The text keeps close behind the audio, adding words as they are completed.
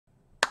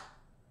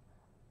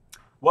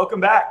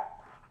Welcome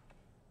back.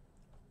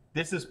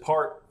 This is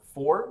part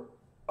 4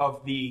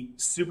 of the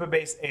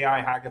Supabase AI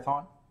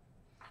hackathon.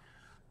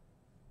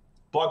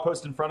 Blog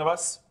post in front of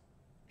us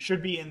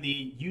should be in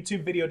the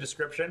YouTube video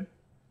description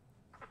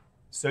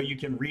so you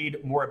can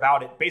read more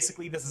about it.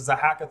 Basically, this is a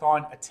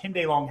hackathon, a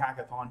 10-day long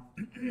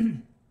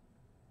hackathon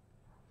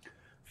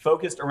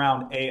focused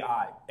around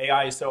AI.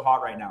 AI is so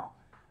hot right now.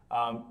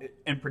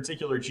 In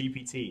particular,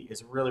 GPT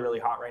is really, really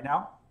hot right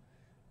now.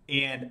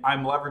 And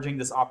I'm leveraging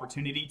this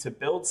opportunity to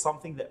build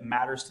something that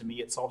matters to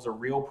me. It solves a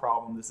real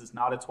problem. This is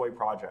not a toy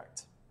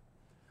project.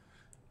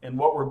 And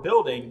what we're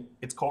building,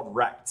 it's called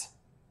rect.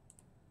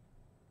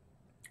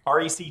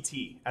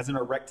 R-E-C-T, as in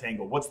a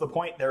rectangle. What's the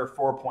point? There are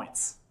 4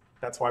 points.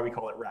 That's why we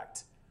call it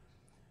rect.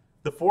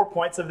 The 4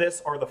 points of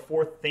this are the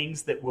 4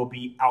 things that will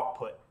be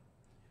output.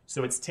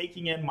 So it's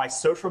taking in my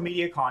social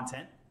media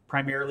content,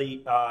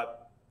 primarily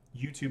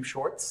YouTube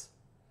Shorts.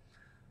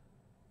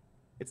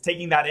 It's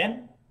taking that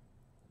in.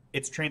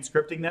 It's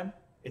transcripting them,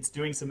 it's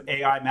doing some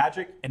AI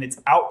magic, and it's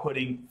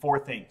outputting 4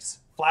 things.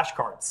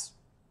 Flashcards.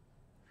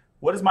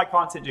 What does my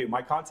content do?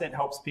 My content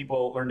helps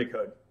people learn to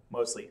code,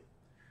 mostly.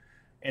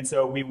 And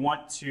so we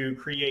want to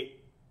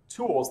create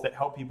tools that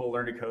help people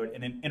learn to code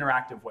in an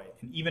interactive way,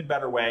 an even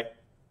better way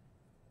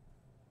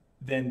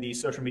than the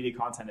social media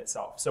content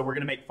itself. So we're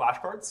gonna make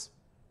flashcards,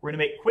 we're gonna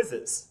make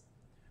quizzes.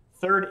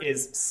 3rd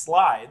is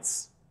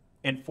slides,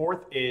 and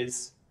 4th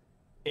is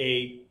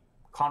a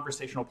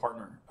conversational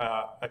partner,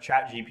 a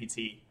chat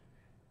GPT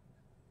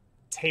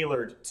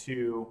tailored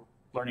to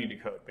learning to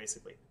code,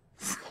 basically.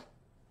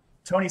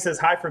 Tony says,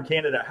 hi from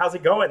Canada. How's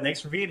it going?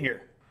 Thanks for being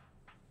here.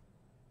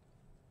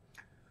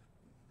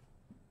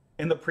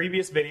 In the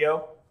previous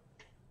video,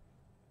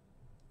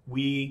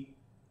 we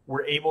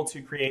were able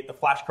to create the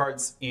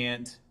flashcards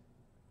and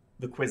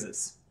the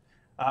quizzes.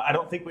 I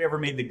don't think we ever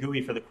made the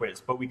GUI for the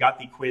quiz, but we got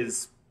the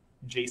quiz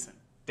JSON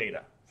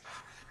data.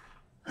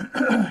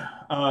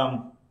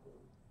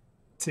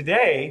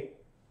 Today,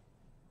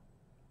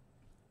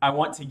 I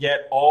want to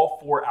get all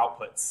 4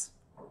 outputs.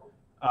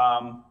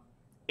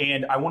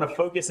 And I want to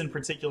focus in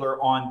particular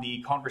on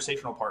the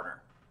conversational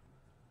partner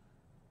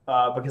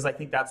because I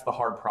think that's the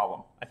hard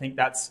problem. I think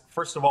that's,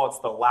 first of all, it's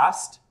the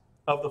last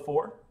of the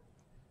 4.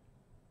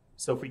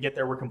 So if we get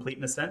there, we're complete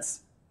in a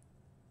sense.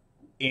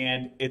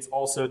 And it's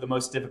also the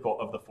most difficult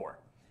of the 4.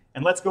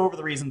 And let's go over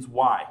the reasons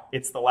why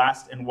it's the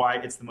last and why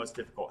it's the most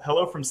difficult.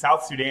 Hello from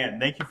South Sudan.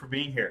 Thank you for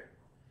being here.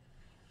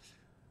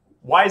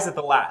 Why is it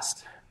the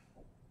last?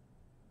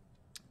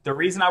 The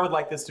reason I would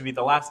like this to be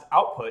the last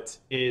output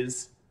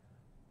is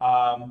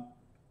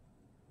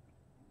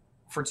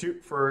for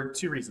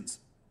two reasons.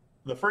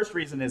 The first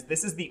reason is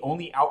this is the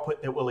only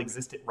output that will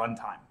exist at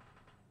runtime.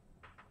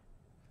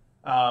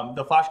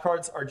 The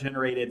flashcards are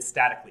generated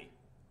statically.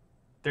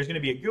 There's going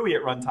to be a GUI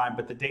at runtime,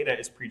 but the data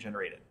is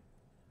pre-generated.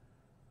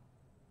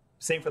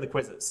 Same for the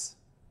quizzes.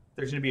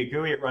 There's going to be a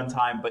GUI at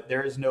runtime, but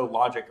there is no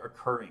logic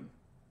occurring.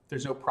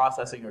 There's no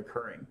processing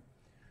occurring.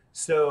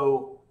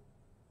 So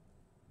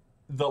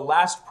the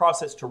last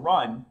process to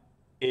run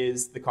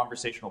is the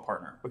conversational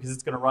partner because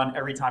it's going to run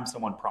every time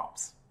someone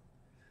prompts.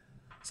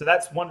 So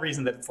that's one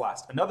reason that it's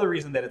last. Another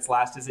reason that it's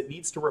last is it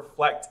needs to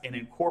reflect and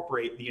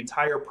incorporate the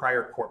entire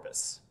prior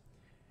corpus.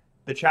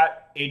 The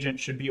chat agent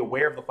should be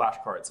aware of the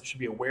flashcards. It should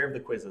be aware of the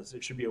quizzes.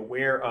 It should be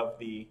aware of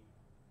the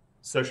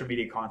social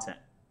media content.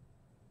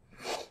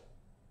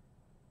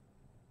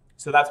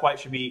 So that's why it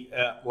should be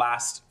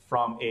last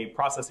from a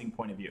processing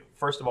point of view.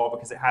 First of all,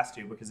 because it has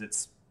to, because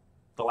it's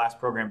the last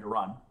program to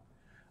run.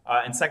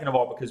 And second of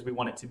all, because we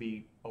want it to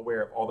be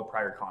aware of all the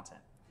prior content.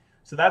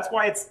 So that's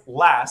why it's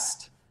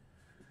last.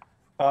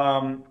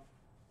 And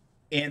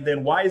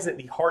then why is it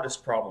the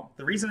hardest problem?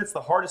 The reason it's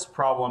the hardest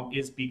problem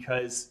is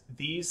because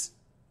these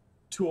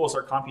tools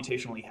are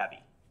computationally heavy.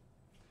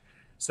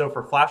 So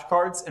for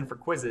flashcards and for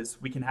quizzes,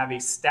 we can have a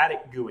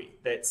static GUI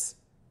that's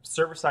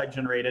server-side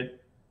generated,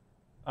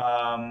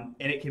 and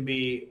it can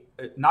be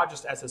not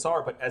just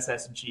SSR, but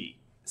SSG,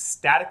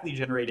 statically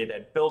generated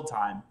at build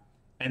time,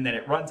 and then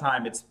at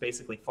runtime, it's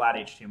basically flat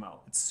HTML.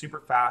 It's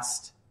super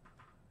fast,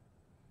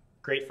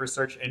 great for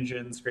search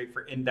engines, great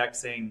for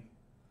indexing,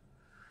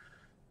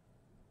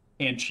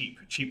 and cheap.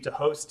 Cheap to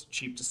host,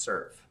 cheap to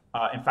serve.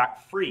 In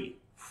fact, free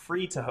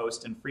to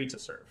host and free to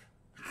serve.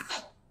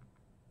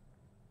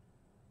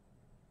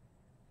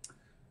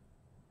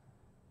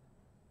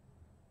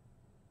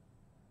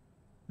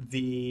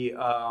 The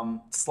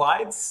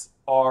slides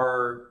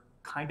are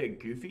kind of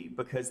goofy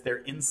because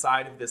they're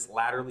inside of this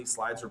Latterly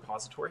Slides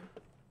repository.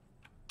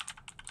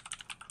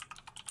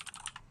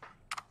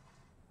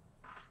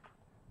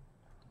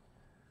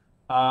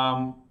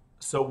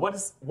 So what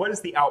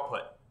is the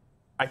output?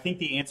 I think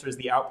the answer is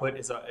the output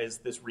is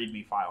this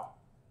README file.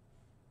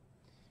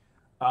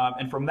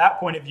 And from that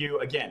point of view,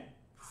 again,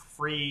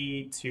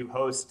 free to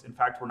host. In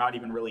fact, we're not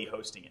even really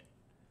hosting it.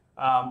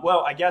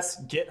 Well, I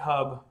guess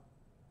GitHub,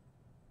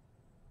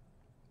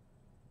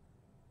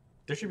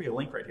 there should be a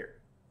link right here.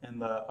 In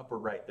the upper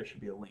right, there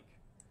should be a link.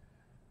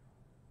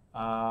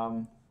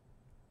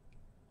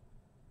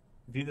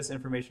 View this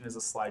information as a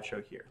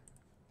slideshow here.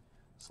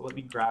 So let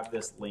me grab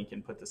this link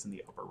and put this in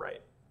the upper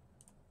right.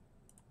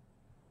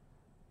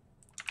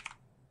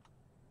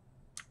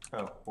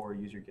 Oh, or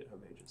use your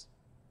GitHub pages.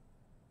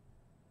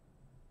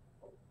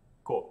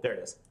 Cool, there it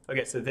is.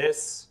 Okay, so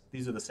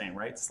these are the same,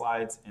 right?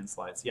 Slides and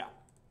slides, yeah.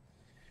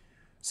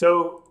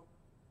 So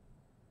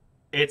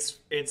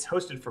it's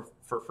hosted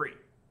for free.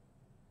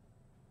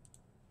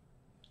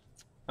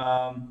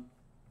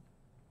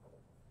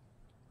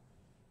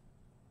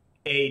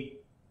 A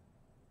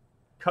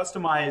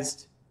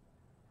customized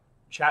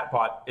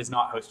chatbot is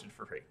not hosted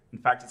for free. In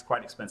fact, it's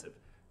quite expensive.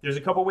 There's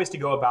a couple ways to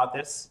go about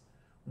this.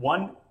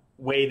 One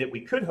way that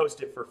we could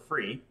host it for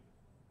free,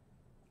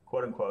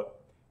 quote unquote,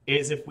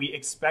 is if we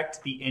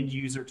expect the end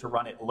user to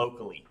run it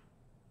locally.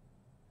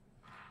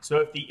 So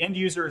if the end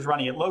user is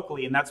running it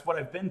locally, and that's what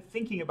I've been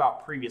thinking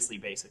about previously,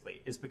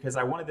 basically, is because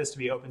I wanted this to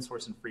be open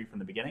source and free from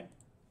the beginning.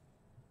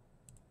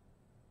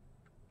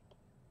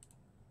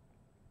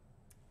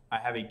 I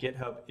have a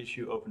GitHub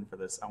issue open for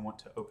this. I want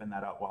to open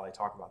that up while I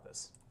talk about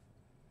this.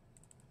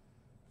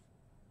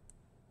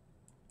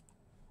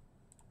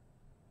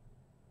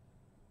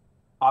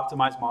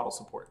 Optimize model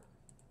support.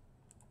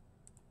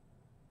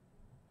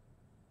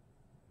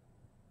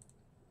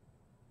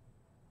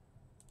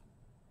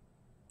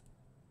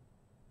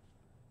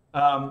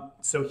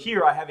 So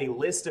here I have a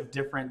list of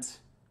different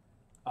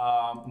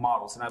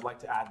models, and I'd like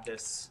to add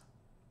this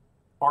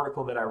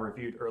article that I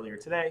reviewed earlier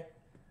today.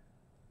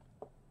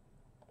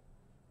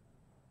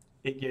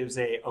 It gives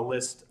a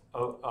list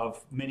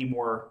of many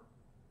more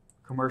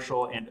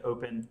commercial and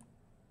open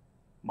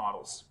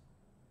models.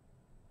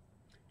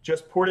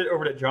 Just port it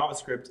over to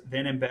JavaScript,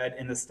 then embed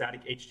in the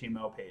static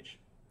HTML page.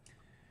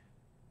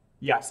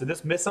 Yeah, so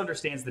this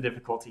misunderstands the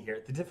difficulty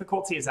here. The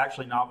difficulty is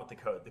actually not with the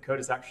code. The code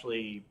is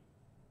actually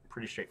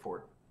pretty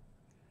straightforward.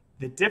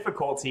 The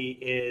difficulty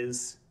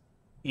is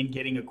in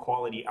getting a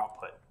quality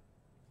output.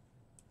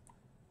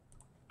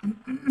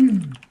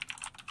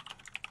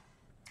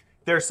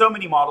 There are so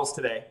many models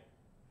today.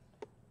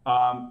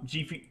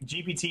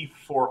 GPT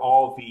for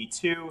all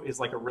v2 is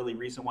like a really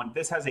recent one.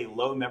 This has a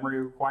low memory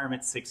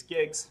requirement, 6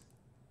 gigs.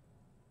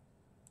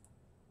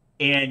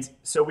 And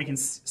so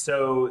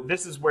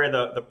this is where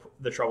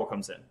the trouble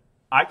comes in.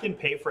 I can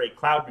pay for a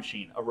cloud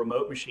machine, a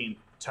remote machine,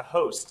 to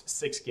host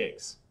 6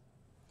 gigs.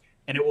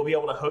 And it will be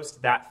able to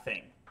host that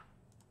thing.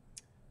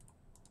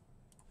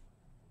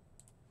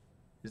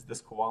 Is this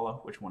koala?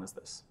 Which one is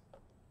this?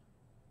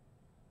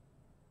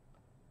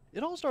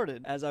 It all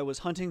started as I was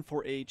hunting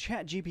for a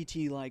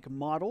ChatGPT-like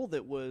model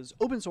that was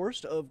open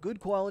sourced, of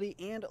good quality,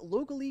 and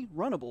locally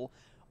runnable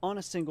on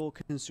a single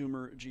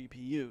consumer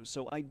GPU,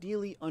 so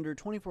ideally under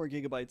 24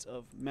 gigabytes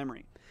of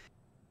memory.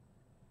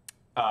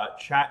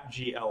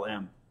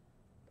 ChatGLM.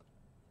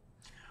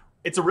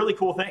 It's a really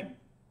cool thing.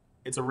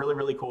 It's a really,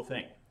 really cool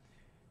thing.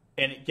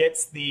 And it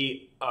gets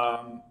the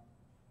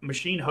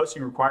machine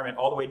hosting requirement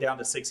all the way down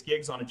to 6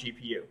 gigs on a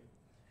GPU.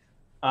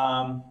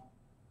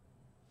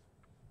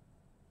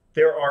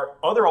 There are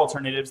other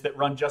alternatives that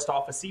run just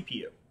off a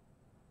CPU.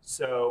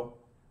 So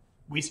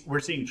we're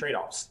seeing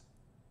trade-offs.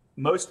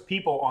 Most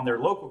people on their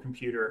local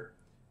computer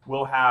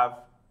will have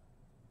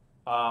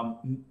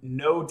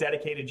no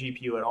dedicated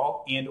GPU at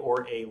all and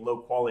or a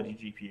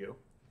low-quality GPU.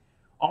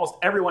 Almost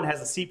everyone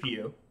has a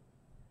CPU,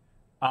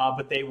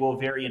 but they will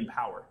vary in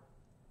power.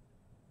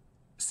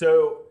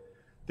 So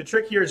the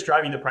trick here is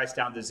driving the price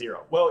down to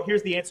 0. Well,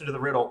 here's the answer to the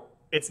riddle.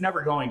 It's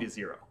never going to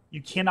 0.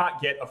 You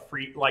cannot get a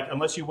free, like,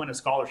 unless you win a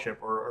scholarship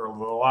or a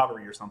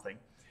lottery or something,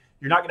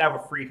 you're not going to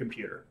have a free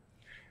computer.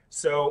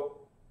 So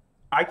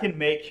I can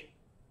make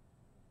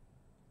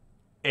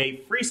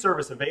a free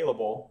service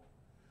available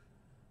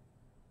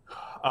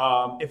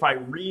if I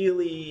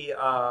really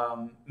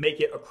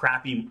make it a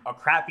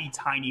crappy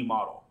tiny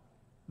model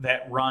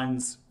that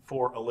runs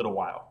for a little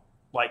while,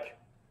 like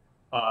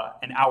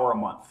an hour a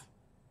month.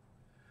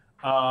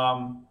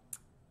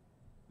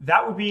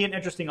 That would be an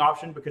interesting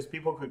option because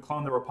people could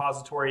clone the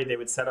repository, they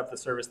would set up the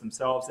service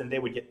themselves, and they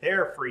would get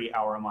their free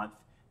hour a month.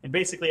 And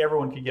basically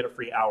everyone could get a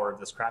free hour of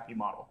this crappy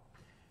model.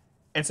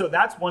 And so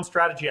that's one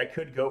strategy I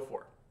could go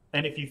for.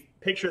 And if you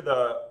picture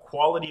the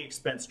quality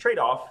expense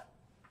trade-off,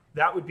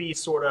 that would be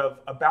sort of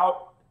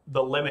about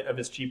the limit of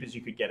as cheap as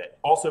you could get it.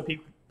 Also,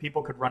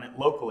 people could run it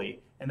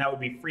locally, and that would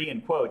be free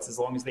in quotes as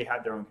long as they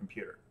had their own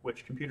computer,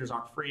 which computers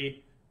aren't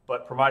free,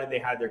 but provided they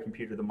had their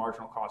computer, the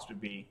marginal cost would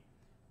be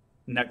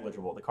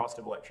negligible, the cost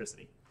of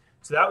electricity.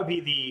 So that would be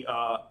the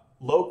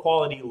low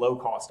quality, low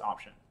cost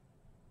option.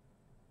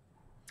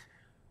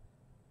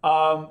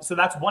 So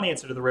that's one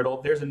answer to the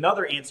riddle. There's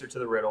another answer to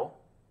the riddle.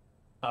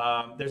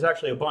 There's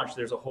actually a bunch.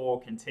 There's a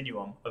whole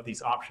continuum of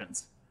these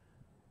options.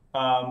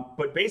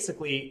 But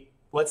basically,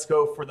 let's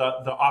go for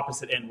the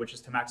opposite end, which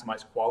is to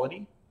maximize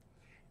quality.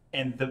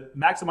 And the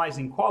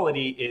maximizing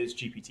quality is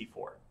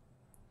GPT-4.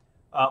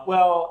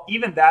 Well,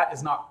 even that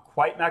is not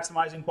quite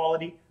maximizing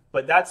quality,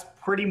 but that's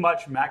pretty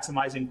much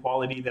maximizing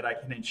quality that I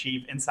can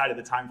achieve inside of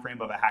the time frame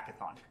of a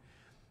hackathon.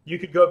 You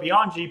could go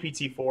beyond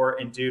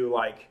GPT-4 and do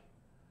like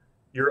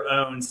your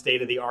own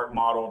state-of-the-art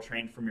model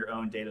trained from your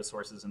own data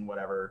sources and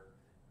whatever,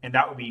 and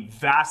that would be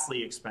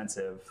vastly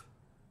expensive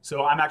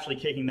So I'm actually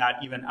kicking that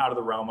even out of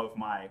the realm of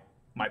my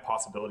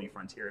possibility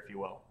frontier, if you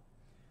will.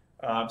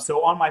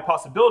 So on my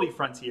possibility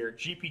frontier,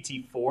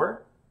 GPT-4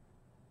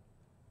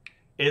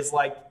 is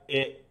like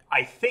it,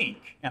 I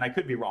think, and I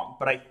could be wrong,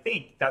 but I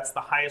think that's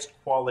the highest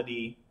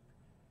quality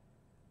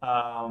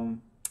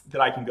that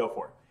I can go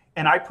for.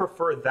 And I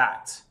prefer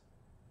that.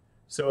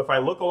 So if I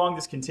look along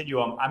this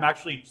continuum, I'm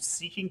actually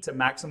seeking to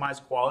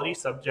maximize quality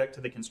subject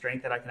to the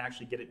constraint that I can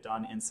actually get it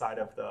done inside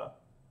of the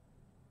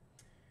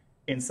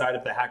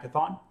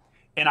hackathon.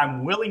 And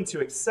I'm willing to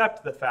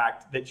accept the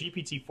fact that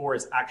GPT-4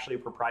 is actually a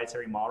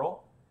proprietary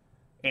model.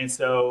 And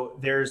so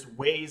there's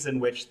ways in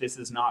which this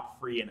is not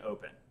free and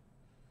open.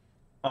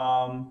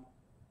 And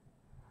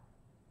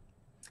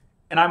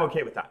I'm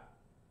okay with that.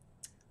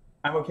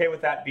 I'm okay with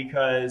that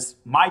because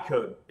my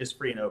code is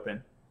free and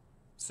open.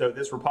 So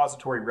this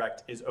repository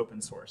rect is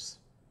open source.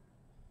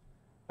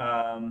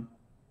 And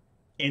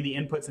the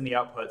inputs and the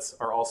outputs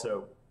are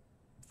also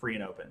free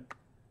and open.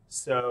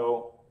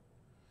 So,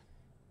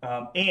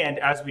 and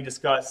as we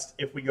discussed,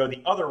 if we go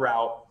the other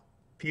route,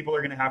 people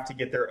are going to have to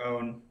get their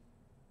own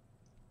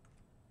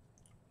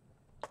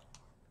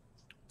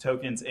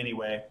tokens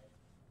anyway.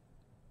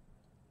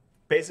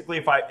 Basically,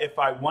 if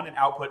I want an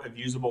output of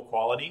usable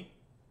quality,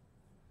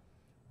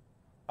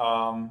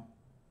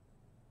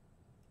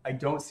 I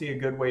don't see a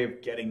good way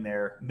of getting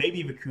there.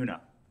 Maybe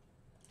Vicuna.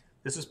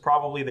 This is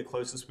probably the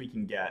closest we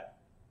can get.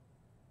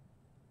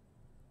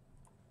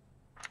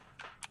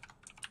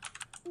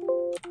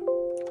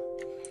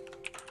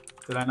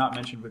 Did I not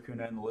mention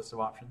Vicuna in the list of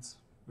options?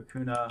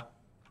 Vicuna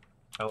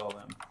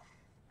LLM.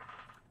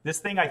 This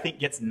thing, I think,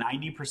 gets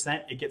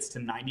 90%. It gets to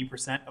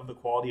 90% of the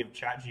quality of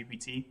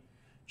ChatGPT.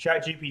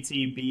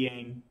 ChatGPT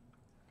being,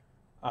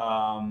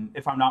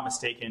 if I'm not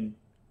mistaken,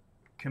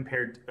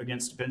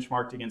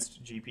 benchmarked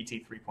against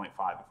GPT 3.5,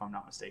 if I'm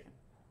not mistaken.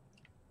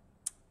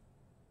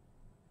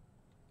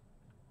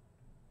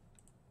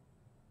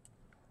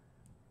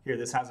 Here,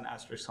 this has an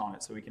asterisk on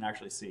it, so we can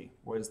actually see.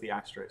 What is the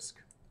asterisk?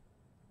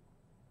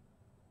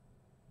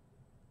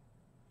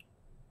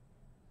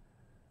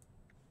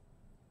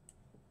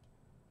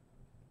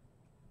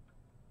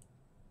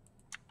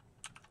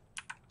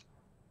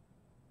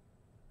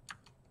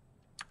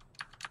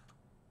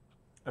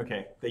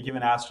 Okay, they give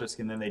an asterisk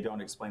and then they don't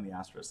explain the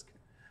asterisk.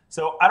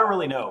 So I don't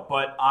really know,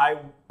 but I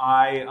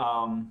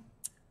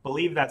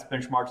believe that's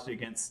benchmarked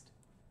against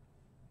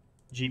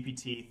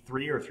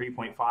GPT-3 or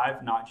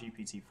 3.5, not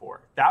GPT-4.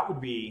 That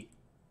would be,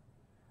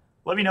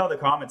 let me know in the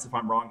comments if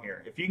I'm wrong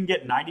here. If you can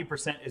get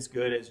 90% as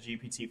good as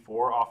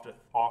GPT-4 off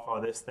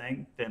of this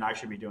thing, then I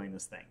should be doing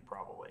this thing,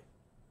 probably.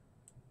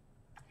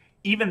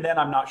 Even then,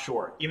 I'm not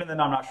sure.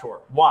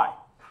 Why?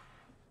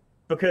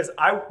 Because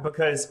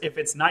if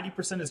it's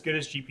 90% as good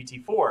as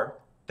GPT-4,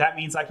 that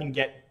means I can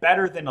get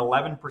better than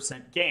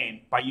 11%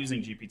 gain by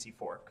using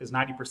GPT-4, because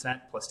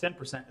 90% plus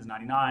 10% is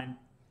 99,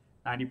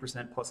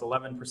 90% plus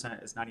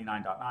 11% is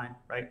 99.9,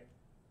 right?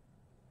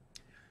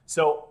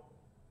 So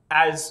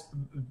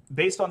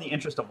based on the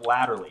interest of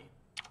Latterly,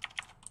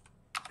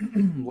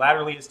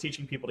 Latterly is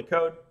teaching people to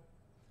code.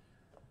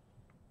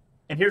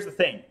 And here's the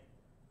thing.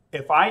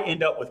 If I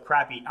end up with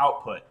crappy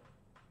output,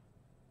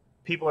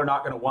 people are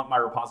not going to want my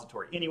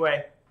repository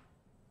anyway.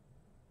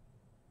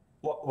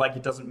 Like,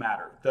 it doesn't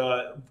matter.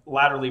 The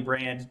Latterly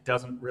brand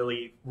doesn't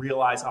really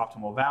realize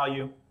optimal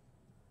value.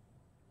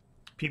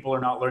 People are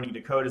not learning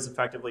to code as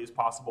effectively as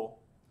possible.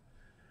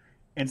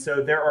 And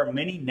so there are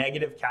many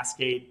negative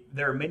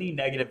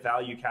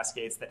value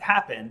cascades that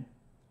happen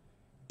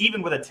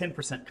even with a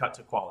 10% cut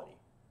to quality.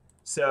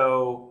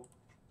 So,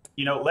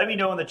 let me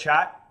know in the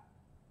chat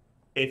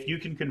if you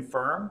can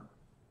confirm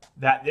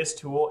that this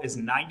tool is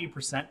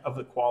 90% of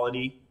the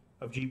quality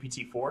of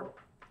GPT-4.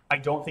 I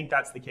don't think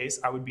that's the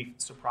case. I would be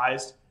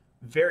surprised,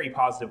 very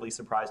positively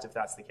surprised if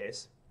that's the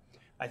case.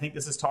 I think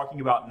this is talking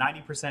about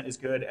 90% as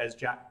good as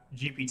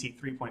GPT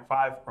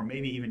 3.5 or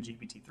maybe even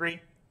GPT-3,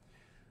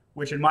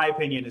 which in my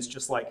opinion is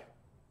just like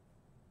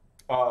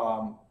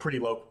pretty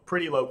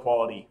low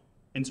quality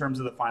in terms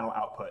of the final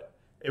output.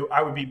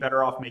 I would be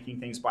better off making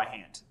things by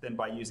hand than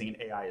by using an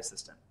AI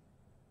assistant.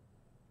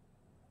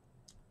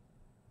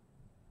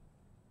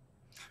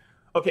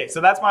 Okay,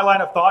 so that's my line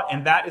of thought,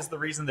 and that is the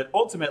reason that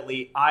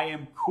ultimately I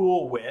am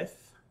cool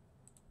with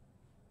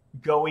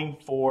going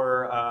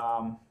for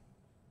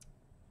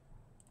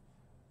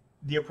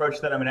the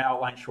approach that I'm going to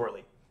outline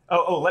shortly.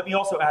 Oh, let me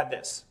also add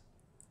this,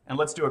 and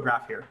let's do a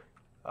graph here.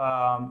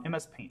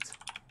 MS Paint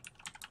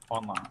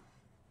online.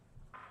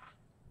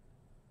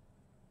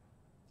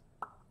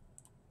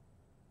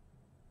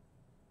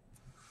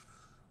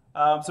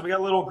 So we got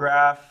a little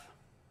graph.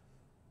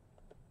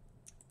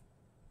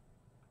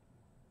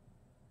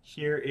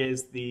 Here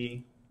is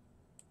the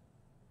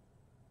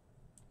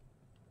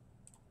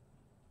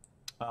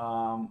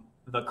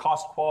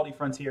cost quality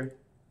frontier.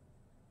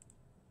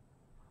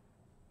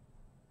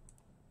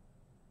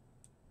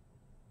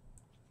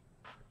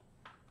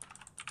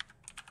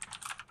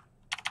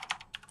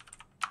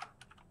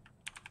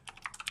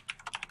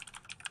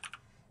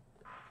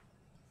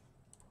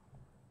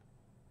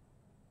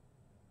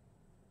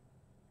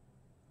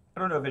 I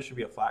don't know if it should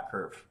be a flat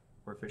curve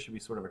or if it should be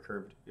sort of a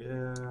curved.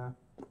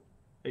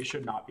 It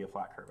should not be a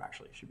flat curve,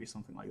 actually. It should be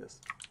something like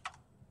this.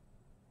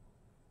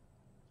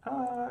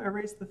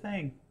 Erase the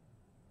thing.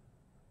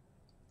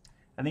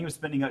 I think I'm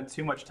spending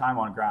too much time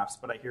on graphs,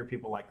 but I hear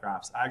people like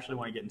graphs. I actually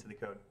want to get into the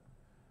code.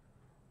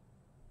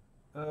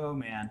 Oh,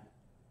 man.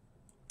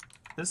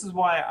 This is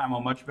why I'm a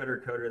much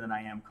better coder than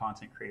I am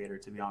content creator,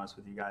 to be honest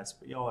with you guys.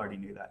 But y'all already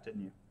knew that,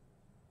 didn't you?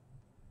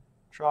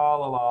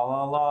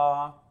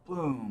 Tra-la-la-la-la.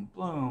 Bloom,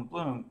 bloom,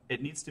 bloom.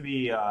 It needs to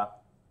be,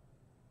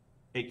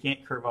 it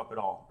can't curve up at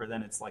all, or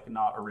then it's like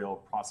not a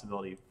real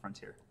possibility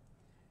frontier.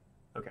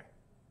 Okay.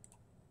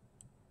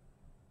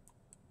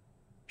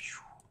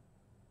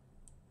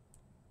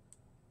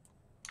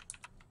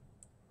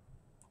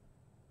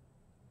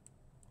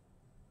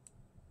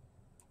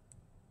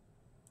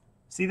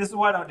 See, this is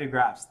why I don't do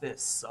graphs.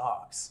 This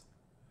sucks.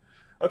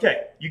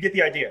 Okay, you get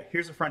the idea.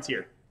 Here's a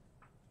frontier.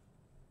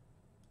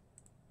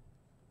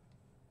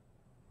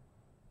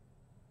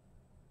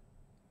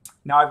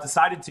 Now I've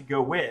decided to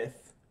go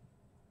with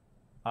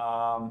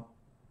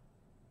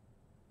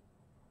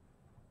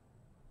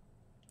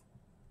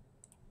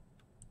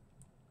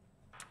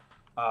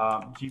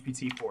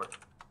GPT-4.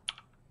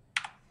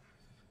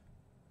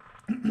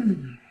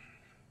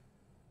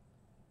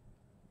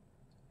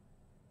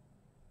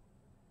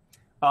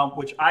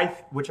 Which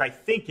I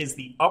think is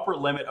the upper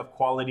limit of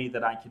quality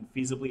that I can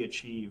feasibly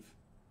achieve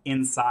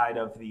inside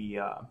of the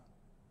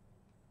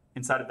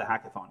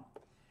hackathon.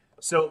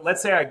 So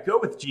let's say I go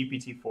with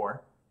GPT-4.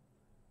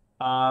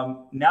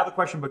 Now the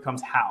question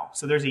becomes how.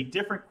 So there's a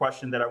different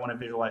question that I want to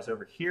visualize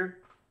over here,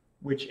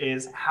 which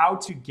is how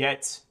to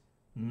get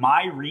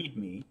my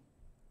README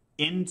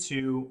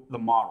into the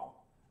model.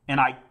 And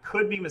I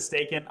could be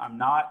mistaken. I'm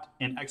not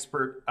an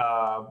expert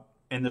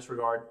in this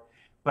regard.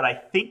 But I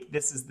think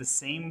this is the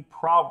same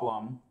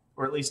problem,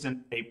 or at least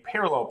a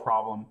parallel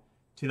problem,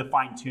 to the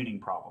fine-tuning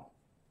problem.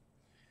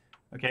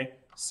 Okay,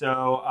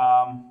 so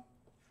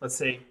let's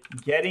say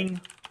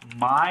getting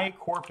my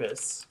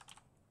corpus,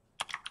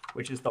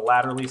 which is the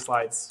laterally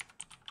slides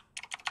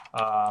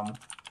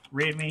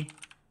README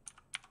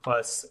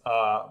plus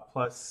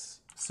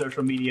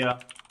social media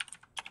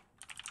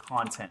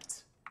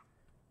content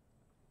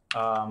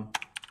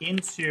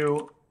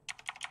into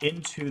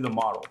the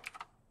model.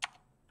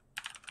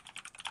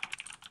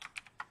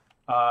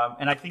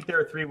 And I think there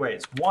are three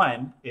ways.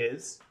 One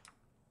is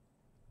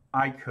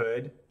I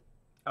could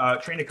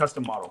train a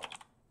custom model,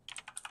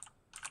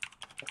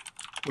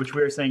 which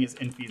we're saying is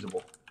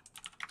infeasible.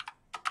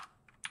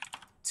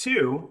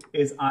 Two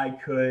is I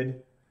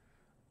could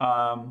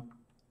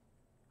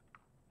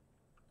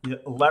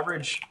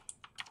leverage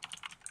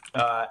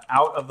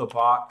out of the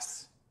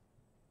box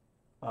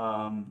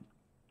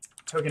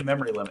token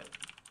memory limit.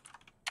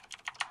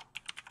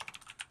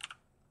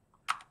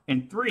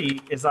 And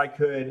three is I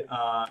could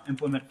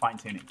implement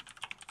fine-tuning.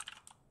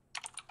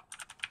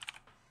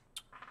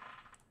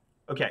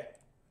 Okay.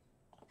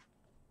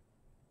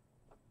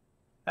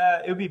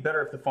 It would be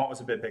better if the font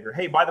was a bit bigger.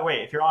 Hey, by the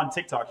way, if you're on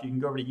TikTok, you can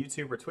go over to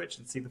YouTube or Twitch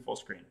and see the full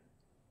screen.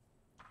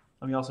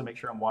 Let me also make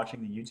sure I'm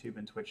watching the YouTube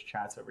and Twitch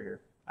chats over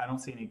here. I don't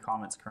see any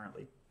comments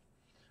currently.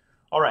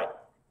 All right.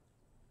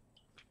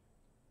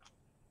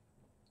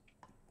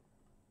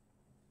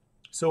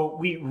 So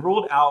we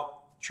ruled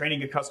out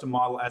training a custom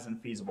model as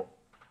infeasible.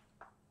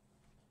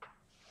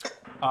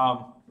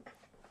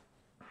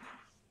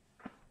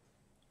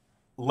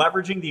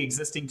 Leveraging the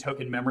existing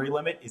token memory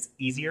limit is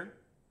easier.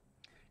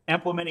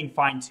 Implementing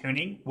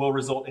fine-tuning will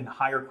result in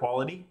higher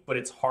quality, but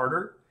it's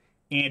harder,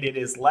 and it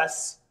is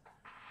less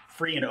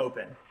free and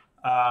open.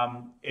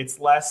 It's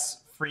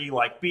less free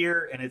like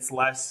beer, and it's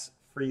less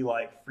free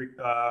like free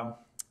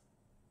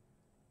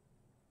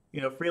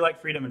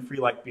like freedom and free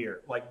like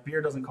beer. Like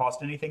beer doesn't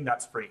cost anything,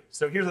 that's free.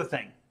 So here's the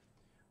thing.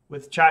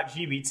 With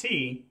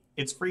ChatGPT,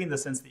 it's free in the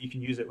sense that you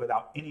can use it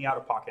without any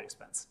out-of-pocket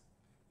expense.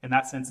 In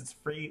that sense, it's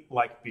free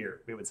like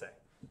beer, we would say.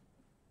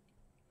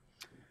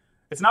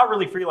 It's not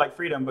really free like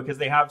freedom because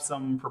they have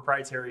some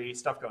proprietary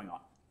stuff going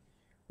on.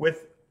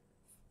 With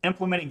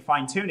implementing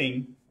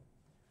fine-tuning,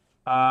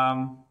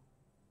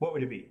 what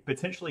would it be?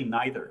 Potentially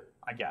neither,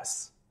 I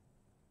guess.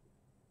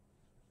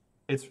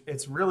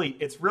 It's really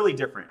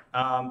different.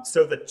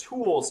 So the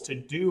tools to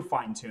do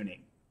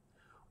fine-tuning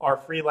are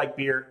free like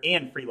beer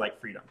and free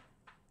like freedom.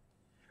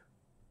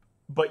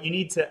 But you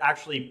need to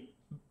actually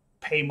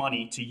pay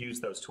money to use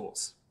those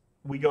tools.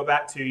 We go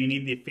back to you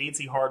need the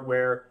fancy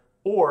hardware,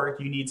 or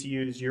you need to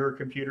use your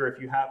computer.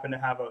 If you happen to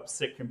have a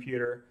sick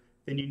computer,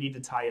 then you need to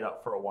tie it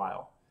up for a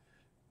while.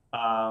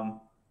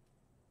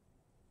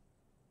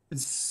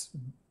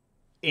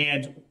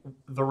 And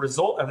the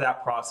result of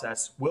that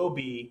process will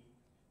be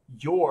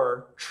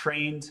your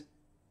trained,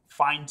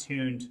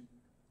 fine-tuned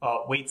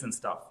weights and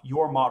stuff,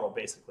 your model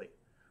basically,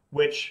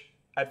 which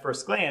at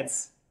first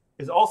glance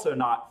is also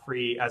not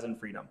free as in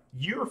freedom.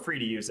 You're free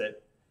to use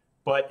it,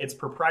 but it's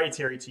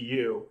proprietary to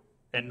you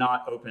and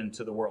not open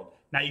to the world.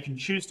 Now you can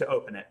choose to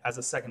open it as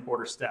a second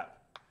order step,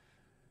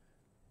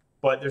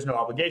 but there's no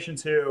obligation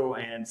to,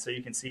 and so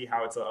you can see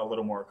how it's a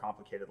little more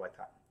complicated like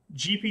that.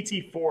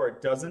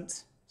 GPT-4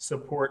 doesn't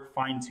support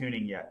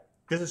fine-tuning yet.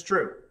 This is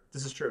true.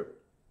 This is true.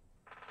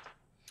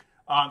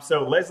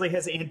 So Leslie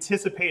has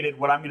anticipated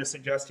what I'm going to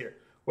suggest here.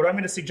 What I'm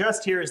going to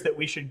suggest here is that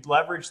we should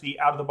leverage the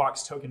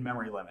out-of-the-box token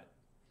memory limit.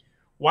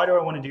 Why do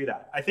I want to do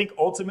that? I think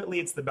ultimately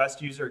it's the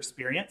best user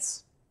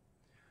experience,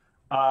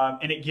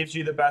 and it gives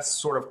you the best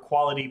sort of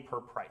quality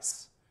per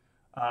price.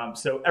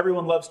 So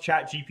everyone loves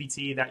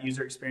ChatGPT, that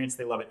user experience,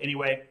 they love it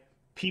anyway.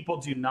 People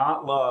do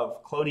not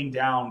love cloning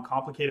down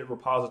complicated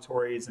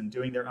repositories and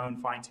doing their own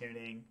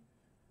fine-tuning.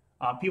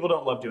 People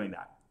don't love doing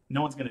that.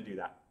 No one's going to do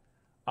that.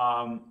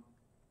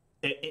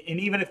 And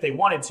even if they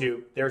wanted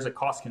to, there's a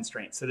cost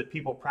constraint so that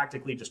people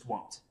practically just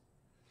won't.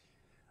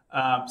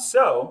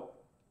 So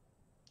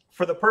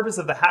for the purpose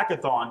of the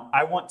hackathon,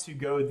 I want to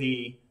go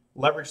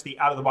leverage the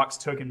out-of-the-box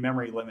token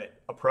memory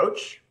limit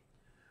approach,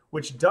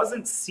 which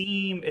doesn't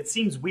seem, it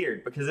seems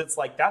weird because it's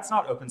like, that's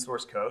not open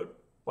source code.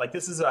 Like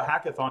this is a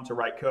hackathon to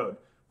write code.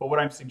 But what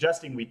I'm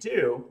suggesting we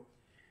do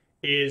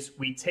is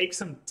we take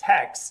some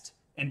text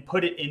and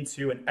put it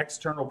into an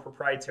external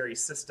proprietary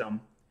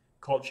system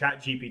called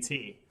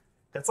ChatGPT.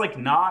 That's like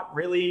not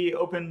really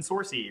open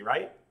sourcey,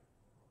 right?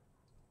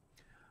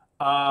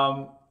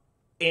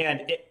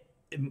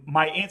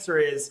 My answer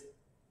is,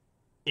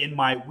 in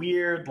my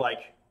weird,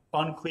 like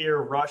unclear,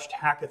 rushed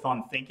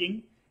hackathon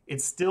thinking,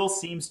 it still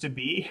seems to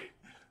be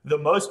the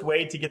most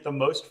way to get the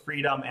most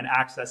freedom and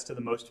access to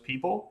the most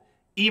people,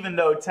 even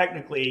though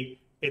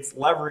technically it's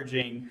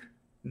leveraging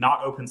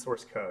not open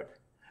source code.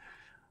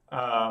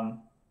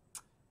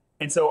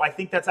 And so I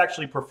think that's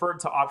actually preferred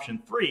to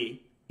option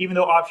 3, even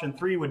though option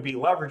 3 would be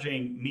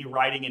leveraging me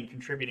writing and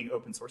contributing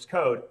open source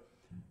code.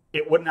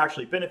 It wouldn't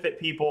actually benefit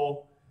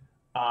people.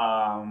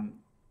 And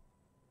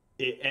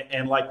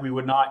like we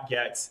would not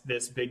get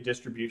this big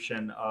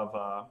distribution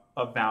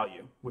of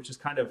value, which is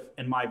kind of,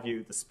 in my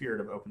view, the spirit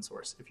of open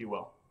source, if you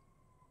will.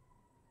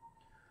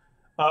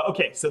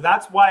 Okay, so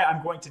that's why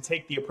I'm going to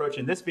take the approach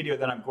in this video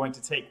that I'm going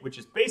to take, which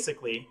is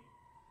basically,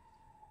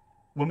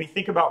 when we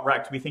think about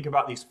rect, we think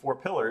about these 4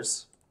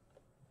 pillars.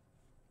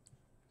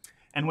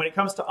 And when it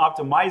comes to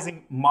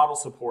optimizing model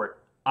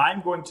support, I'm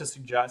going to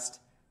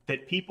suggest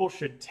that people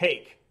should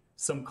take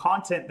some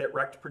content that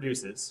rect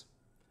produces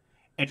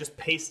and just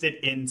paste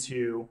it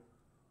into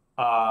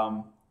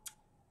ChatGPT,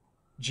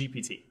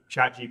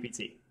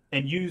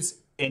 and use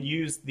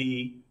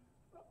the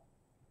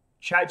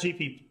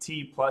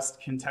ChatGPT plus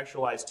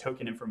contextualized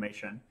token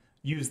information.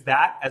 Use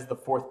that as the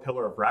 4th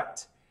pillar of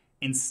rect,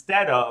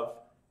 instead of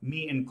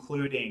me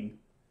including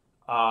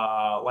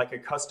like a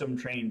custom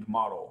trained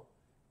model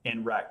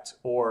in rect,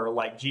 or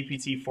like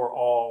GPT for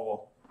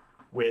all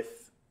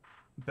with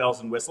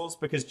bells and whistles,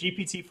 because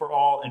GPT for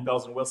all and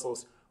bells and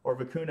whistles, or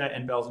Vicuna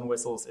and bells and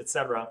whistles,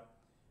 etc.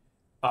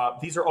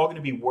 These are all going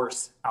to be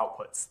worse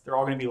outputs. They're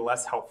all going to be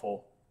less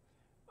helpful.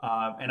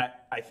 And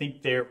I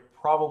think they're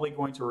probably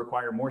going to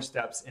require more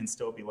steps and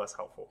still be less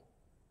helpful.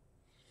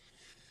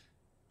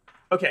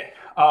 Okay,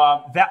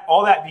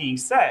 all that being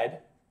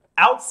said,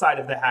 outside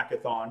of the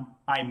hackathon,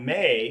 I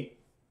may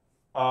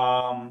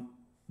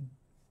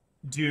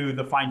do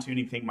the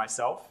fine-tuning thing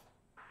myself.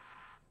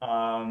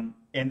 And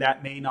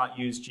that may not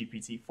use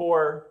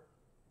GPT-4.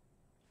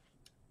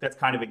 That's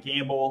kind of a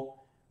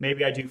gamble.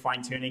 Maybe I do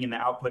fine-tuning and the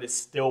output is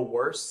still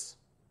worse.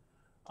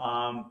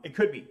 It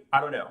could be, I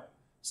don't know.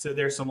 So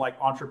there's some like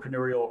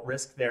entrepreneurial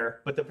risk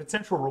there, but the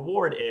potential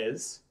reward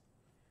is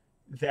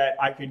that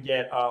I could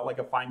get like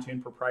a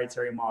fine-tuned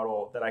proprietary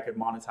model that I could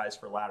monetize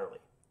for laterally.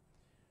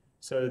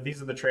 So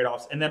these are the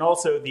trade-offs. And then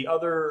also the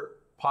other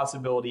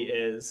possibility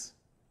is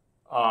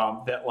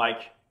that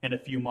like in a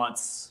few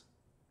months,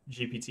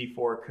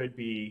 GPT-4 could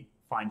be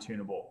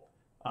fine-tunable.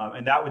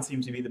 And that would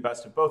seem to be the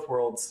best of both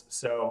worlds.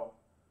 So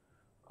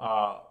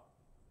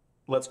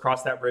let's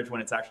cross that bridge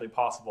when it's actually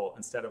possible,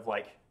 instead of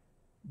like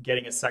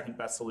getting a second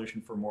best solution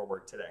for more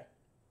work today.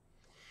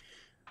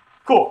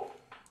 Cool.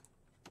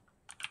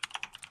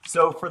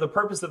 So for the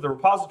purpose of the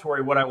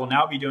repository, what I will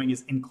now be doing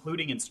is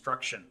including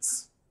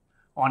instructions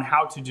on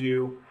how to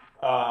do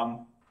a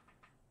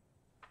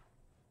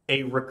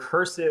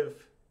recursive,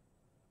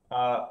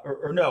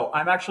 no,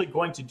 I'm actually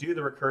going to do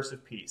the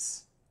recursive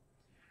piece.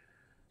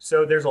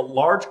 So there's a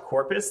large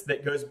corpus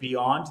that goes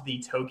beyond the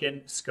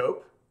token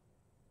scope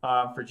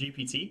for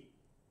GPT.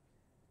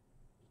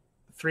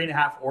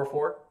 3.5 or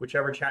 4,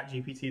 whichever chat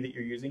GPT that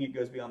you're using, it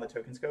goes beyond the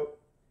token scope.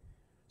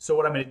 So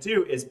what I'm going to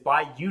do is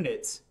by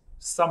unit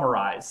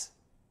summarize,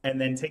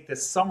 and then take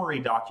this summary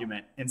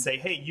document and say,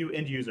 hey, you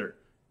end user,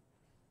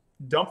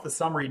 dump the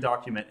summary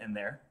document in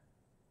there,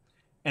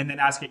 and then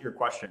ask it your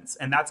questions.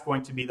 And that's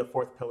going to be the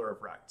 4th pillar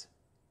of rect.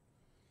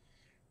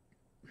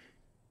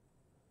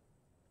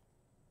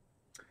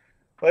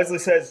 Leslie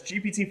says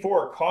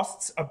GPT-4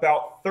 costs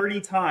about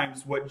 30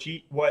 times what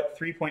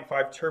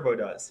 3.5 Turbo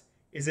does.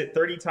 Is it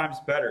 30 times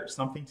better?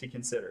 Something to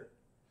consider.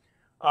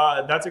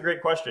 That's a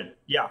great question.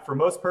 Yeah, for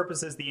most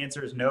purposes, the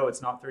answer is no,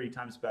 it's not 30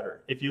 times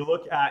better. If you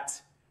look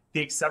at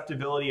the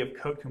acceptability of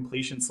code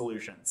completion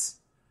solutions,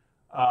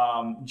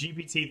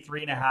 GPT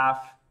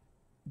 3.5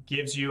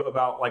 gives you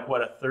about like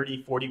what, a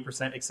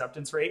 30-40%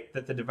 acceptance rate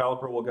that the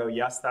developer will go,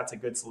 yes, that's a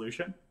good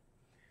solution.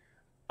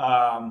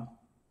 That's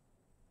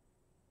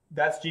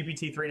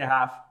GPT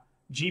 3.5.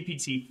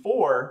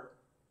 GPT-4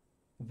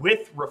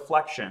 with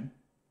reflection.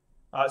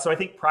 So I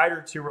think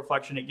prior to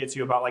reflection, it gets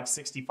you about like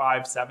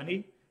 65,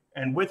 70.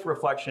 And with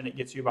reflection, it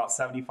gets you about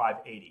 75,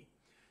 80.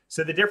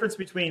 So the difference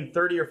between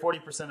 30 or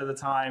 40% of the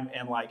time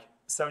and like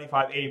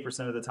 75,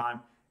 80% of the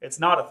time, it's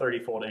not a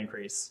 30-fold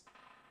increase.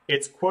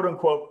 It's quote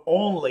unquote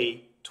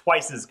only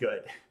twice as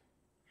good.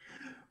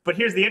 But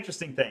here's the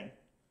interesting thing.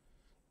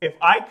 If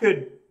I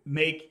could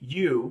make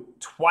you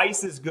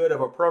twice as good of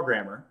a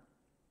programmer,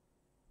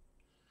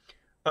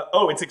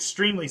 it's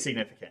extremely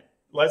significant.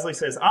 Leslie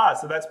says,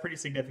 so that's pretty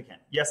significant.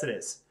 Yes, it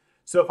is.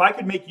 So if I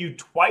could make you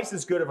twice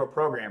as good of a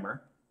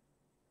programmer,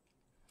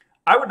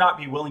 I would not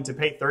be willing to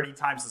pay 30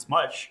 times as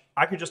much.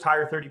 I could just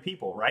hire 30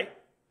 people, right?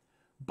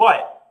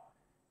 But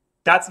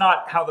that's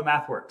not how the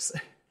math works.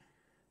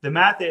 The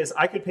math is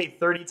I could pay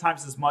 30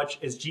 times as much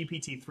as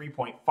GPT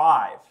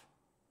 3.5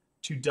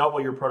 to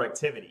double your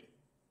productivity.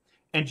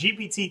 And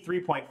GPT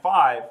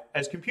 3.5,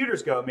 as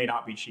computers go, may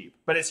not be cheap.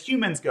 But as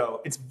humans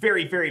go, it's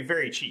very, very,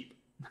 very cheap.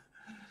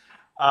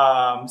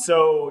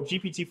 So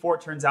GPT-4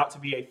 turns out to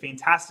be a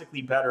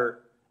fantastically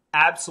better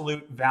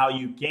absolute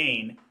value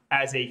gain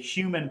as a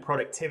human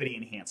productivity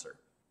enhancer.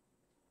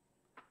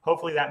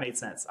 Hopefully that made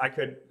sense. I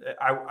could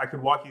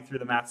walk you through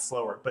the math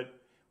slower, but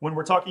when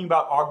we're talking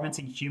about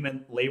augmenting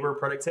human labor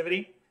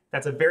productivity,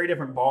 that's a very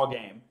different ball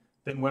game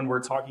than when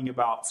we're talking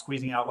about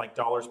squeezing out like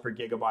dollars per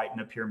gigabyte in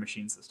a pure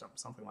machine system,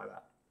 something like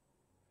that.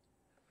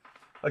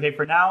 Okay,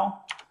 for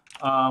now,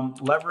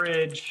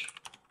 leverage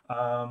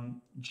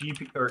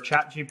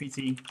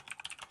ChatGPT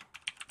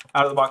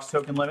out of the box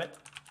token limit.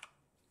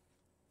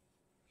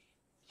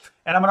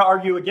 And I'm going to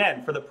argue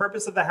again, for the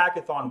purpose of the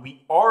hackathon,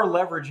 we are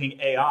leveraging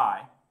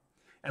AI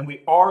and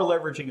we are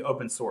leveraging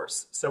open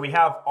source. So we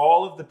have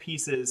all of the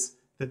pieces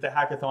that the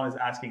hackathon is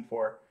asking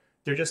for.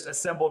 They're just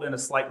assembled in a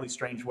slightly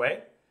strange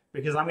way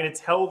because I'm going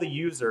to tell the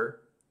user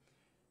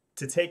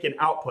to take an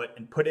output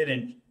and put it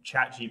in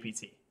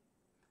ChatGPT.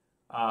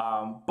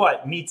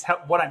 But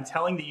what I'm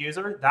telling the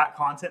user, that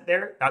content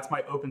there, that's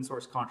my open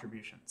source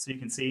contribution. So you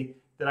can see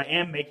that I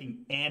am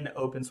making an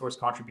open source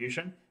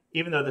contribution,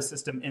 even though the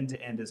system end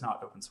to end is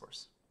not open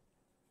source.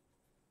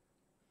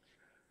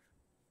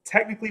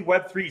 Technically,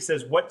 Web3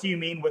 says, what do you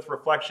mean with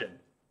reflection?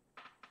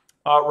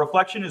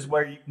 Reflection is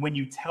when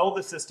you tell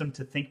the system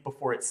to think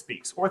before it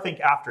speaks, or think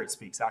after it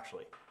speaks,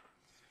 actually.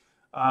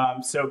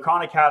 So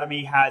Khan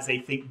Academy has a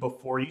think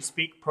before you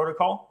speak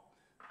protocol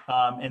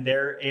in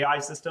their AI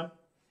system.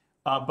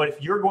 But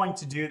if you're going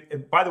to do,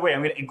 by the way,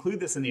 I'm going to include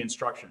this in the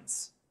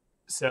instructions.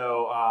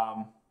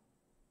 So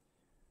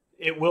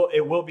it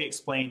will be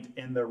explained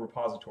in the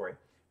repository.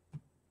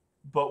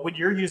 But when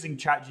you're using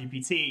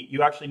ChatGPT,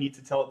 you actually need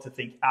to tell it to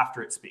think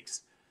after it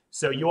speaks.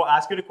 So you will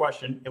ask it a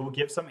question, it will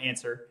give some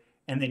answer,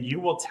 and then you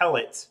will tell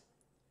it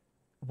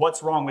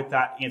what's wrong with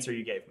that answer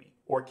you gave me,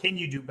 or can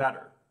you do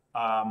better?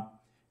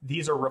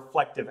 These are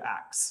reflective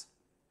acts.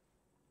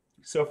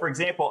 So for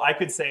example, I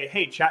could say,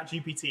 hey,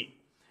 ChatGPT,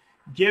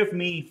 give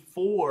me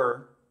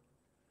 4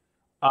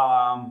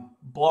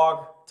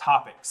 blog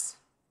topics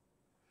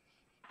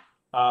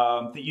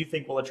that you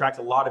think will attract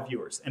a lot of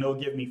viewers, and it'll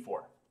give me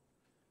 4.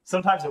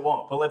 Sometimes it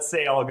won't, but let's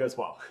say all goes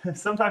well.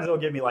 Sometimes it'll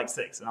give me like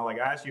 6, and I'm like,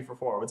 I asked you for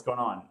 4. What's going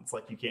on? It's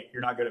like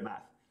you're not good at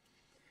math.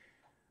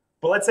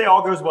 But let's say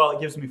all goes well,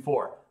 it gives me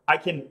 4. I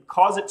can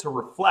cause it to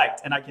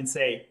reflect, and I can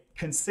say,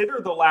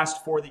 consider the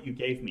last 4 that you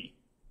gave me.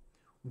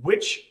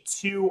 Which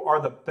 2 are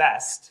the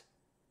best?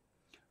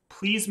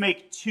 Please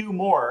make 2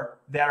 more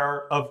that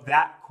are of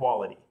that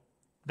quality,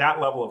 that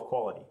level of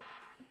quality.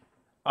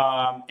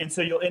 And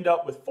so you'll end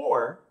up with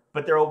 4,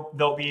 but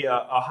there'll be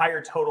a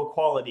higher total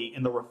quality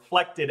in the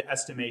reflected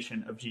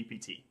estimation of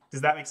GPT.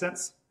 Does that make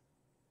sense?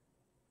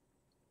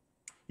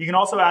 You can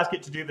also ask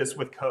it to do this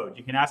with code.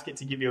 You can ask it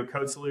to give you a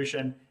code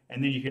solution,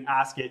 and then you can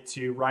ask it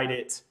to write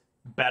it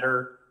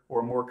better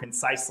or more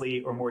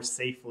concisely or more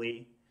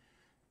safely.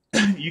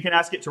 You can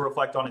ask it to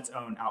reflect on its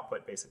own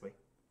output, basically.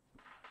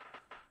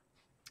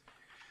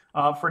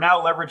 For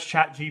now, leverage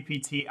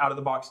ChatGPT out of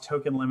the box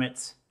token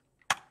limits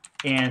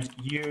and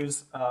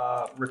use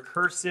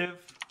recursive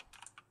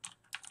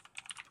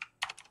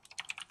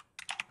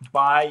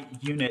by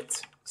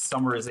unit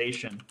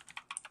summarization.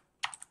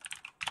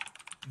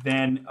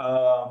 Then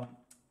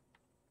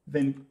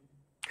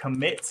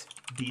commit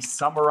the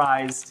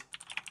summarized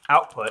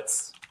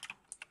outputs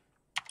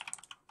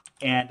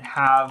and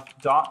have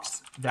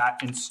docs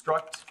that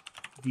instruct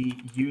the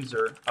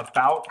user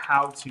about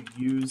how to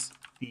use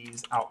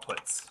these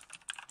outputs.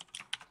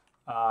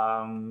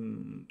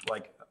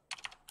 Like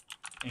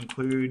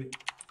include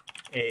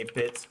a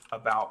bit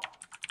about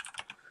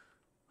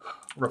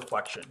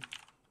reflection.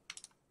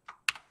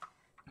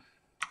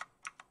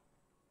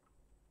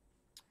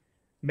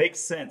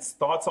 Makes sense.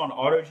 Thoughts on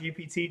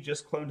AutoGPT?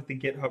 Just cloned the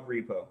GitHub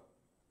repo.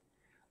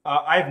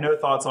 I have no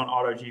thoughts on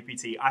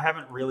AutoGPT. I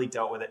haven't really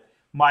dealt with it.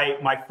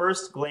 My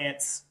first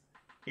glance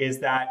is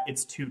that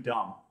it's too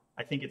dumb.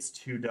 I think it's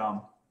too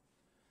dumb.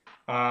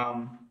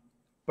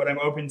 But I'm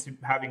open to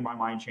having my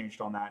mind changed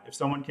on that. If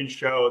someone can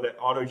show that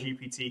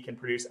AutoGPT can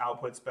produce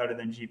outputs better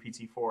than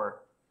GPT-4,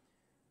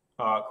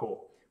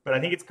 cool. But I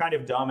think it's kind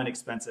of dumb and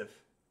expensive.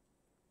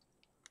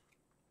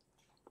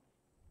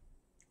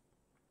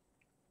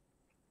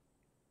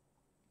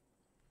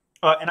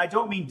 And I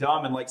don't mean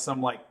dumb in like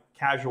some like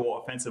casual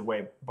offensive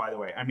way, by the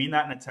way. I mean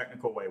that in a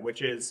technical way,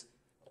 which is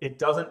it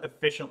doesn't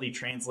efficiently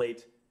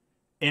translate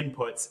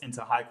inputs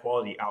into high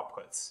quality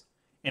outputs.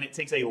 And it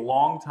takes a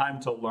long time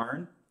to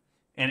learn,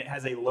 and it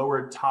has a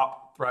lower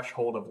top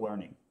threshold of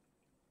learning.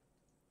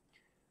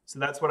 So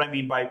that's what I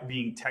mean by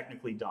being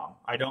technically dumb.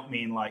 I don't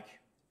mean like,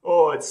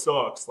 oh, it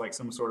sucks, like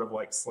some sort of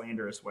like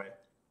slanderous way.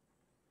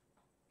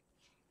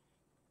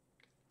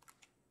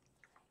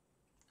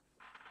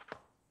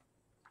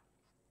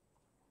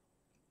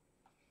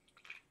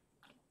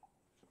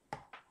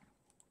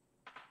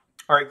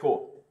 All right,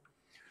 cool.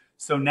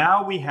 So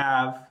now we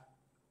have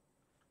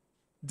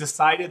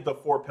decided the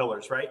 4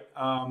 pillars, right?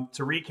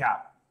 To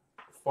recap,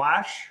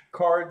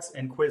 flashcards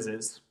and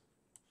quizzes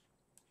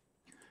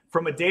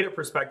from a data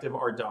perspective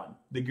are done.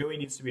 The GUI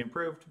needs to be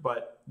improved,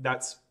 but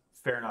that's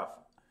fair enough.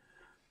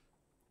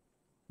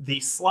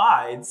 The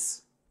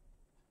slides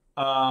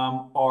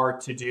are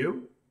to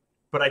do,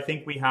 but I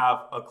think we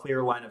have a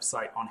clear line of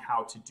sight on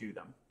how to do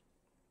them.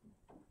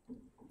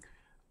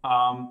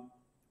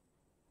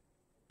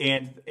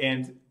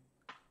 And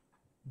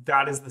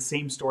that is the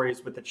same story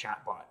as with the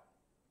chatbot.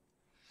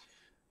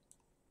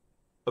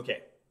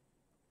 Okay,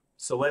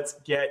 so let's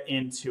get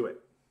into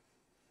it.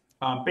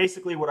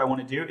 Basically, what I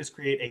want to do is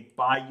create a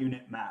by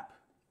unit map.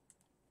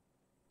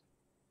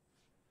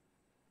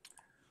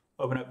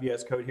 Open up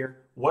VS Code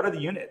here. What are the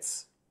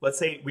units? Let's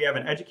say we have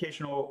an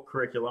educational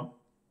curriculum.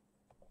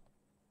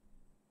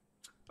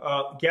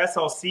 Guess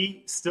I'll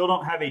see, still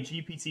don't have a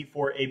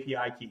GPT-4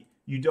 API key.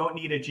 You don't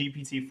need a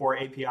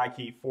GPT-4 API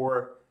key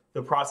for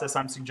the process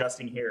I'm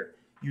suggesting here.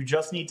 You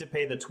just need to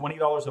pay the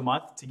 $20 a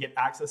month to get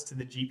access to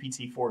the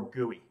GPT-4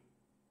 GUI.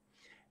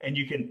 And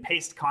you can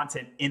paste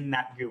content in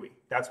that GUI.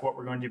 That's what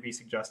we're going to be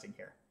suggesting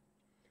here.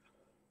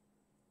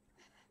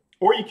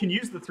 Or you can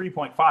use the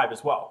 3.5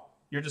 as well.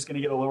 You're just going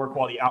to get a lower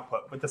quality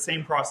output, but the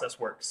same process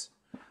works.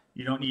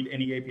 You don't need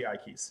any API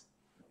keys.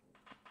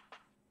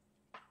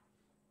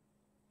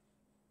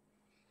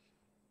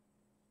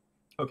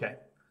 Okay.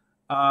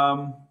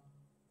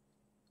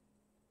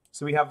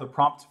 So we have the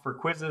prompt for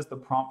quizzes, the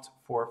prompt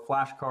for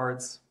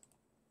flashcards.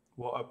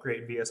 We'll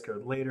upgrade VS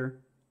Code later.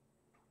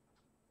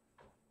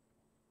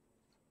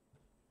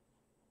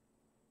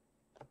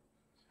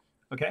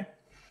 Okay.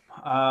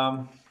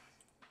 Oh,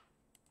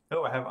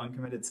 I have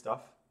uncommitted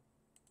stuff.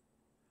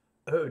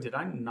 Oh, did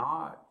I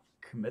not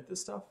commit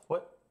this stuff?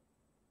 What?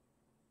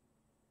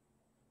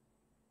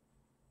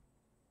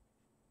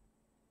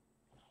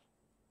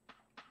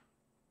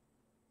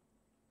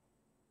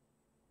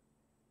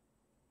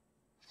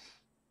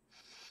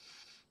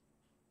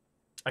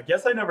 I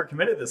guess I never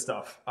committed this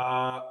stuff.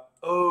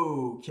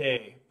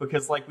 Okay,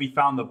 because like we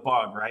found the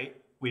bug, right?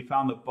 We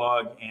found the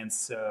bug, and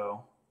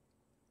so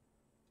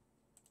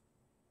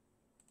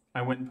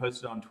I went and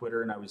posted on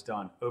Twitter and I was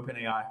done.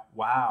 OpenAI,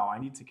 wow, I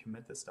need to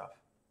commit this stuff.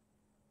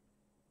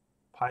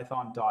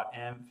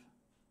 Python.env.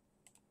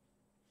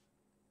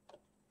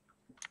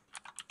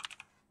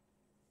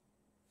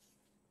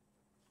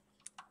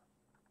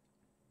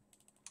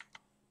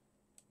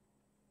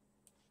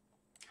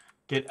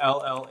 Get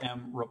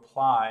LLM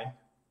reply.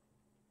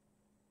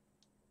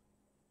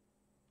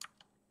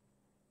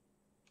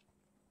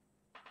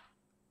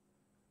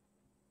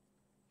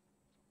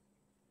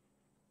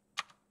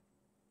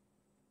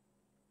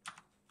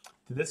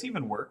 Did this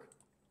even work?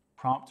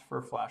 Prompt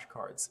for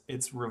flashcards.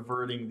 It's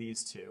reverting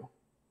these two.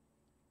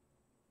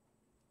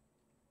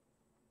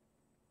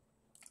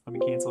 Let me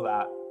cancel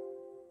that.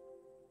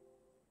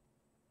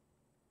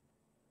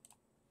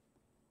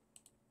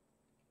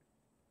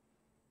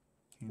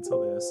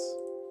 Cancel this.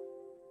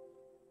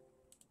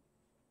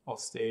 I'll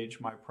stage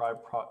my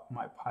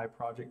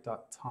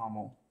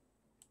pyproject.toml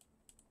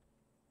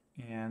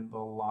and the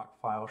lock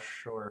file,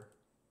 sure.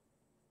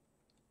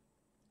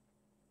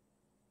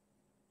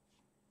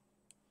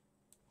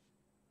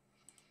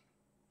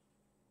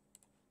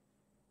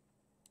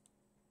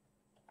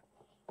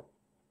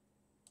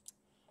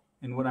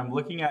 And what I'm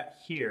looking at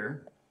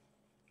here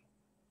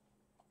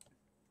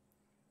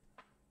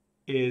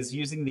is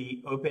using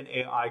the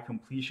OpenAI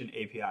completion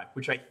API,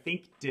 which I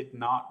think did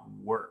not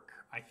work.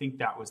 I think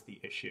that was the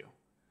issue.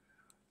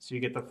 So you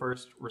get the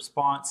first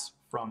response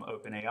from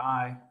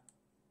OpenAI.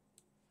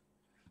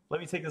 Let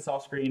me take this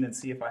off screen and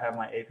see if I have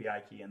my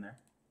API key in there.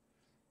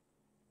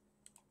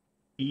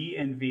 E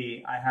and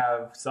V, I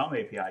have some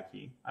API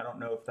key. I don't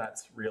know if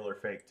that's real or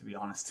fake, to be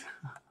honest.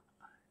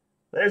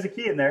 There's a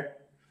key in there.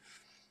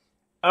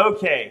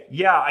 Okay,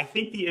 yeah, I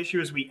think the issue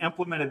is we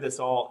implemented this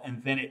all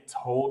and then it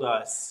told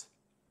us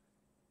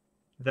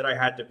that I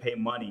had to pay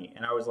money.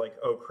 And I was like,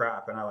 oh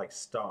crap, and I like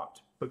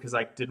stopped because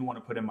I didn't want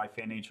to put in my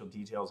financial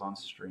details on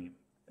stream.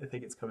 I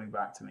think it's coming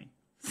back to me.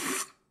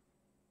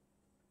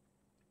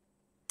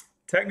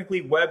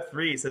 Technically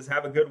Web3 says,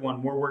 have a good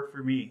one. More work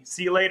for me.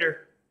 See you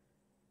later.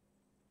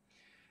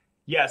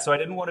 Yeah, so I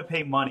didn't want to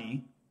pay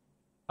money.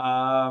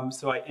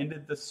 So I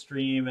ended the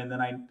stream, and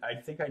then I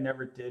think I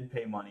never did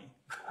pay money,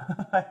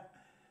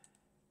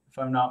 if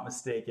I'm not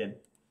mistaken.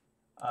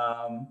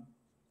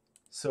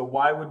 So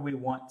why would we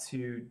want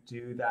to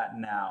do that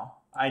now?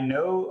 I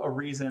know a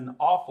reason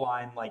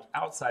offline, like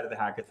outside of the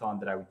hackathon,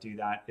 that I would do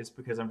that is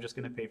because I'm just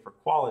going to pay for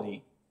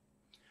quality.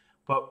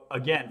 But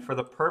again, for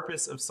the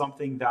purpose of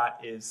something that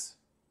is,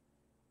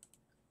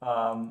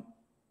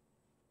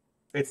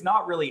 it's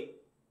not really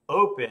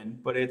open,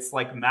 but it's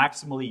like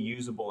maximally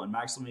usable and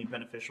maximally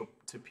beneficial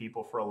to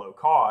people for a low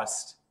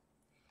cost,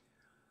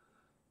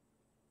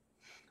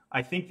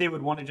 I think they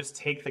would want to just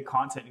take the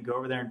content and go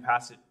over there and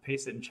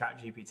paste it in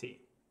ChatGPT.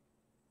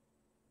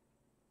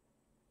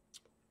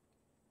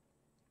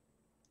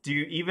 Do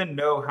you even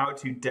know how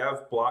to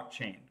dev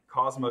blockchain?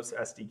 Cosmos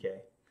SDK.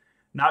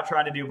 Not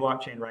trying to do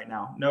blockchain right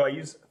now. No, I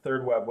use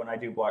Third Web when I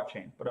do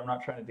blockchain, but I'm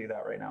not trying to do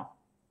that right now.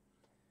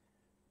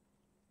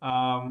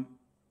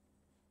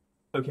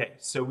 Okay,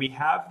 so we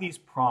have these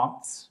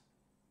prompts.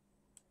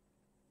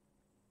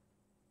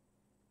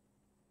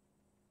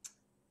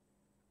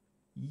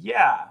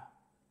 Yeah,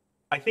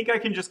 I think I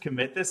can just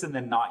commit this and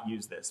then not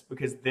use this,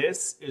 because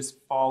this is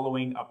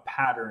following a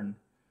pattern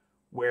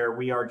where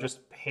we are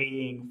just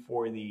paying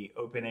for the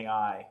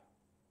OpenAI.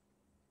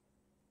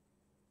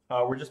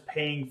 We're just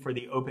paying for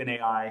the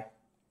OpenAI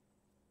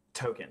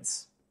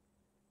tokens.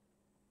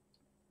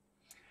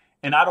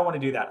 And I don't want to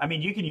do that. I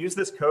mean, you can use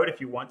this code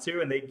if you want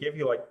to, and they give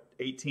you like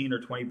 18 or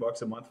 20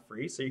 bucks a month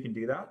free, so you can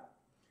do that.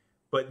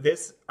 But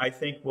this, I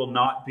think, will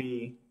not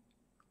be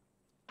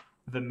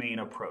the main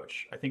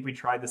approach. I think we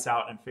tried this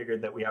out and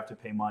figured that we have to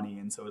pay money,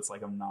 and so it's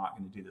like, I'm not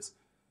going to do this.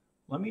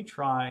 Let me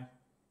try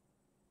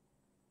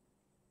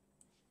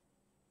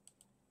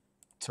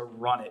to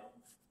run it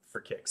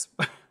for kicks.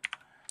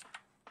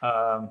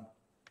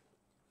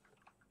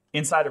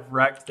 Inside of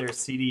rect, there's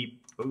CD,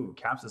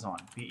 caps is on,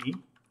 BE,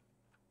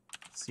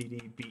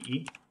 CD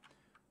BE, /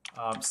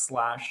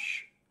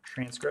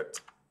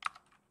 transcript.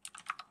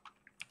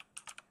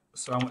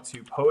 So I went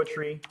to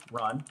poetry,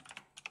 run,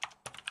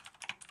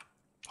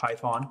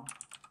 Python,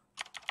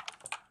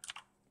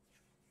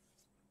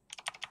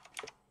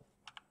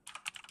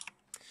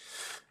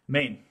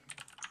 main.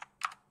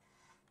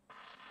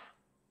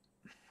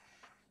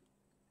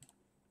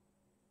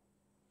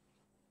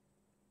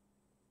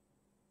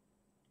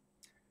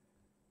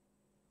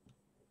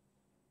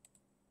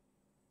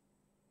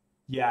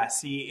 Yeah,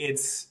 see,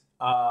 it's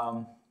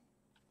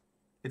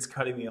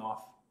cutting me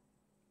off.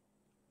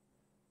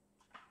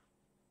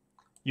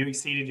 You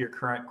exceeded your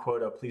current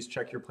quota. Please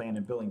check your plan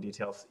and billing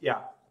details. Yeah.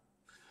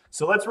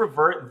 So let's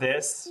revert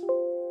this.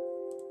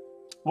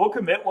 We'll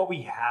commit what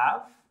we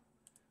have.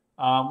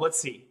 Let's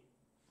see.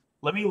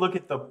 Let me look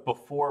at the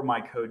before my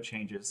code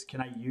changes.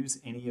 Can I use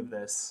any of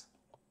this?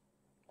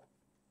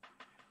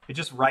 It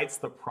just writes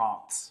the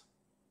prompts.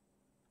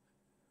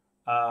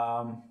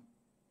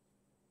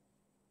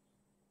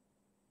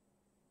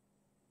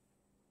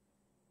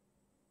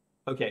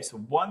 Okay, so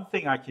one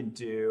thing I can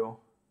do,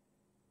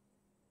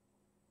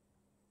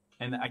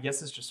 and I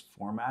guess it's just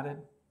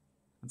formatted.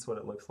 That's what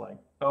it looks like.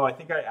 Oh, I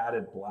think I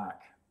added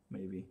black,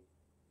 maybe.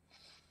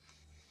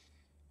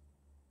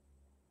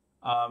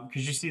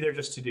 Because you see they're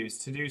just to-dos.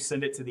 To-do,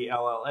 send it to the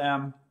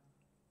LLM,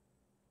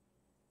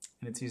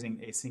 and it's using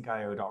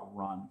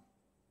asyncio.run.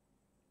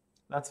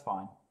 That's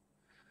fine.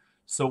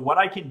 So what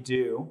I can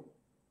do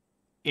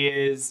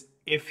is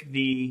if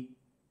the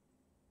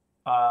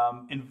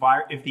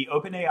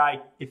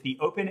OpenAI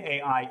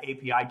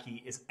API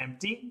key is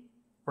empty,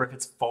 or if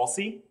it's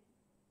falsy,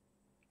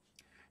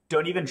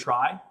 don't even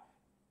try,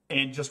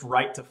 and just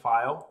write to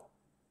file.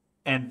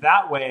 And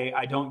that way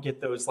I don't get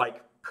those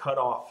like cut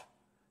off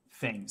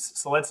things.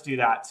 So let's do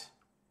that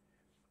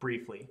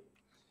briefly.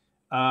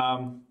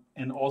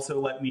 And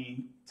also let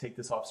me take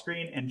this off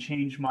screen and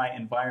change my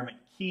environment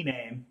key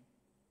name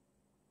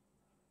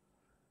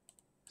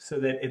so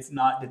that it's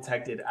not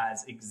detected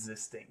as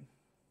existing.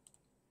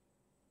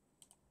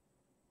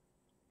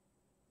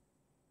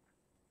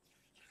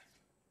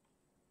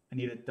 I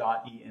need a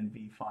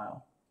 .env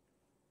file.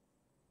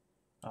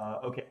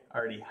 Okay, I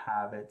already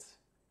have it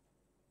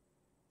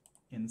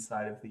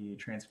inside of the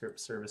transcript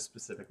service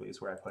specifically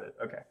is where I put it.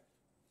 Okay,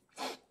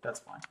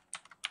 that's fine.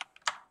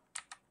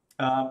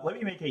 Let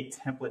me make a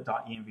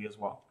template.env as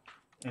well.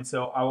 And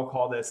so I will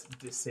call this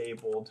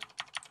disabled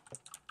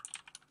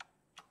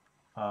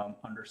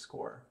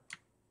underscore.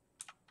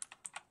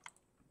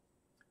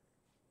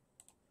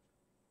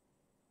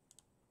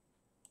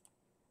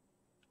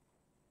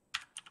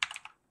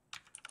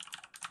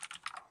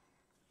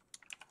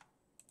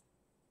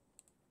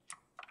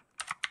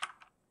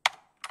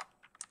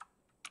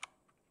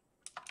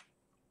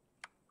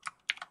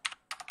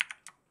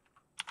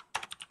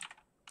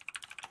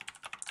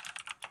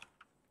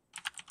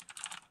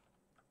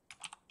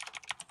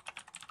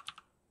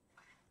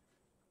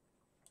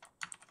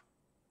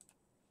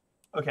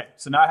 Okay,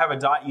 so now I have a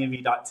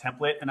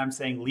 .env.template, and I'm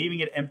saying leaving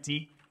it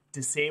empty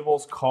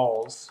disables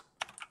calls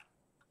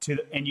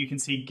and you can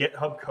see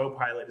GitHub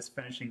Copilot is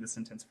finishing the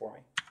sentence for me.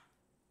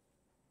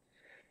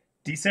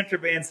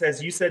 Decentraband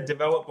says, you said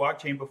develop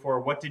blockchain before.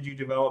 What did you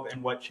develop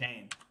and what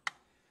chain?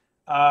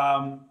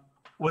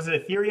 Was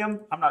it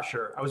Ethereum? I'm not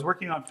sure. I was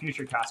working on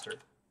FutureCaster.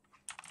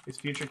 Is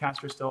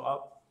FutureCaster still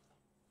up?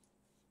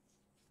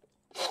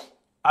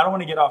 I don't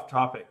want to get off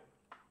topic.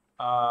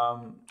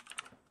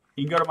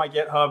 You can go to my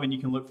GitHub and you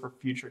can look for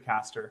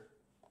FutureCaster.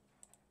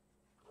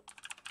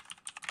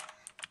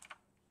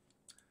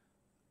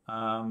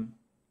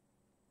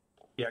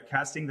 Yeah,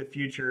 casting the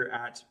future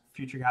at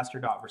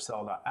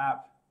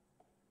futurecaster.vercel.app.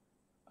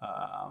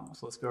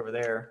 So let's go over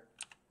there.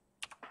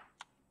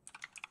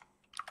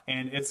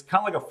 And it's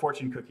kind of like a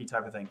fortune cookie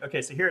type of thing.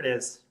 Okay, so here it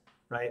is,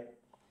 right?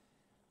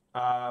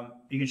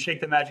 You can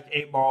shake the magic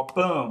 8 ball,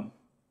 boom.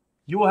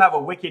 You will have a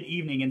wicked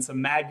evening and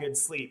some mad good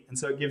sleep. And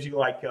so it gives you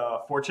like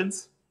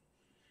fortunes.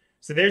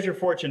 So there's your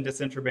fortune,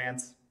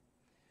 Decentrabands.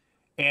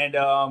 And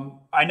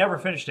I never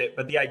finished it,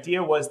 but the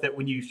idea was that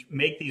when you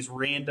make these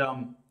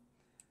random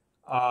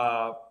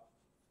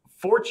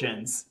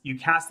fortunes, you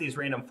cast these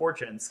random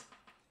fortunes,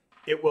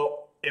 it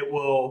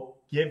will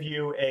give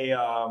you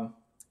a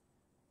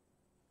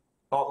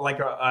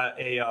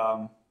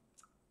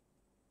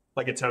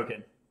like a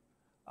token.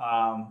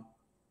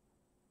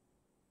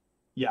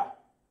 Yeah.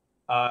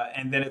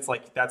 And then it's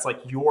like, that's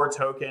like your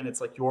token.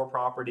 It's like your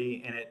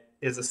property, and it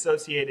is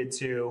associated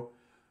to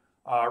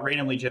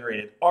randomly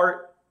generated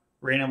art,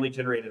 randomly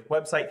generated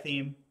website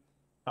theme.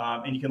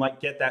 And you can like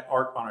get that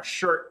art on a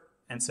shirt.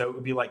 And so it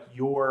would be like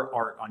your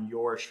art on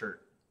your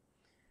shirt.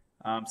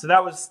 So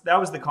that was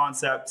the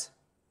concept.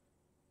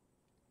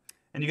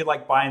 And you could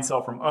like buy and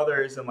sell from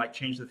others and like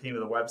change the theme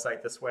of the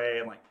website this way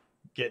and like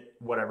get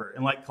whatever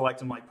and like collect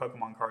them like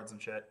Pokemon cards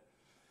and shit.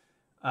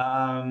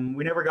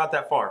 We never got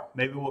that far.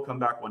 Maybe we'll come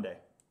back one day.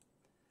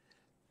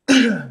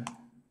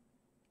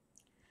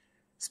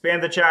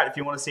 Spam the chat if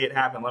you want to see it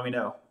happen. Let me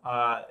know.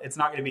 It's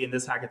not going to be in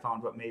this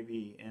hackathon, but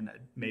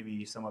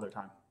maybe some other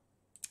time.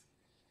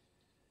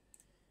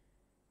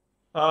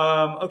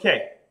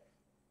 Okay.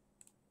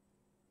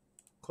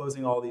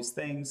 Closing all these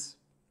things.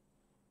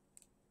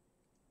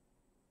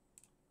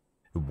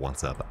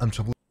 What's up? I'm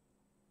Chapel.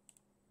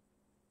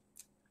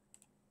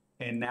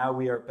 And now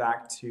we are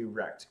back to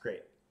rect.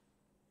 Great.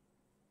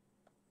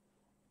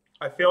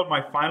 I failed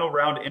my final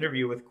round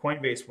interview with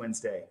Coinbase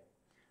Wednesday.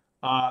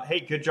 Hey,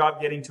 good job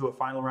getting to a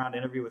final round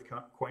interview with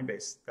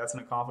Coinbase. That's an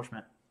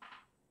accomplishment.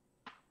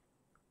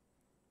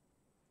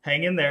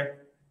 Hang in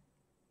there.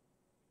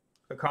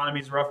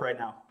 Economy's rough right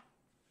now.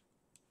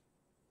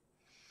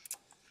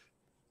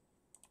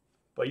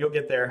 But you'll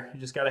get there. You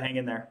just got to hang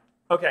in there.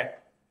 Okay.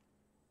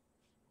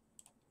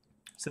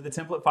 So the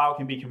template file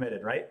can be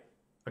committed, right?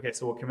 Okay,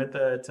 so we'll commit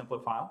the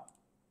template file.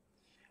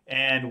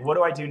 And what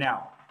do I do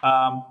now?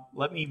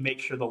 Let me make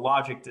sure the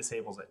logic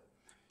disables it.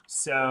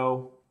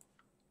 So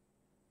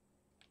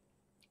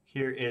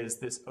here is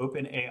this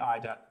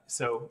OpenAI.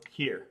 So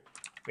here,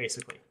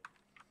 basically.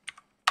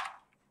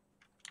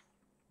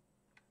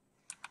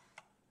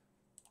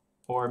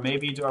 Or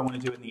maybe do I want to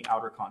do it in the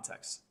outer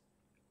context?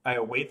 I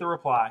await the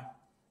reply.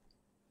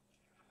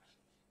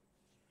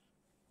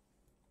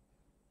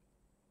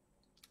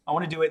 I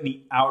want to do it in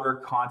the outer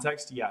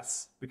context,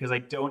 yes, because I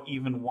don't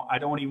even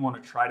want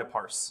to try to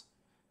parse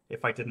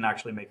if I didn't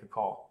actually make a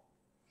call.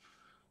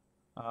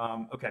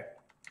 Okay,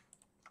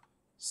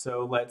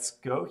 so let's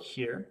go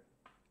here.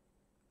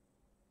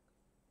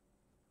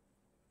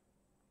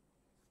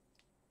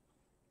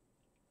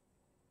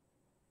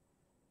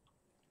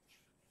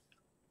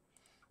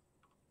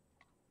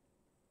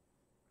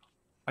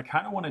 I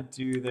kind of want to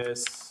do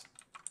this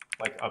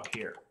like up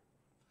here.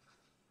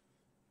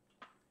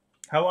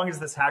 How long is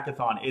this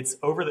hackathon? It's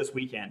over this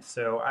weekend,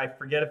 so I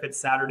forget if it's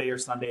Saturday or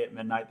Sunday at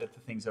midnight that the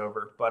thing's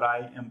over, but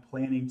I am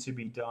planning to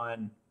be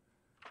done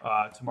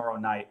tomorrow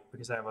night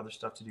because I have other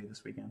stuff to do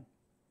this weekend.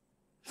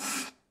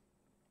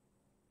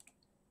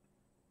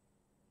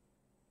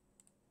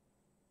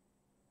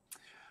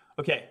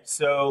 Okay,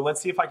 so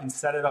let's see if I can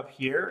set it up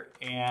here,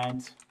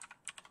 and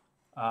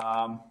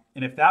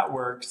if that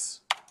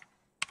works,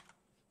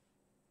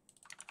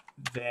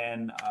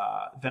 then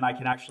I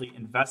can actually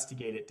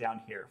investigate it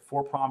down here.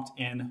 For prompt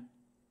in,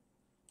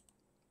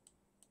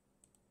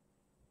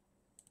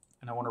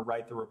 and I want to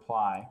write the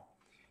reply.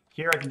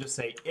 Here I can just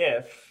say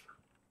if,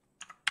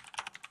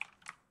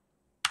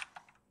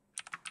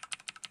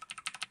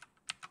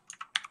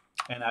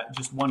 and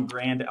just one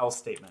grand else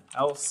statement.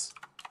 Else,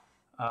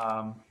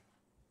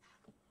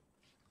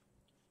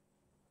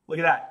 look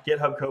at that.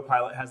 GitHub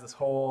Copilot has this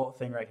whole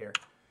thing right here.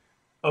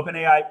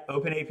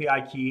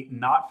 OpenAPI key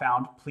not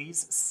found.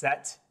 Please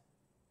set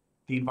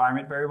the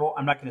environment variable.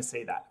 I'm not going to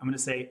say that. I'm going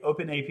to say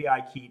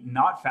OpenAPI key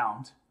not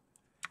found.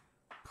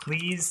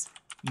 Please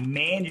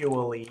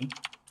manually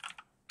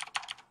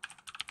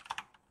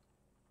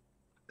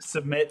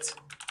submit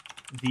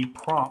the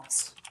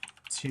prompts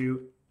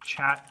to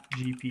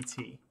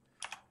ChatGPT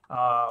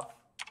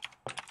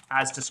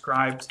as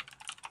described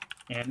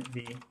in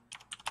the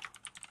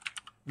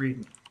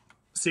README.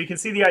 So you can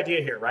see the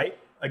idea here, right?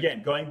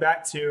 Again, going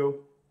back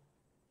to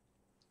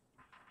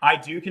I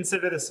do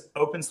consider this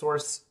open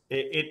source.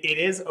 It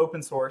is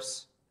open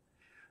source.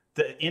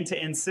 The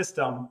end-to-end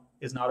system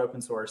is not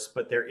open source,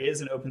 but there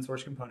is an open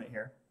source component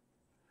here.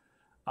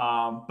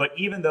 But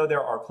even though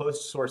there are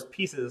closed source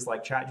pieces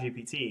like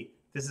ChatGPT,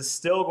 this is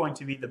still going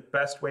to be the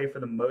best way for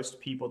the most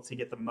people to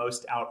get the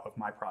most out of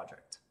my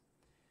project.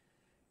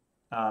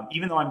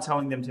 Even though I'm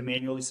telling them to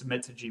manually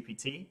submit to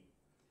GPT,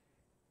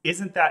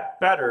 isn't that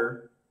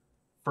better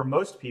for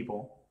most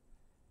people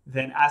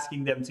than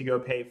asking them to go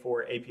pay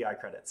for API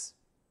credits?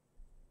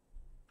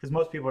 Because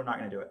most people are not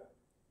going to do it.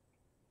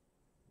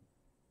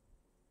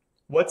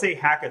 What's a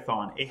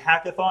hackathon? A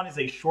hackathon is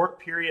a short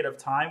period of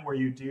time where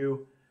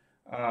you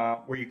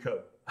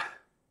code.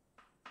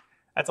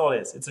 That's all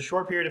it is. It's a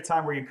short period of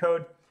time where you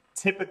code.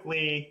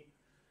 Typically,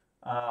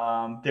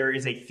 there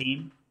is a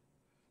theme,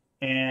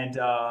 and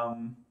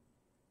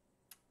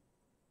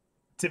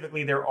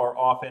typically there are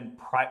often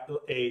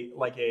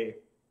a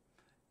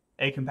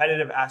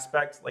competitive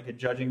aspect, like a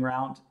judging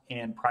round,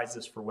 and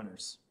prizes for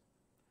winners.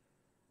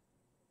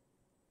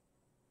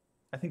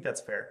 I think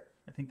that's fair.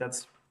 I think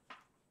that's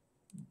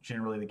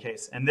generally the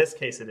case. In this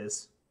case, it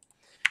is.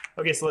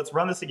 Okay, so let's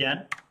run this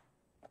again.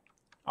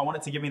 I want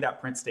it to give me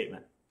that print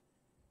statement.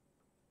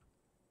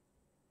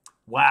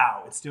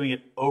 Wow, it's doing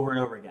it over and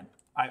over again.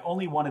 I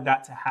only wanted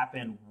that to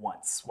happen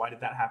once. Why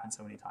did that happen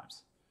so many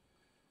times?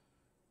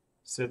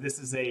 So this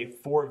is a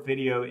for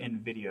video in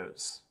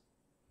videos.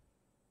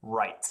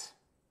 Right.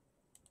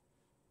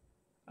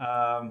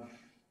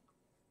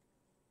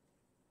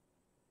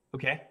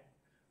 Okay.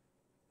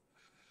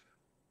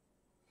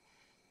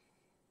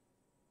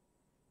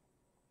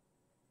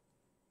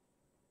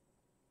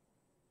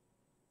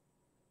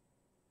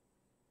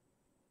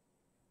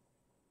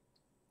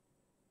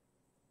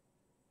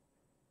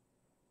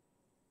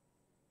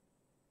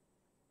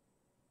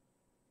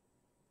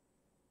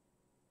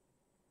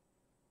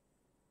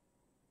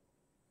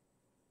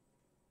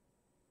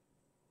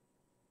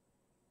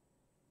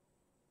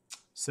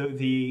 So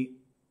the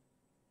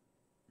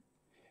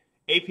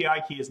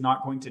API key is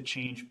not going to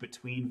change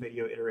between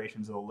video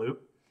iterations of the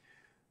loop,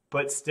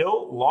 but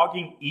still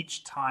logging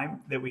each time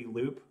that we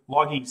loop,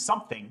 logging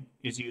something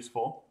is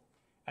useful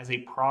as a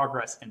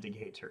progress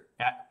indicator.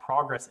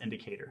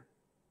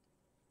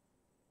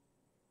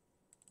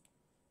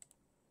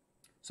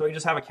 So we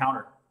just have a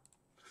counter.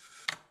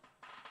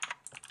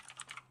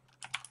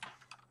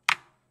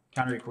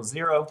 Counter equals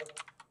 0.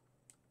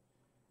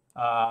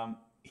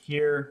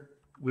 Here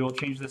we will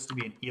change this to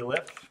be an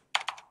elif.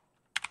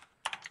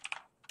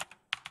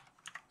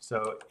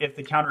 So if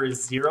the counter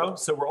is 0,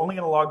 so we're only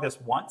going to log this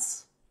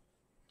once.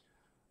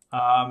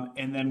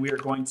 And then we are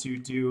going to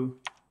do,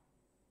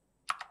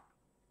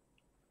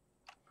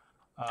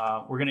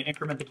 we're going to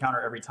increment the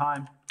counter every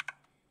time.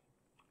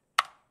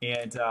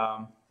 And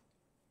I'm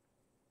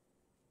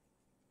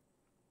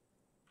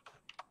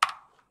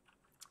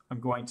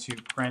going to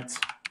print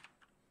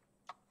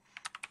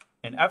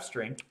an F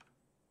string.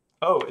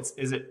 Oh,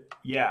 is it?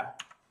 Yeah.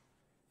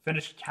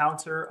 Finished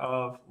counter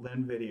of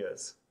Lin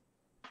videos.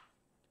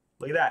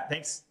 Look at that.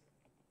 Thanks.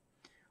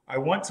 I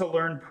want to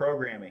learn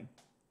programming.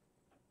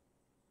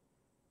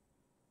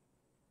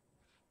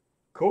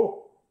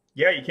 Cool.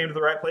 Yeah, you came to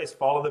the right place.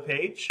 Follow the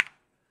page.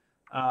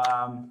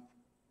 Yeah,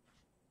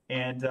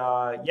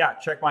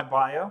 check my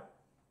bio.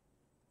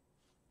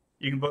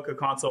 You can book a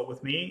consult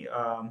with me.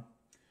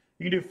 You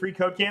can do free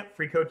code camp.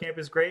 Free code camp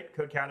is great.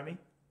 Codecademy.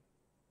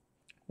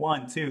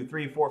 1, 2,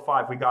 3, 4,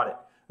 5. We got it.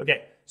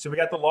 Okay, so we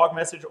got the log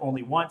message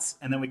only once,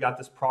 and then we got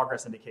this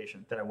progress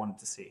indication that I wanted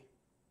to see.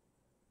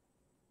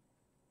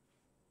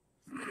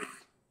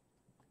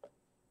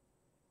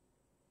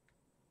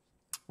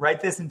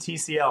 Write this in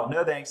TCL.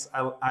 No thanks.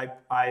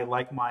 I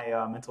like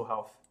my mental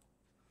health.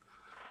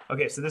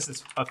 Okay, so this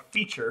is a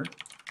feature.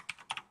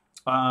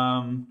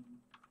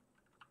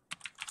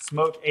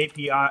 Smoke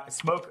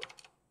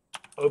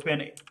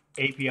open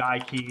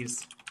API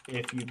keys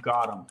if you've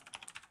got them.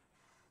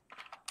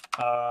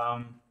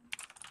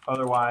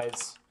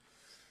 Otherwise,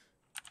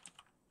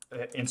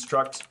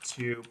 instruct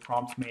to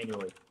prompt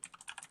manually.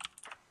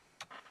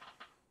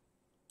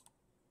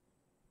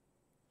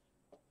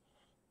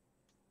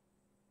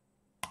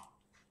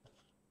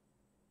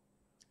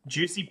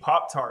 Juicy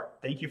Pop Tart,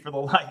 thank you for the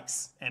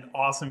likes and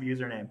awesome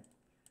username.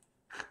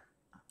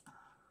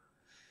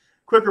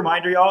 Quick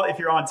reminder, y'all, if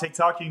you're on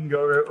TikTok, you can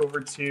go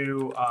over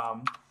to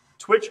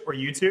Twitch or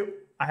YouTube.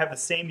 I have the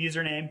same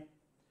username,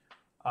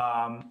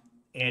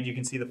 and you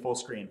can see the full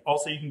screen.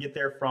 Also, you can get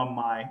there from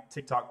my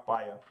TikTok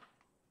bio.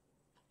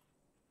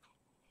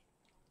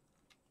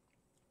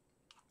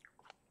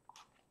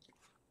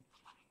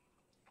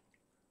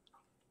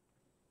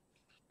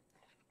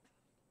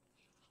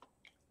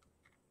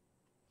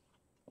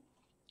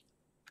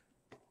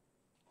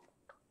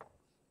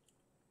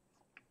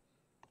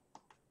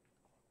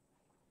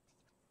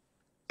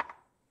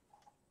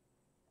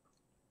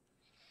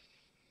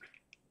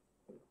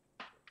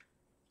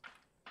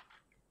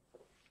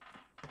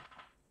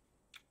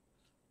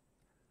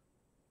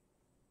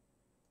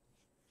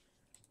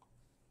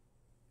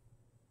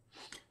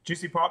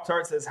 Juicy Pop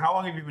Tart says, how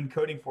long have you been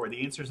coding for?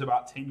 The answer is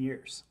about 10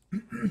 years.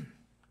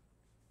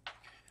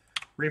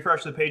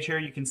 Refresh the page here.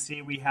 You can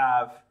see we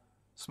have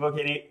Smoke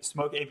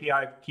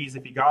API keys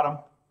if you got them.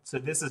 So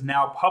this is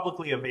now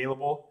publicly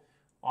available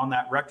on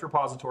that rect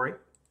repository.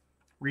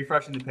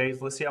 Refreshing the page.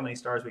 Let's see how many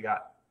stars we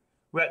got.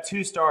 We got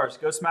 2 stars.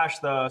 Go smash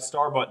the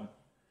star button.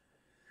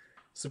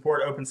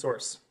 Support open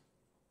source.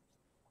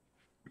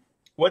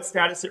 What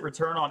status it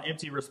return on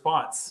empty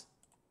response?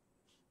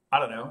 I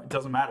don't know. It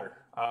doesn't matter.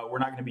 We're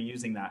not going to be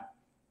using that.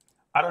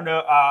 I don't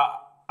know.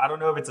 I don't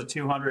know if it's a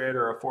 200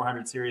 or a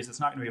 400 series. It's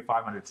not going to be a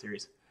 500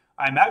 series.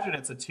 I imagine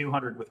it's a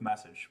 200 with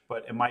message,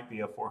 but it might be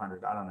a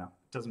 400. I don't know.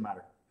 It doesn't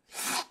matter.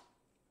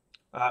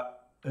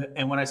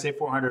 And when I say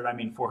 400, I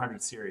mean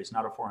 400 series,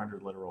 not a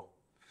 400 literal.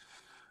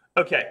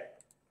 Okay.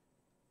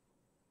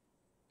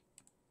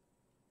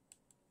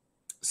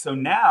 So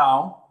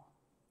now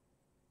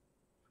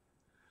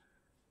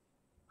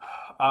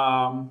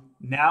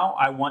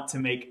I want to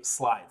make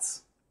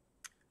slides.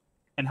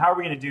 And how are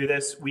we going to do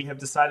this? We have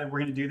decided we're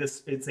going to do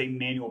this. It's a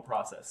manual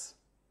process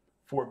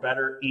for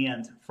better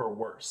and for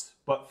worse,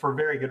 but for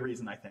very good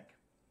reason, I think.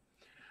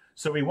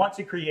 So we want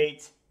to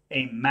create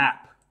a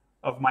map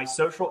of my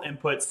social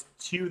inputs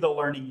to the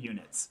learning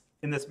units.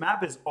 And this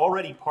map is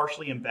already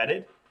partially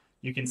embedded.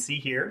 You can see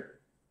here.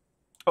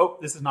 Oh,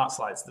 this is not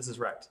slides. This is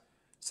rect.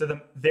 So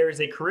there is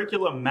a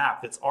curriculum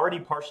map that's already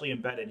partially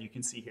embedded. You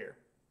can see here,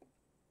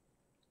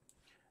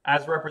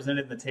 as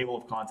represented in the table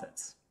of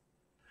contents.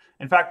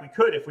 In fact, we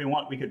could, if we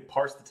want, we could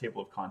parse the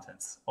table of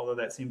contents, although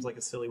that seems like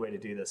a silly way to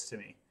do this to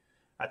me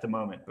at the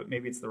moment, but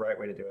maybe it's the right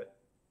way to do it.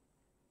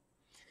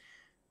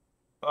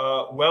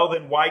 Well,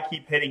 then why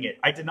keep hitting it?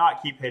 I did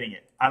not keep hitting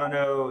it. I don't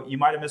know. You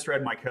might have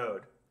misread my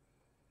code.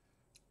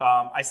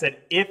 I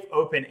said if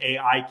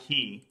OpenAI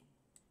key,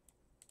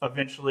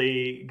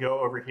 eventually go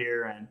over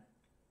here and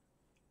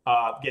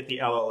get the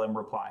LLM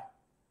reply.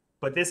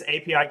 But this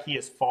API key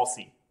is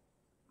falsy.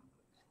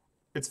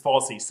 It's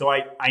falsy. So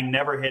I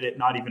never hit it,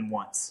 not even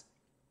once.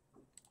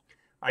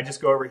 I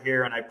just go over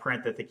here and I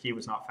print that the key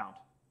was not found.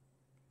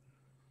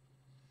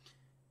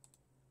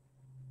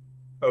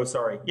 Oh,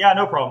 sorry. Yeah,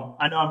 no problem.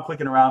 I know I'm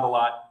clicking around a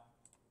lot.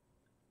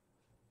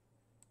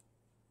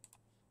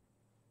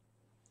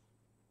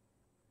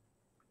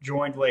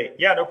 Joined late.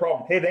 Yeah, no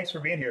problem. Hey, thanks for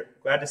being here.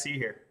 Glad to see you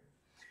here.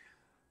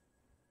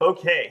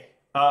 Okay.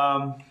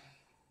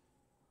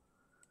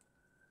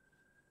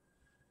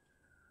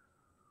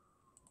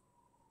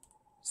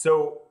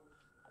 So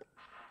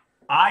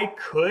I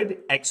could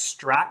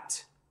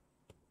extract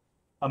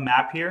a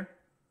map here.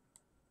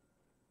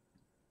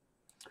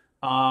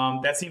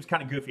 That seems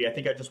kind of goofy. I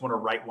think I just want to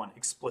write one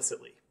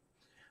explicitly.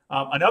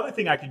 Another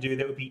thing I could do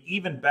that would be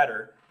even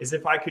better is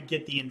if I could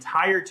get the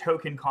entire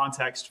token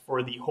context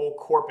for the whole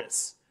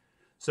corpus.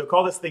 So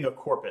call this thing a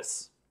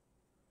corpus.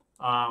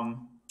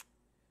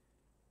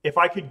 If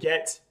I could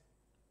get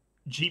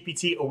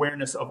GPT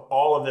awareness of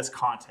all of this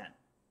content.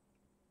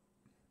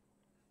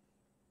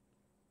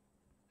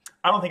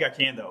 I don't think I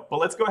can though, but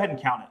let's go ahead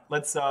and count it.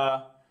 Let's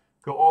go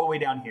all the way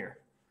down here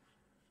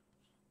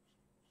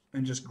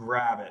and just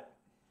grab it.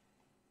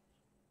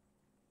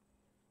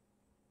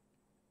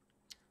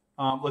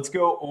 Let's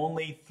go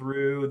only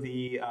through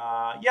the,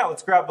 yeah,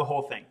 let's grab the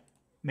whole thing.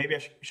 Maybe I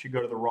should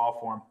go to the raw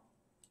form.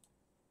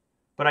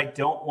 But I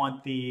don't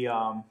want the,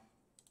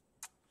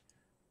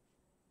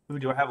 ooh,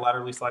 do I have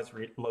laterally sliced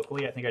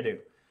locally? I think I do.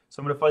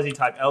 So I'm going to fuzzy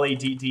type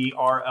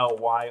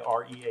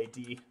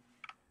LADDRLYREAD.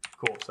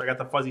 Cool, so I got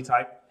the fuzzy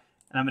type.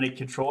 And I'm going to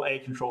Control A,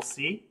 Control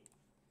C.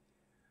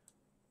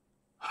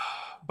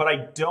 But I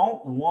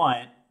don't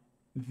want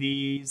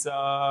these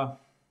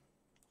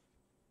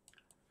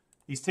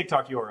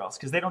TikTok URLs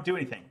because they don't do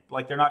anything.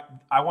 Like they're not.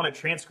 I want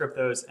to transcript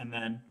those, and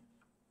then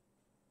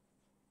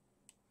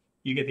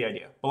you get the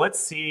idea. But let's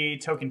see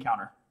token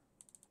counter.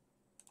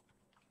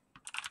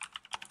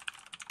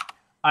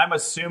 I'm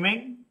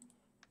assuming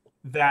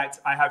that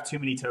I have too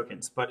many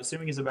tokens, but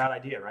assuming is a bad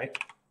idea, right?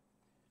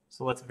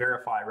 So let's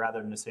verify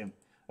rather than assume.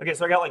 Okay,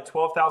 so I got like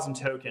 12,000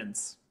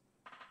 tokens.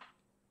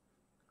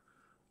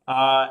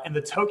 And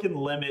the token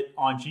limit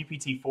on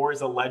GPT-4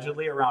 is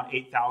allegedly around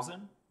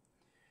 8,000.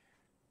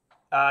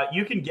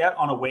 You can get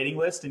on a waiting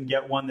list and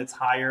get one that's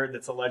higher,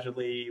 that's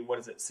allegedly, what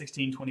is it,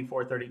 16,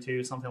 24,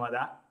 32, something like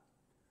that.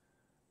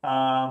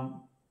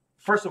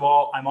 First of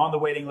all, I'm on the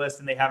waiting list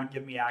and they haven't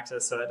given me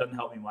access, so that doesn't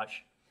help me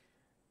much.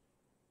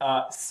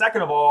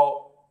 Second of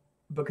all,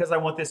 because I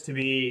want this to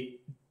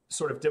be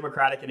sort of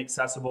democratic and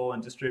accessible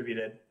and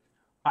distributed,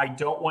 I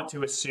don't want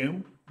to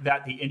assume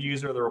that the end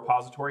user of the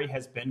repository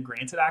has been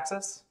granted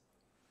access.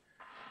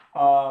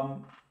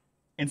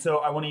 And so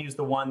I want to use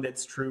the one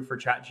that's true for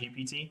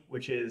ChatGPT,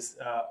 which is,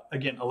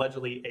 again,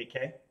 allegedly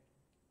 8K.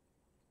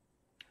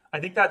 I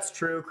think that's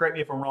true. Correct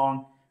me if I'm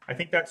wrong. I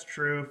think that's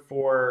true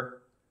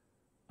for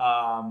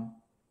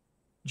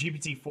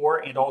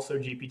GPT-4 and also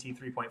GPT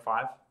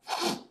 3.5.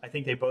 I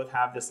think they both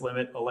have this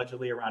limit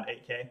allegedly around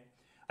 8K.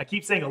 I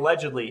keep saying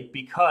allegedly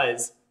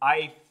because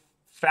I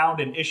found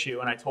an issue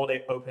and I told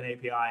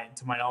OpenAPI, and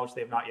to my knowledge, they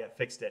have not yet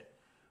fixed it,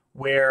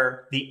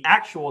 where the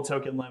actual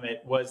token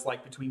limit was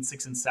like between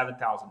 6,000 and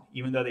 7,000,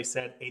 even though they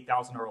said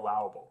 8,000 are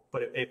allowable,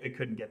 but it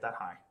couldn't get that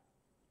high.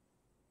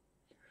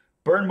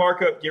 Burn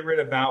markup, get rid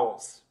of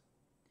vowels.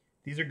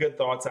 These are good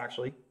thoughts,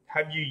 actually.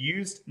 Have you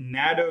used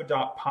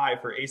nado.py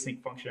for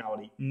async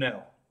functionality?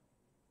 No.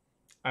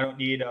 I don't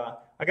need,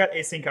 I got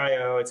async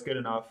IO, it's good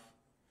enough.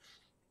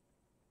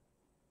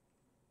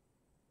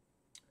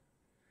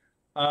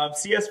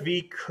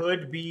 CSV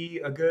could be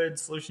a good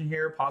solution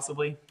here,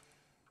 possibly.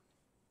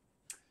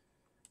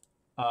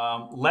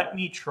 Let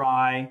me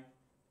try.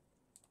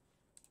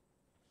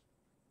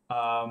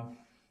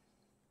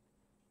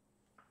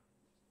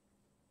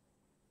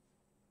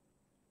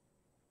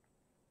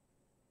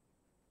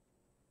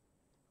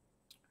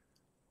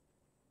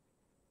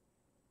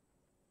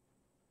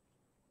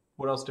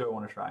 What else do I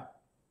want to try?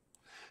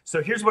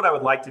 So here's what I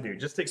would like to do,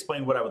 just to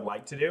explain what I would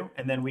like to do,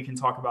 and then we can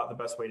talk about the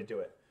best way to do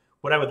it.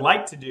 What I would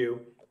like to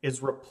do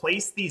is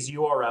replace these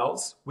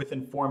URLs with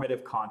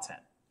informative content.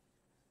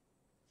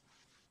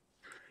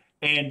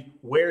 And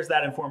where's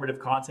that informative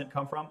content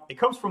come from? It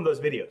comes from those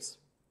videos.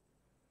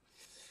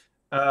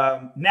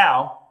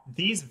 Now,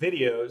 these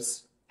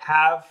videos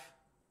have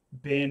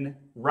been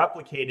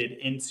replicated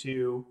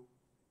into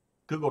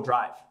Google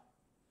Drive.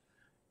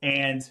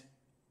 And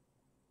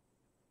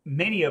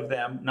many of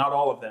them, not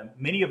all of them,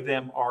 many of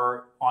them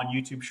are on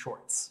YouTube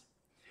Shorts.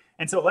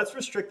 And so let's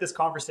restrict this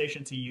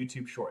conversation to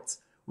YouTube Shorts.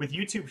 With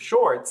YouTube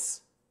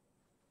Shorts,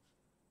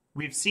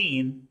 we've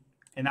seen,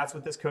 and that's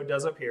what this code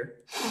does up here.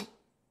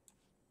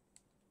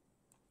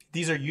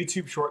 These are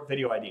YouTube Short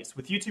video IDs.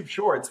 With YouTube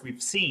Shorts,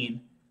 we've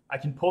seen I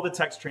can pull the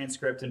text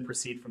transcript and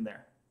proceed from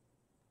there.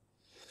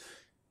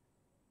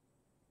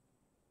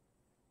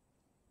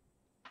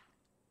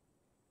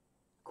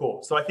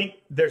 Cool. So I think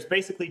there's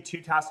basically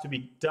two tasks to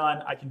be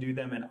done. I can do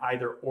them in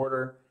either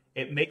order.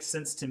 It makes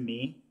sense to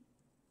me.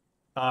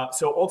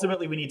 So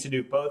ultimately, we need to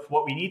do both.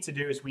 What we need to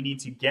do is we need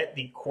to get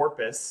the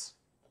corpus,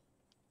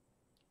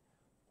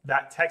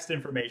 that text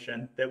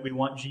information that we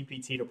want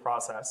GPT to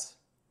process,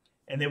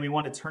 and then we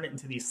want to turn it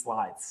into these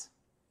slides.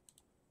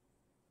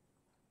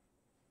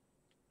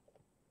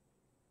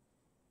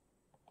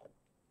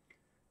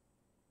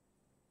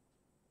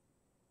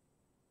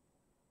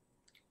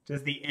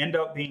 Does the end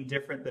up being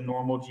different than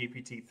normal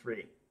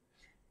GPT-3?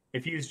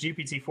 If you use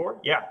GPT-4,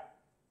 yeah.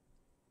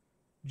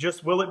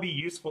 Just will it be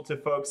useful to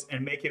folks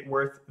and make it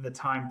worth the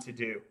time to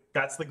do?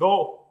 That's the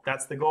goal.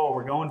 That's the goal.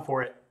 We're going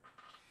for it.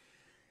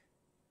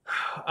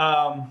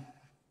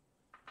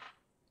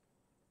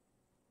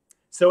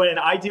 So in an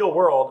ideal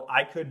world,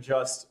 I could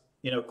just,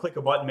 click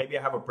a button. Maybe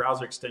I have a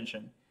browser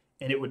extension,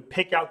 and it would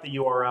pick out the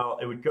URL.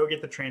 It would go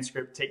get the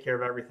transcript, take care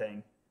of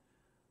everything.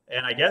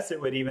 And I guess it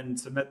would even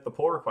submit the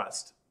pull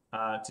request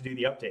to do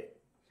the update.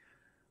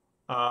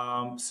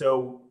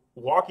 So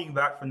walking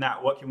back from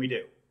that, what can we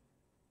do?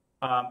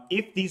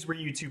 If these were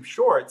YouTube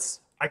Shorts,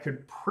 I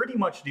could pretty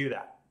much do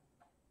that.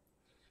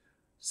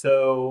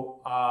 So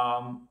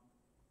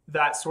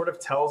that sort of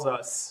tells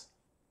us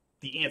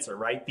the answer,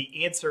 right?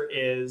 The answer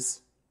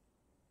is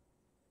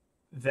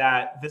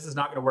that this is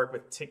not going to work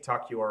with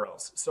TikTok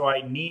URLs. So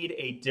I need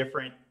a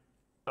different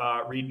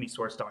README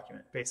source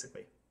document,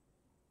 basically.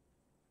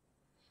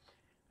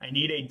 I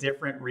need a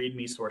different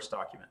README source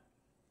document.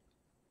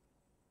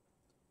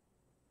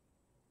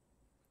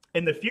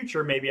 In the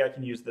future, maybe I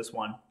can use this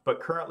one, but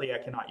currently I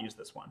cannot use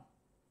this one.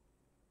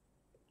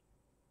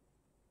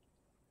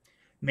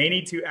 May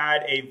need to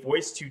add a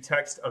voice to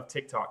text of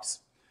TikToks.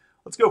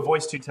 Let's go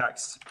voice to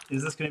text.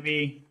 Is this going to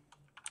be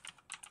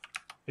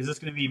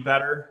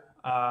better?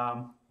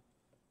 Oh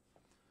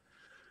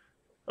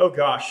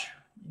gosh.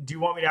 Do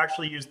you want me to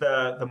actually use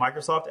the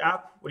Microsoft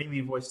app? What do you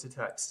mean voice to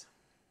text?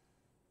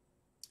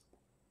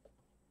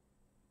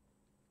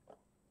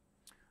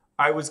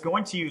 I was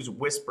going to use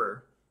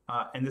Whisper.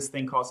 And this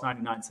thing costs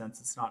 99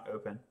 cents. It's not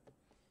open.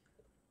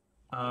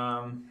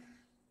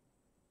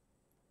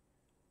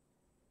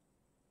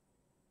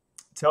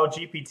 Tell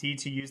GPT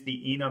to use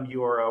the enum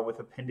URL with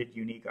appended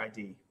unique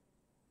ID.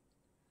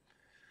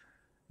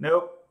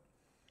 Nope.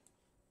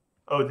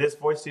 Oh, this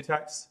voice to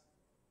text?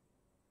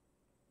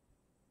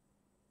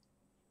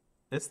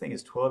 This thing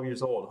is 12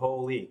 years old.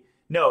 Holy.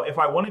 No, if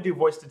I want to do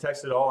voice to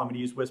text at all, I'm going to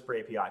use Whisper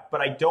API.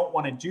 But I don't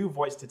want to do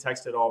voice to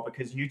text at all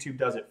because YouTube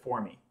does it for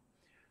me.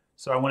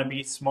 So I want to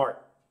be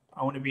smart.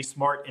 I want to be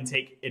smart and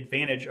take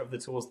advantage of the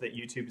tools that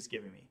YouTube is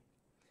giving me.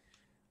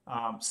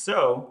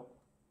 So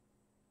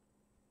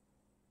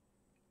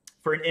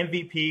for an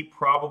MVP,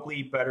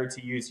 probably better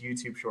to use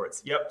YouTube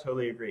Shorts. Yep,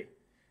 totally agree.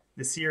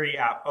 The Siri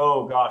app.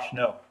 Oh gosh,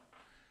 no.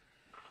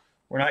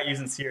 We're not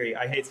using Siri.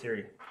 I hate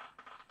Siri.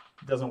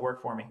 It doesn't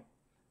work for me.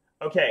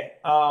 Okay,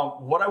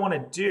 what I want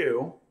to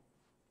do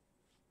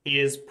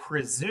is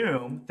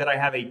presume that I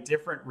have a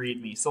different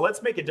README. So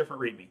let's make a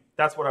different README.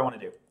 That's what I want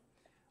to do.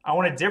 I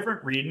want a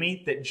different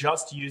README that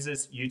just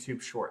uses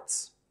YouTube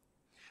Shorts.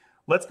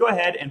 Let's go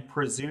ahead and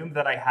presume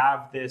that I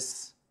have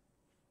this.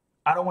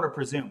 I don't want to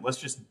presume. Let's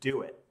just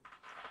do it.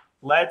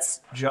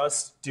 Let's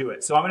just do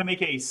it. So I'm going to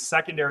make a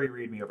secondary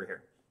README over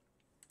here.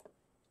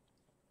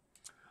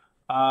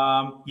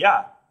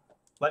 Yeah,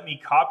 let me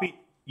copy.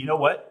 You know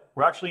what?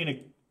 We're actually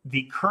in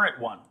the current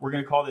one. We're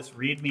going to call this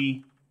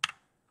README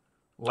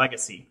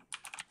legacy.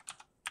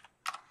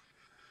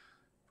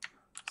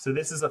 So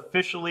this is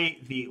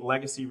officially the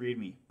legacy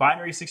README.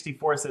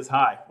 Binary64 says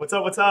hi. What's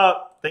up? What's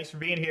up? Thanks for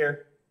being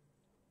here.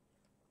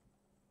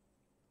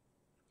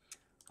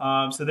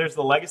 So there's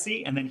the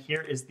legacy, and then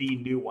here is the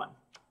new one.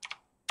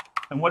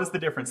 And what is the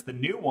difference? The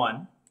new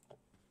one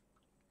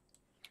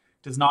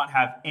does not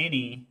have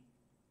any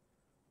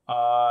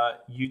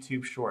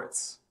YouTube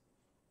Shorts.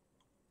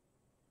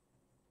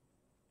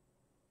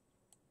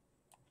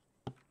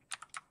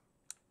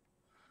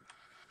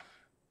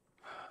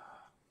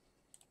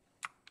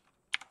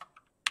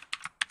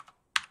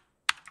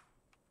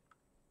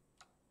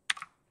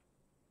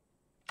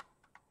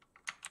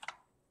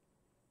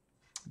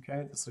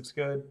 Okay, this looks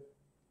good.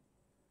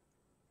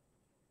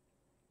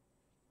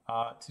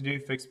 To do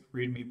fix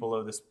README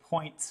below this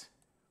point.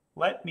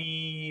 Let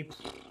me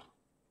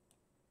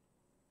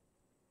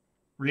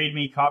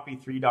README copy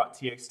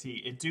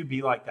 3.txt. It do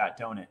be like that,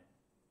 don't it?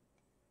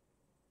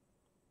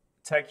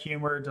 Tech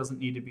humor doesn't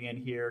need to be in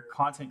here.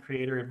 Content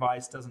creator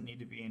advice doesn't need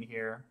to be in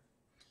here.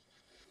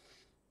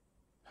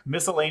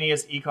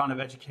 Miscellaneous econ of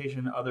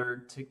education,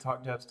 other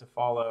TikTok devs to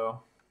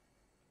follow.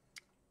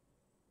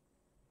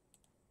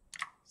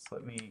 So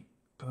let me,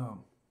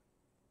 boom.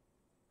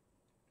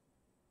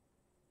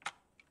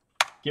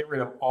 Get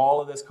rid of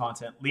all of this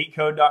content.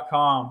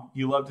 LeetCode.com.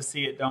 You love to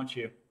see it, don't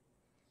you?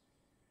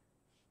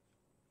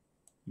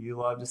 You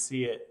love to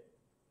see it.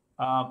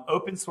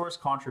 Open source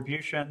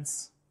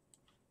contributions.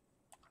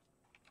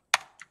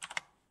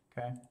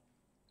 Okay.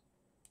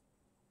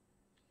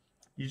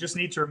 You just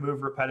need to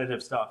remove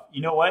repetitive stuff.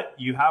 You know what?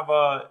 You have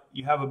a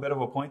bit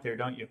of a point there,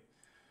 don't you?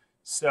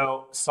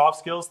 So soft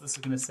skills, this is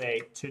going to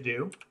say to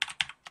do.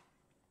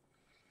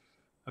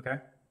 Okay.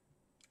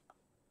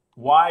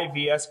 Why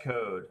VS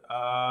Code?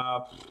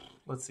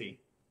 Let's see.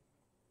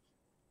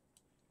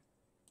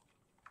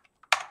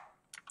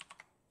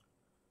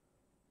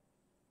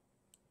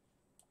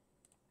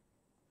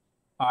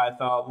 I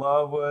thought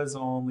love was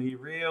only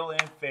real in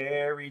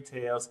fairy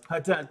tales.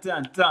 Dun,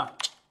 dun, dun.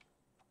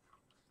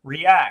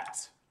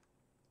 React.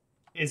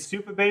 Is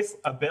Supabase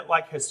a bit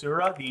like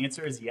Hasura? The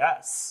answer is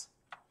yes.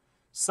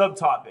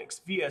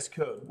 Subtopics, VS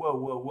Code, whoa,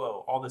 whoa,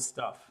 whoa, all this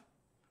stuff.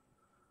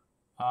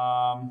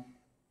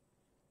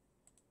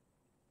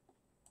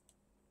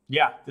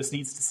 Yeah, this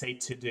needs to say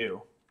to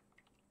do.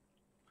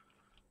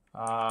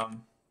 To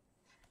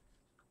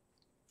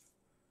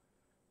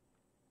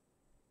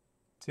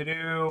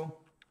do.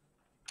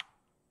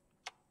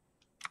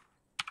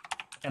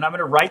 And I'm going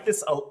to write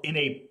this in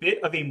a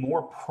bit of a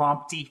more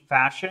prompty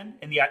fashion.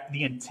 And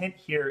the intent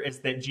here is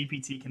that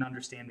GPT can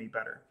understand me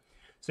better.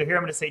 So here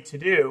I'm going to say to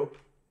do.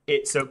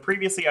 So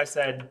previously I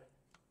said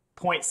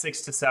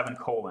 0.6 to 7 :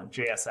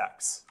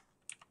 JSX.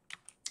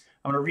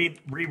 I'm going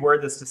to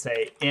reword this to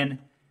say in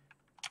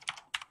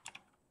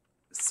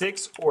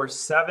 6 or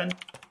 7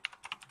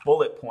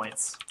 bullet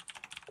points,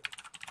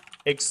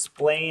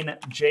 explain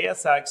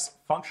JSX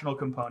functional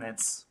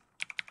components,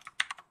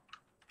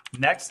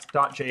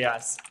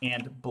 next.js,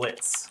 and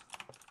blitz.js.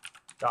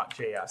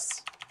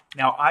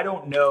 Now, I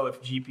don't know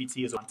if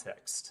GPT is on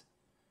text,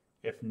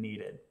 if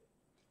needed.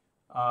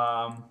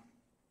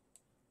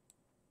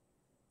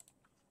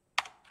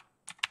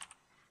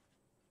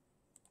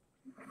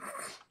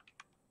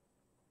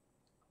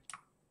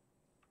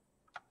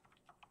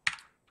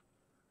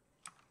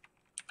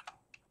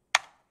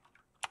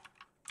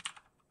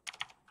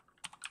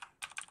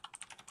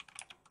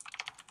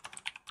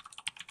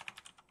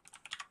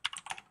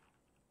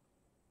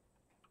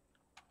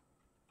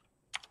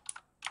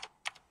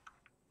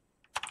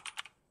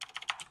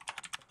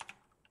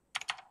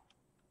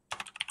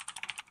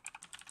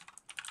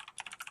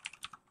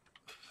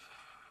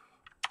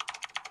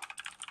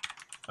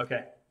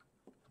 Okay.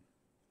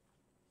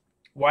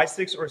 Why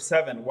 6 or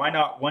 7? Why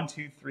not 1,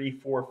 2, 3,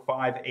 4,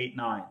 5, 8,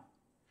 9?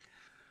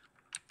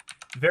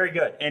 Very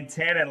good. And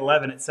 10 and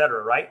 11,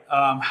 etc., right?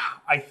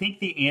 I think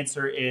the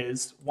answer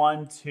is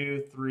 1,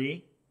 2,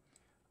 3.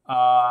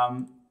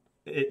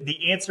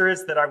 The answer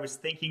is that I was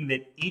thinking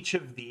that each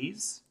of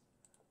these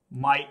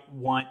might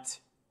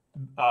want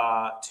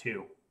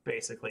 2,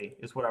 basically,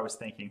 is what I was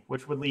thinking,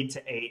 which would lead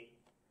to 8.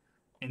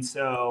 And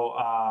so,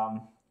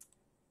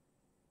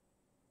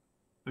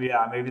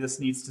 yeah, maybe this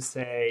needs to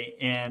say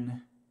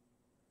in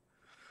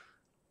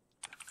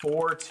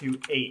 4 to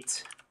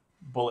 8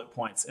 bullet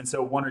points. And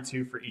so 1 or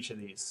 2 for each of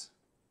these.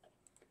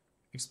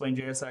 Explain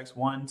JSX,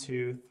 1,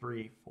 2,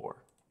 3, 4.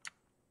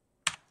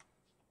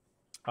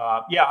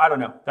 Yeah, I don't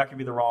know. That could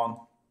be the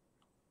wrong.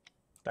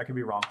 That could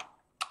be wrong.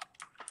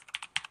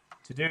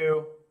 To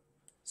do.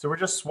 So we're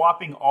just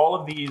swapping all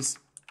of these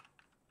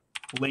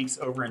links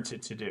over into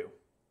to do.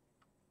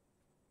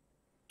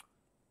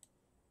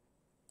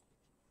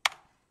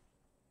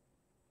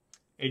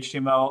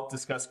 HTML,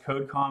 discuss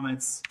code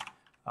comments,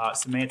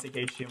 semantic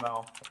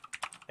HTML,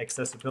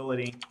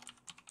 accessibility,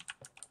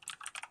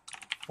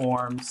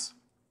 forms,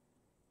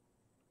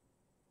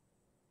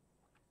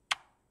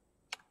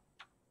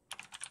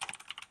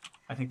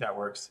 I think that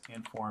works.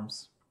 And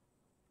forms.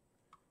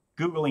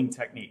 Googling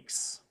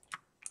techniques.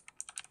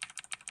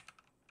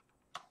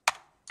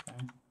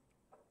 Okay.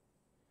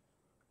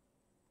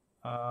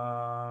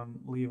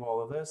 Leave all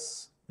of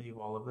this. Leave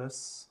all of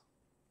this.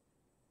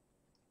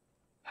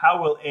 How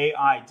will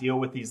AI deal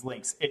with these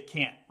links? It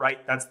can't,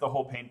 right? That's the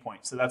whole pain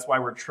point. So that's why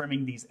we're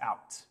trimming these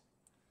out.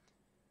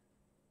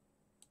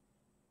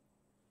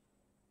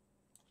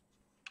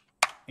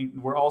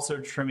 And we're also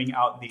trimming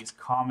out these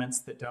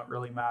comments that don't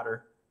really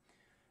matter.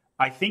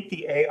 I think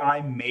the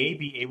AI may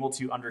be able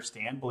to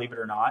understand, believe it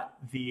or not,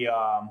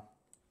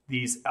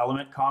 these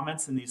element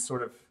comments and these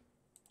sort of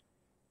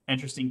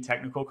interesting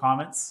technical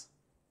comments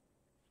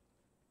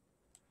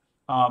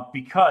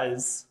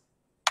because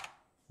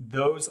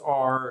those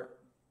are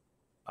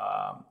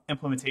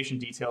implementation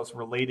details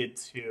related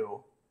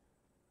to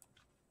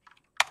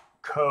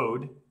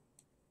code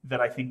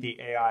that I think the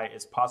AI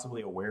is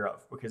possibly aware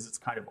of because it's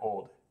kind of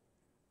old.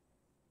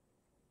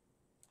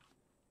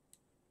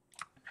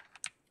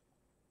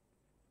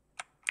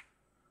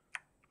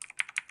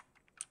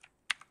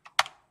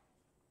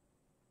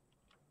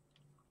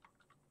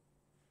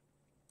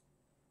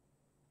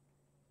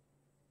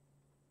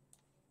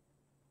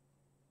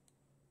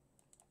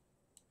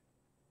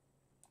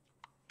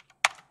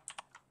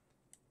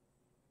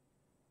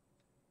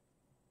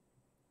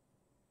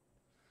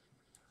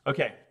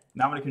 Okay,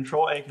 now I'm going to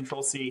Control A,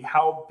 Control C.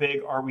 How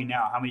big are we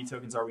now? How many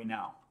tokens are we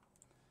now?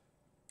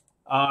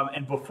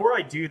 And before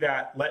I do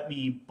that, let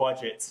me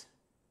budget.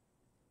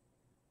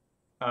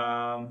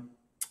 How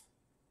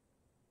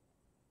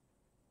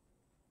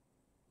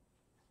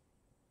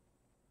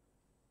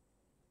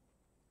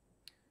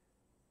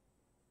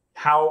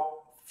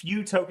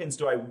few tokens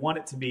do I want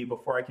it to be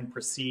before I can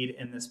proceed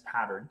in this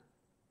pattern?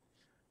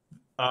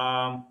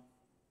 All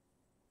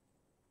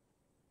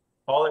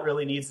it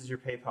really needs is your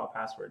PayPal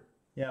password.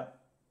 Yeah.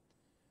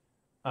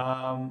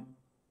 How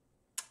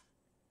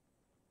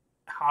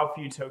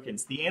few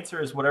tokens? The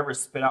answer is whatever is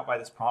spit out by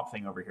this prompt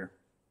thing over here.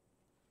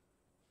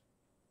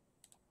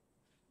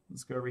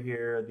 Let's go over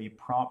here, the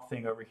prompt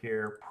thing over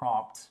here,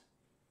 prompt.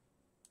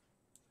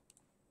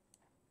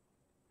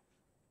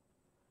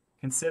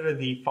 Consider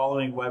the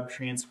following web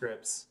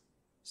transcripts.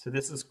 So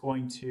this is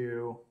going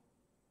to,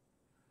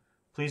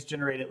 please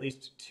generate at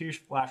least 2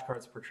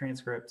 flashcards per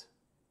transcript.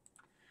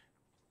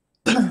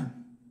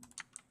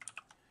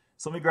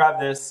 So let me grab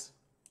this.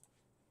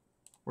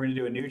 We're going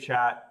to do a new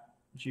chat,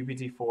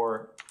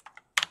 GPT-4,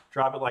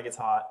 drop it like it's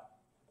hot.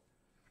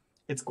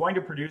 It's going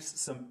to produce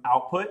some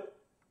output.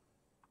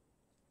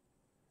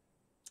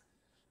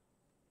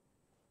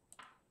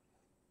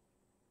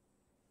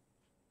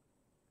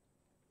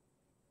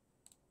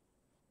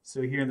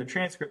 So here in the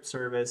transcript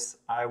service,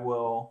 I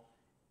will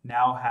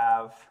now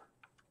have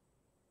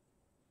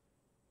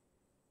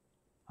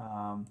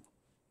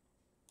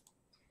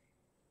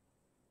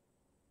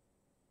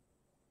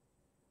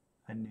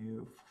a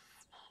new,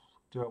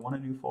 do I want a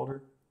new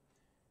folder?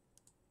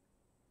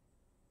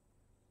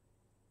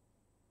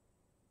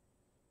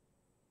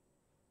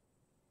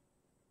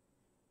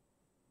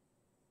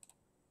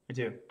 I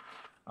do.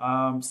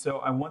 So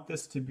I want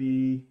this to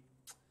be,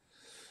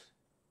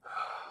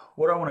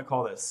 what do I want to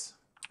call this?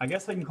 I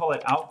guess I can call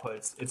it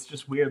outputs. It's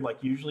just weird,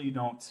 like usually you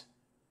don't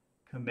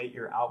commit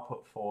your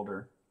output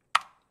folder.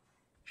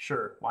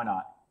 Sure, why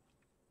not?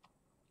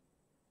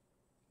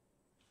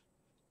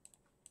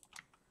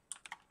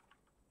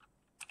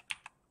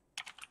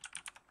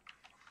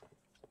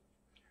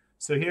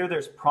 So here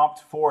there's prompt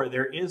 4.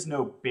 There is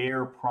no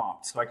bare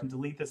prompt, so I can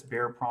delete this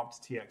bare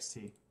prompt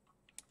txt.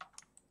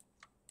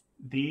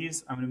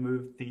 These, I'm going to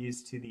move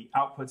these to the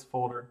outputs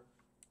folder.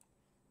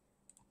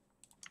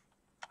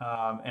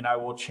 And I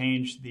will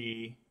change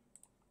the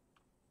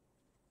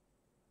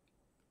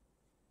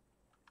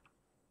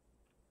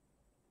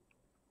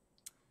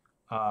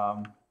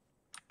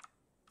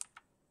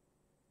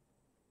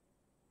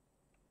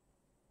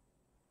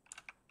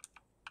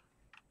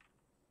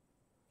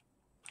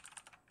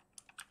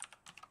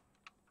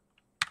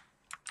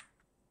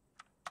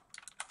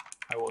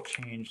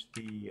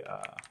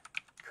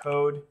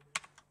code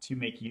to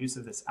make use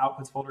of this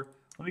outputs folder.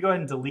 Let me go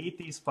ahead and delete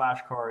these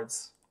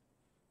flashcards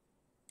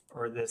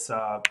or this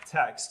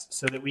text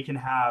so that we can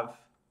have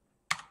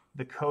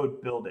the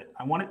code build it.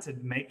 I want to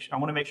make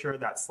sure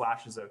that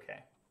slash is okay.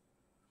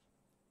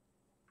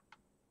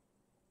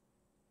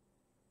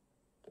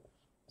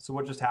 So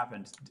what just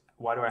happened?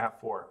 Why do I have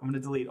 4? I'm going to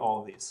delete all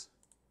of these.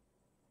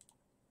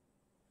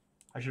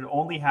 I should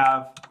only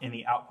have in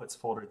the outputs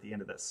folder at the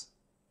end of this.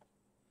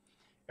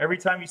 Every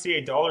time you see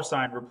a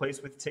 $sign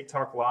replaced with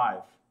TikTok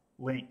Live,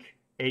 link,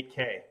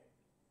 8K.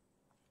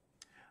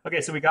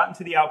 Okay, so we got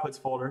into the outputs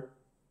folder.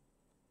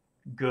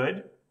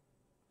 Good.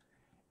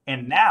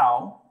 And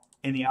now,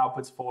 in the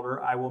outputs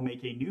folder, I will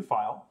make a new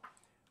file,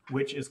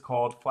 which is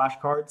called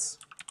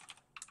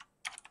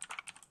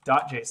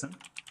flashcards.json.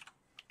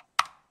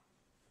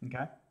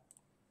 Okay?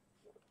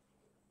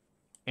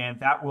 And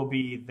that will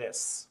be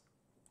this.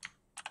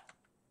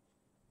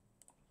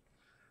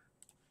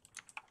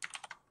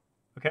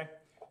 Okay?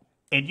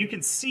 And you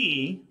can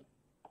see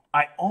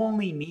I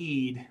only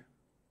need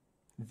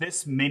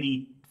this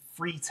many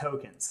free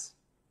tokens.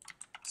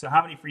 So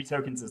how many free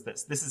tokens is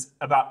this? This is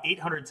about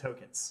 800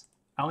 tokens.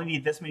 I only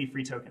need this many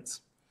free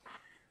tokens.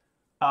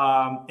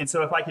 And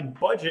so if I can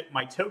budget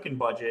my token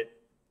budget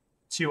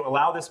to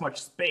allow this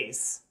much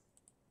space,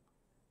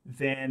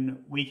 then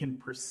we can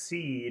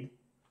proceed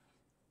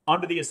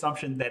under the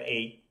assumption that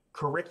a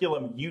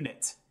curriculum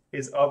unit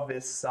is of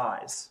this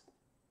size.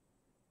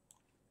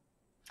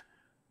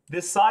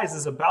 This size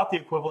is about the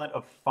equivalent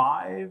of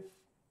 5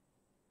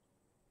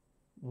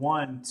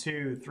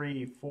 YouTube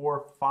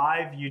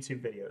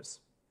videos.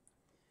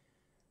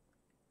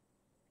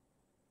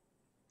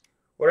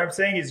 What I'm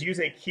saying is use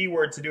a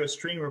keyword to do a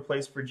string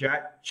replace for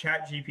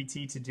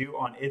ChatGPT to do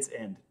on its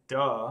end.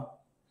 Duh.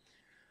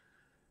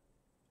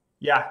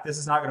 Yeah, this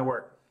is not going to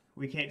work.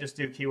 We can't just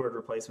do keyword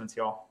replacements,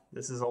 y'all.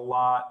 This is a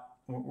lot.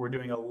 We're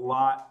doing a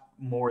lot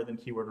more than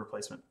keyword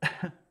replacement.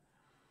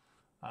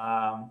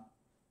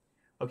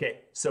 Okay,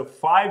 so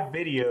 5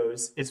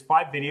 videos. Is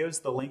 5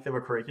 videos the length of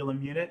a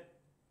curriculum unit?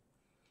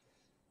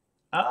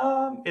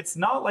 It's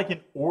not like an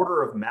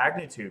order of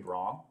magnitude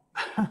wrong.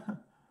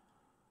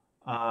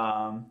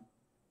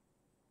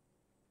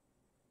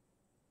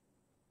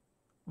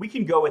 We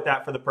can go with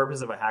that for the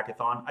purpose of a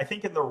hackathon. I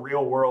think in the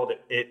real world,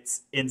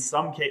 it's in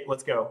some case,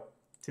 let's go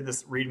to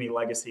this README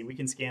legacy. We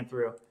can scan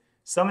through.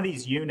 Some of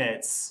these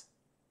units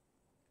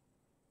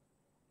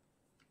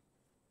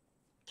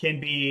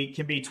can be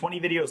 20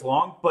 videos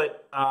long,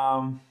 but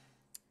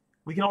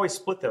we can always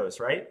split those,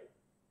 right?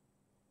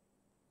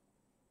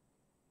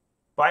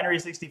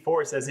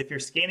 Binary64 says, if you're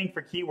scanning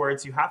for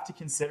keywords, you have to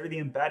consider the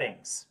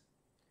embeddings.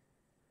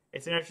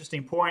 It's an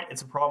interesting point.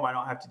 It's a problem I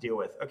don't have to deal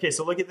with. Okay,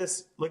 so look at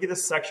this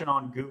section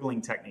on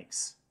Googling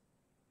techniques.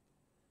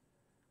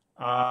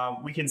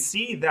 We can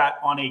see that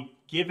on a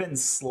given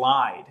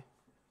slide,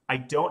 I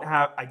don't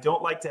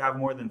like to have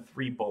more than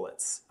 3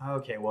 bullets.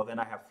 Okay, well then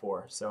I have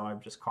 4. So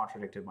I've just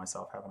contradicted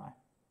myself, haven't I?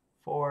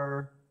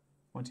 4,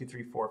 1, 2,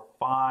 3, 4,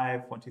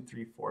 5, 1, 2,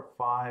 3, 4,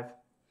 5.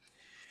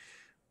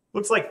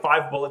 Looks like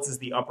 5 bullets is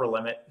the upper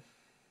limit.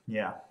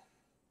 Yeah.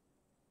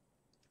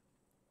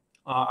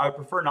 I would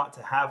prefer not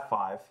to have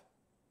 5.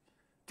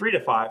 3 to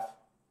 5.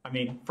 I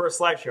mean, for a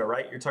slideshow,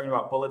 right? You're talking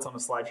about bullets on a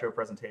slideshow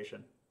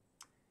presentation.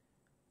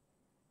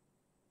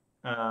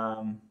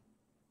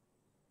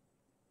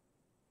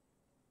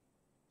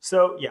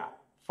 So yeah,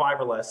 5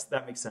 or less,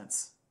 that makes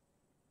sense.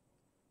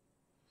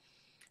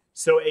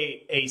 So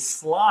a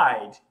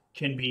slide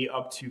can be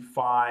up to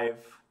 5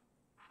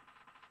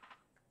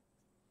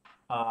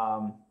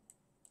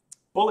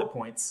 bullet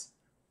points,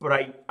 but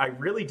I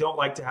really don't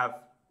like to have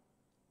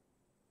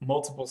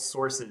multiple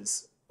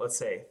sources. Let's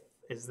say,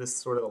 is this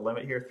sort of the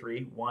limit here?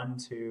 3, 1,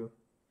 2.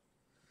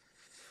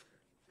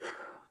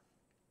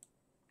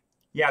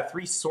 Yeah,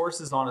 3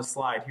 sources on a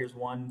slide. Here's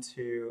 1,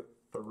 2,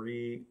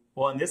 3.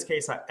 Well, in this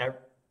case,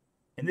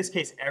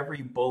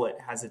 every bullet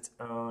has its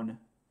own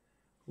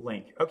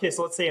link. Okay,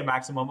 so let's say a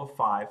maximum of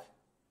 5.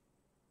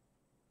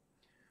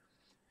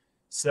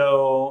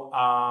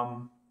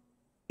 So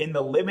in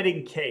the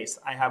limiting case,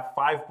 I have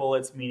 5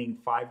 bullets, meaning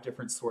 5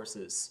 different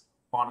sources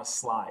on a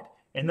slide.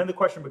 And then the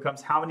question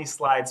becomes, how many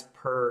slides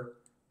per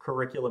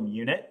curriculum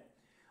unit?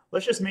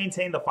 Let's just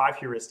maintain the 5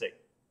 heuristic.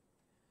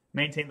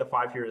 Maintain the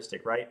 5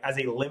 heuristic, right? As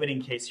a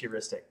limiting case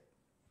heuristic.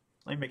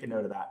 Let me make a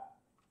note of that.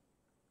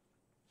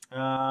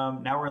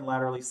 Now we're in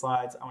laterally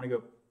slides. I want to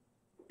go.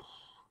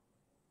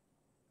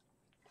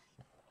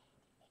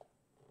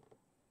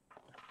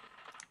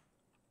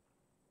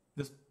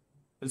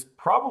 This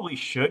probably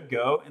should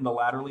go in the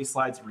laterally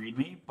slides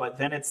README, but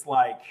then it's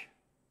like,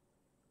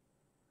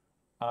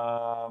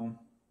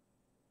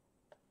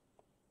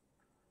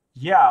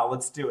 yeah,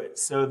 let's do it.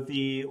 So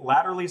the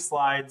laterally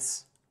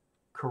slides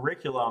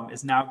curriculum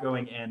is now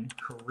going in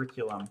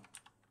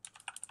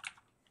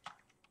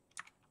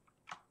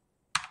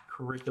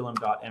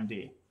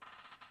curriculum.md.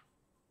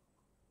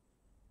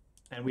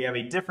 And we have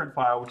a different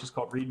file, which is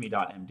called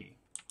readme.md.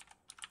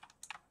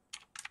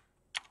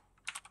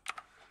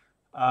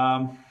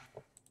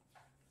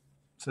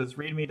 So it's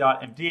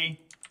readme.md.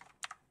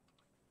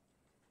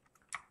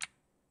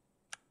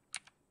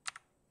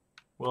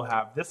 We'll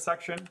have this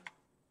section.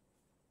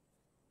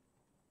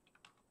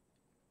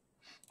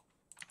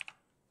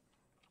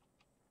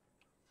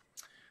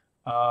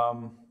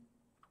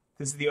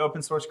 This is the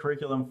open source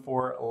curriculum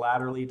for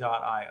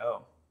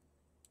laterally.io.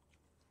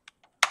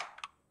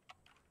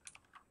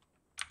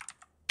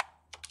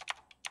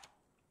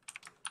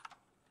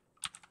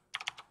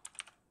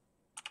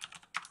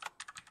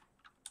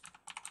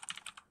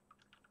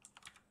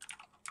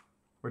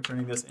 We're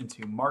turning this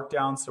into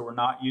Markdown, so we're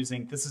not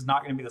using, this is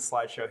not going to be the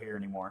slideshow here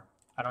anymore.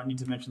 I don't need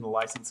to mention the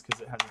license because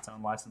it has its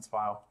own license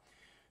file.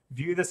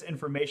 View this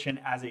information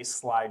as a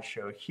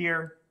slideshow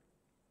here.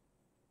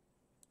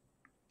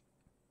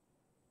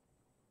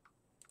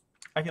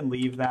 I can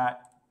leave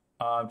that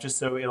just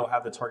so it'll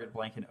have the target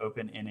blank and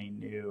open in a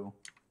new,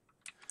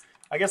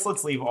 I guess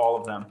let's leave all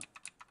of them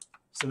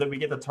so that we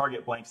get the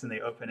target blanks and they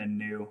open in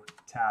new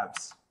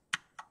tabs.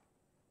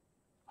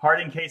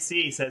 Hardin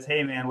KC says,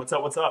 hey man, what's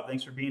up, what's up?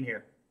 Thanks for being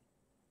here.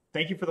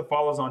 Thank you for the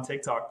follows on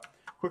TikTok.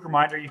 Quick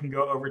reminder, you can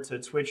go over to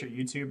Twitch or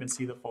YouTube and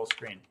see the full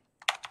screen.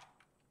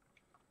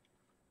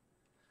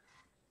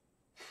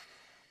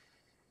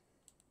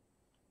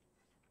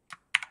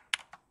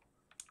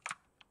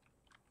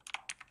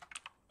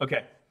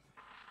 Okay.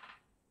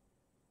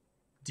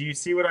 Do you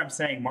see what I'm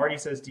saying? Marty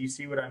says, do you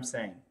see what I'm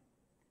saying?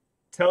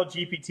 Tell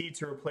GPT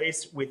to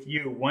replace with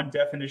you one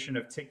definition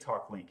of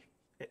TikTok link.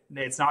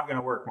 It's not going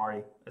to work,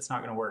 Marty. It's not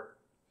going to work.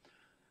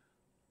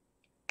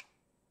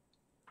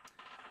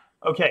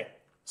 Okay,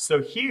 so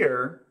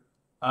here,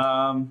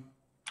 I'll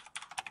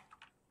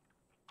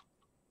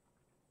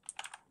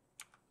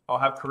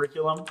have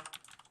curriculum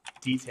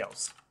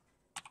details.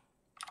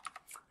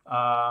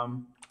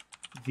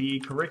 The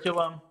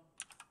curriculum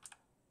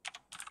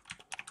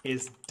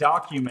is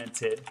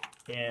documented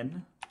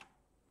in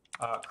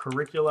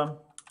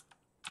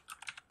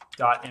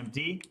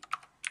curriculum.md.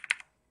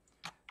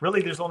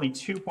 Really, there's only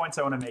 2 points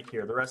I want to make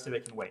here. The rest of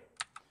it can wait.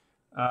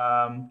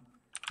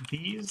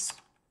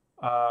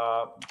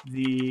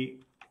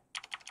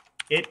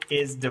 It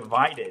is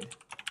divided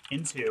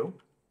into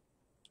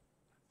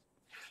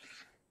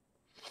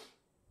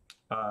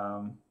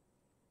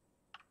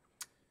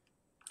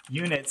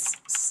units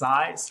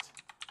sized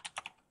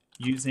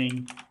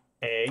using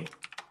a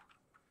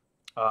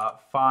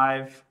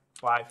 5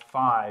 by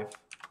 5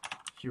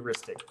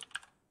 heuristic.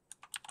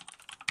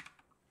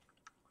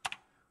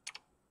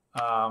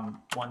 1,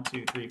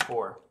 2, 3,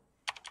 4.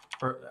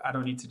 Or I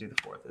don't need to do the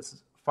fourth. This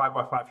is 5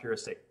 by 5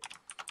 heuristic.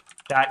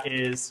 That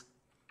is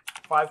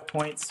 5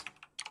 points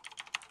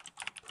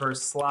per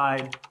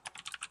slide,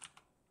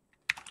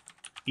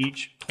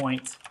 each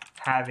point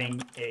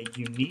having a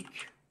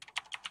unique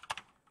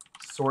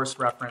source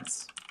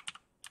reference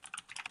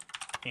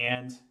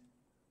and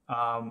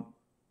 5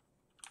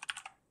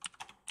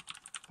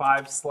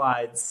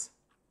 slides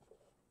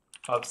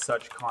of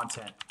such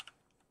content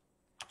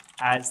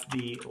as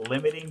the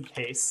limiting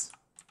case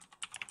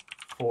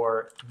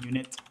for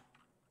unit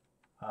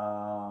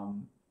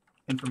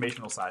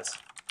informational size.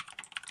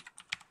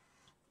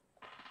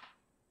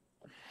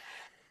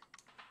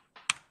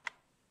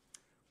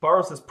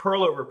 Borrow says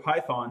Perl over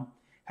Python.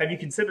 Have you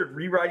considered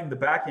rewriting the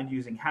backend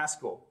using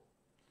Haskell?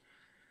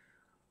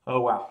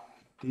 Oh wow,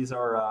 these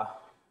are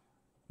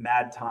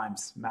mad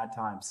times, mad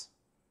times.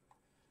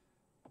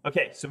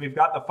 Okay, so we've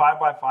got the 5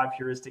 by 5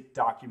 heuristic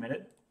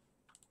documented.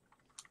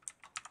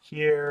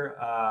 Here,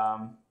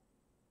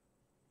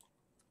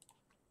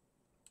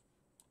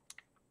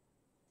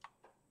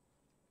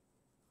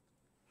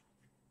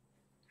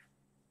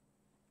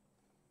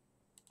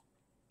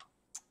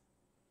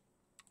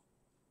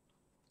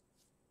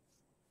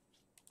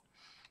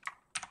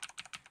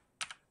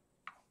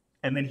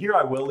 and then here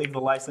I will leave the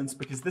license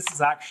because this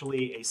is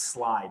actually a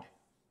slide.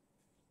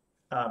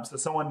 So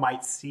someone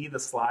might see the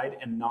slide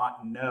and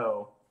not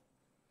know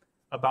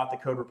about the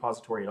code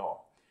repository at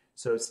all.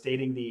 So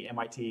stating the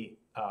MIT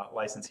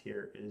license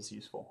here is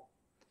useful.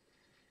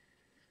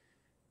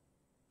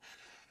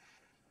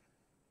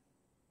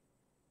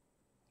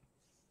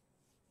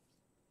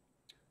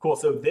 Cool,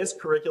 so this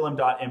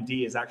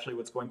curriculum.md is actually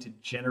what's going to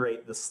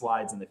generate the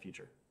slides in the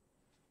future.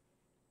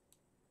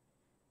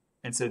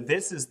 And so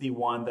this is the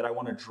one that I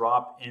want to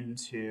drop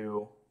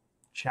into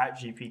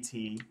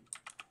ChatGPT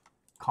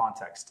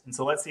context. And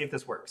so let's see if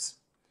this works.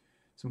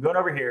 So I'm going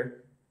over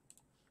here.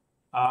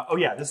 Oh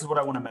yeah, this is what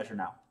I want to measure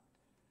now.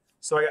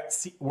 So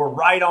see, we're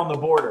right on the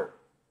border.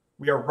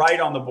 We are right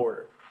on the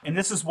border. And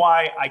this is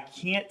why I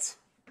can't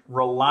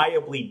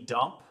reliably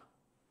dump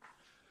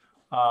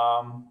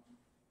all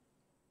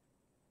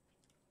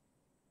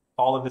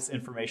of this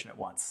information at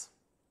once.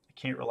 I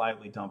can't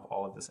reliably dump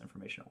all of this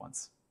information at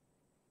once.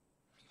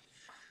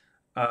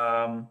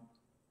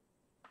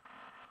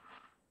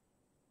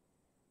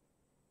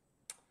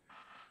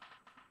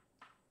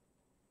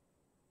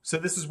 So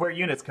this is where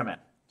units come in.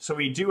 So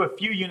we do a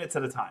few units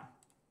at a time.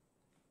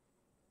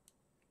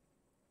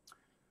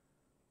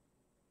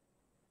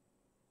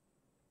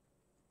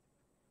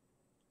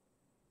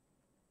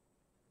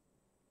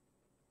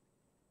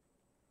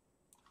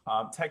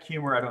 Tech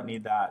humor, I don't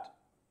need that.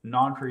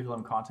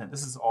 Non-curriculum content,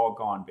 this is all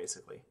gone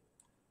basically.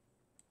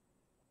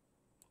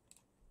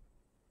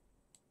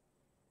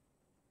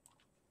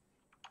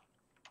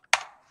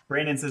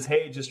 Brandon says,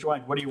 hey, just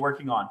joined. What are you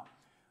working on?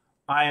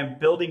 I am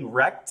building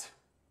rect,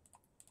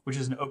 which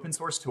is an open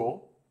source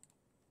tool.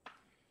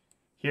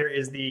 Here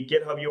is the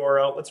GitHub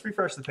URL. Let's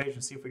refresh the page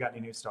and see if we got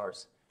any new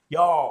stars.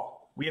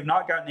 Y'all, we have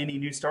not gotten any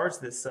new stars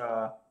this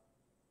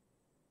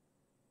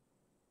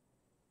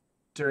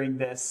during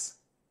this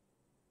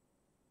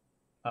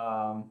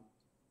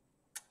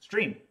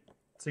stream.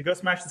 So go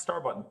smash the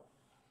star button.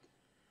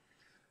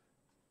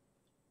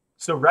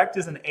 So rect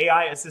is an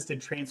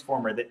AI-assisted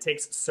transformer that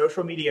takes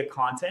social media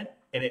content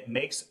and it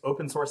makes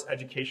open source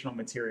educational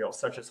material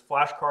such as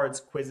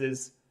flashcards,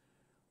 quizzes,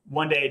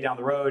 one day down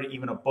the road,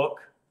 even a book.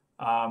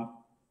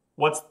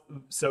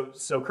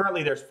 So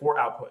currently there's 4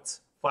 outputs: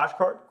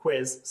 flashcard,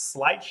 quiz,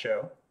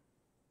 slideshow,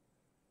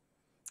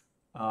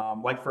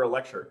 like for a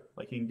lecture,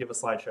 like you can give a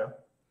slideshow,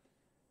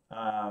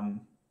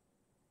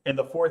 And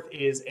the fourth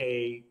is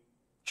a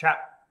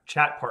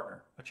chat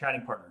partner, a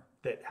chatting partner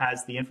that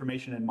has the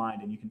information in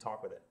mind and you can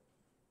talk with it.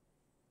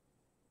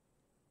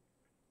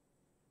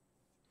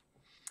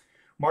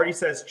 Marty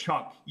says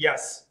chunk.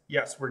 Yes,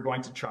 we're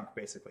going to chunk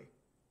basically.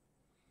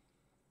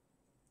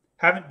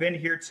 Haven't been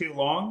here too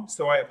long,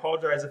 so I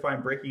apologize if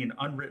I'm breaking an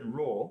unwritten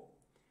rule,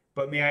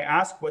 but may I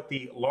ask what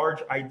the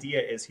large idea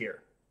is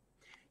here?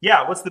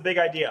 Yeah, what's the big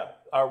idea?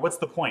 Or what's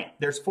the point?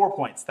 There's 4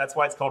 points. That's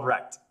why it's called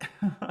rect.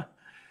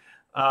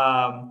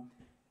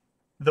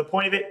 The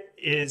point of it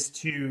is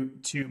to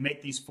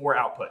make these 4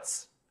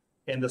 outputs.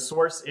 And the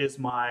source is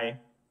my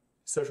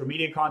social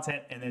media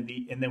content, and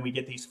then we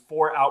get these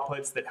 4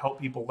 outputs that help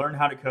people learn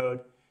how to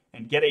code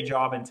and get a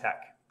job in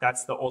tech.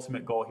 That's the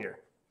ultimate goal here.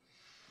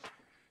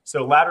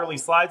 So Laterally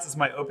Slides is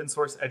my open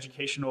source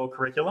educational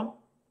curriculum.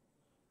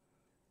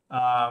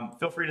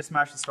 Feel free to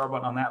smash the star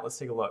button on that. Let's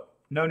take a look.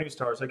 No new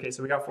stars. Okay,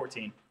 so we got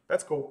 14.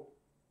 That's cool.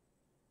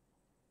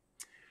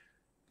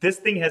 This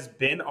thing has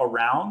been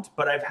around,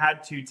 but I've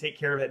had to take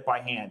care of it by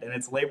hand, and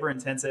it's labor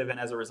intensive, and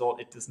as a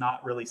result, it does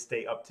not really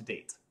stay up to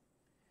date.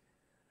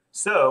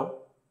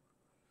 So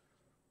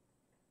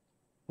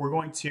we're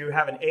going to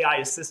have an AI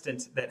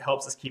assistant that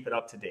helps us keep it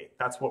up to date.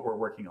 That's what we're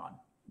working on.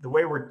 The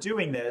way we're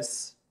doing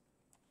this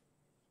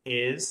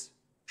is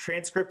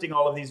transcripting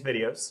all of these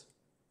videos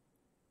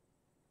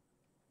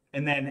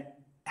and then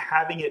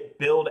having it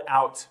build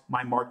out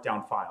my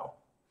markdown file.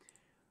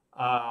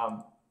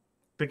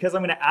 Because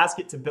I'm going to ask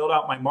it to build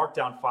out my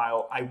markdown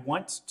file, I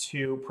want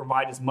to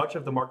provide as much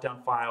of the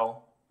markdown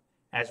file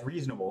as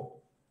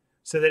reasonable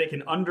so that it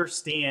can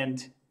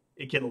understand,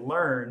 it can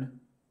learn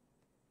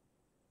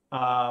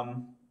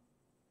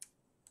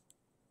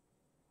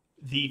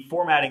the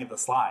formatting of the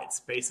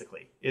slides,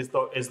 basically, is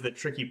the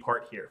tricky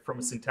part here from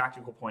a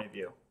syntactical point of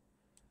view.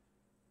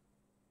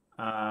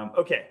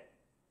 Okay.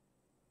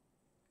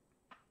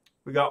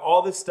 We got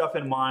all this stuff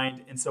in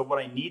mind, and so what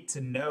I need to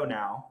know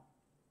now,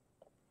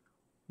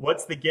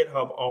 what's the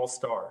GitHub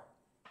all-star?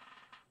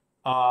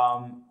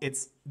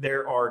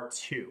 There are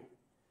 2.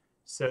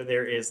 So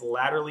there is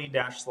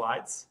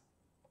laterally-slides,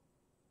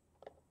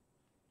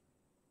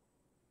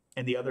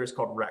 and the other is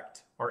called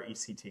rect,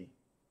 R-E-C-T.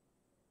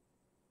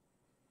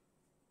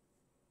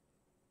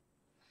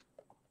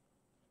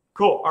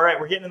 Cool. All right,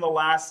 we're getting in the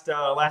last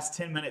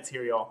 10 minutes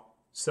here, y'all.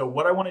 So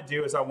what I want to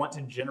do is I want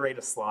to generate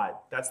a slide.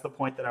 That's the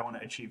point that I want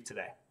to achieve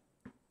today.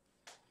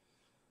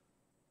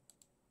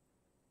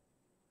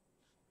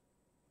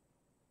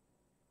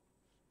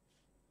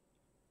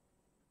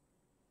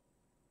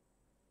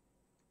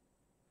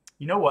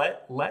 You know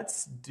what?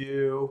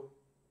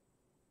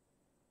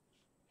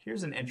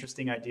 Here's an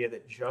interesting idea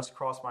that just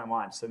crossed my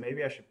mind. So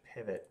maybe I should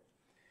pivot.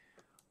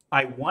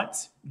 I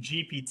want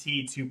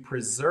GPT to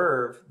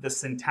preserve the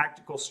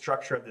syntactical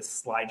structure of this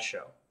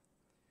slideshow.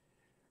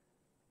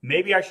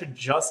 Maybe I should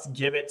just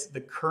give it the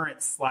current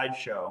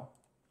slideshow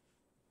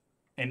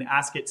and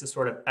ask it to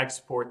sort of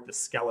export the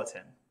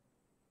skeleton.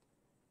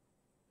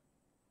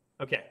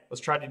 Okay, let's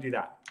try to do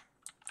that.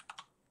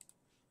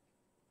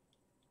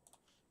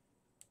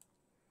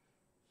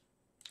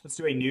 Let's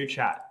do a new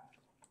chat.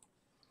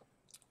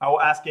 I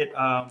will ask it,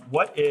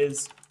 what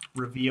is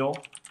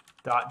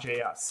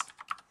reveal.js?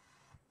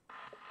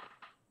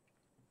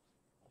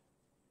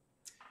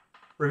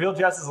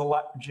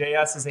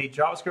 Reveal.js is a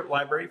JavaScript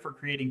library for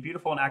creating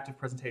beautiful and active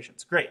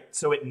presentations. Great.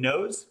 So it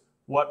knows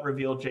what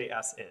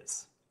Reveal.js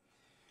is.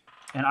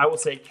 And I will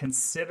say,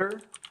 consider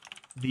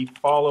the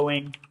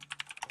following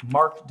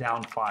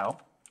markdown file,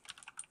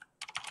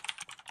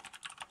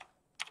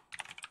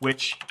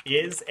 which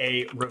is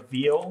a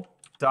Reveal.js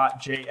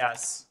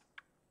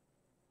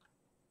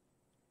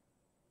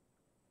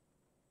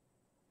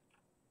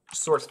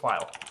source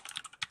file.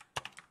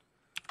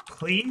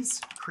 Please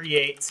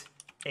create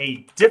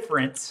a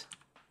different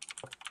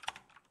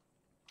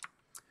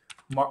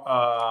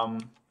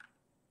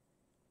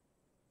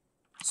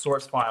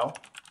source file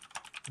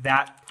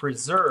that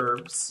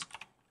preserves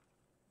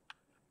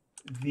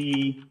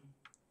the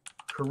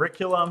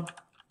curriculum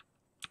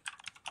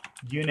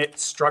unit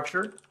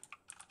structure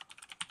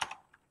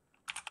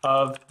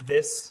of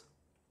this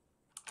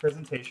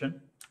presentation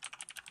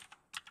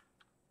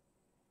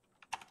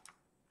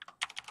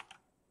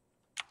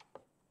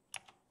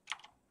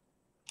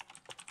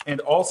and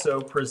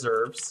also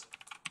preserves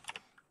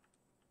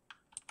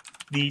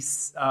the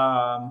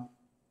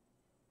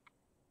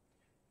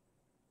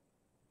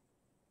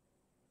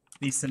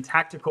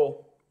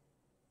syntactical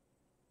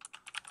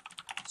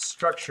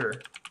structure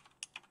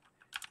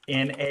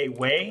in a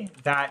way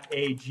that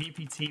a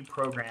GPT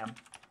program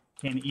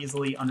can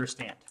easily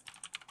understand.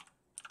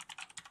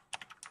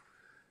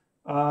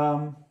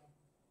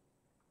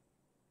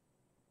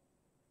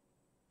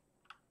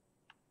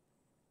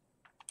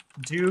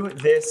 Do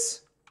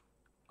this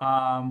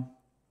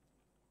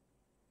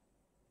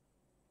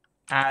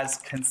as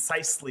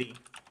concisely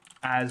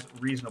as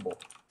reasonable.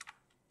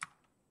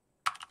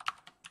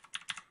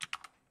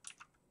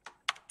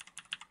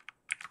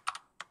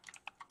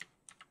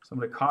 So I'm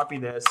going to copy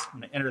this. I'm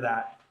going to enter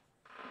that.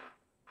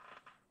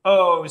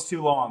 Oh, it was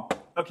too long.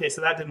 Okay,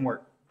 so that didn't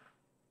work.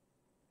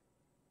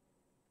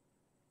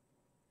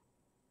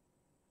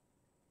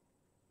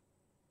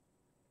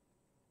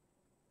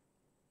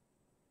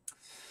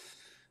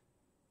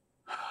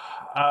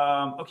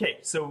 Okay,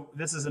 so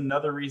this is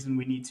another reason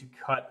we need to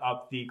cut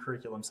up the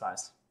curriculum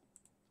size.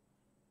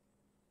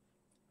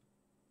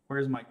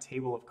 Where's my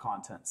table of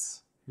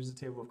contents? Here's the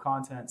table of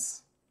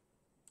contents.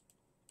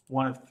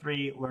 1 of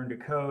 3, learn to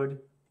code.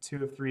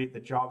 2 of 3, the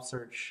job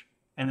search.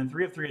 And then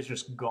 3 of 3 is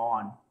just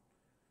gone.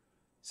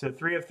 So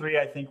 3 of 3,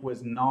 I think,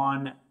 was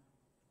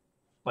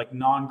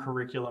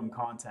non-curriculum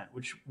content,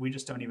 which we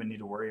just don't even need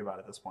to worry about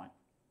at this point.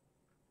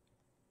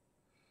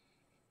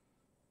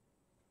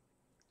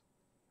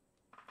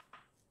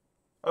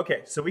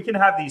 Okay, so we can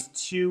have these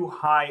 2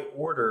 high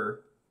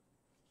order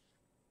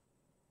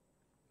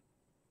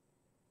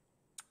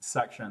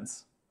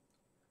sections.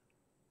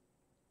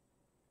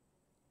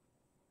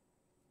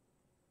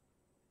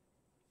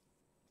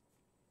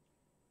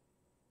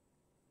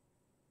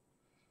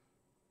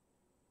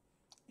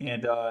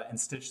 And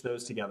stitch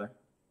those together.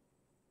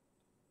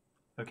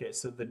 Okay,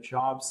 so the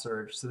job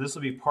search. So this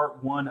will be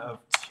part 1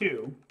 of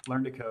 2,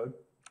 learn to code.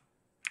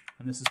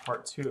 And this is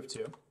part 2 of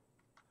 2.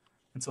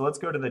 And so let's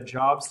go to the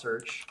job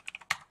search.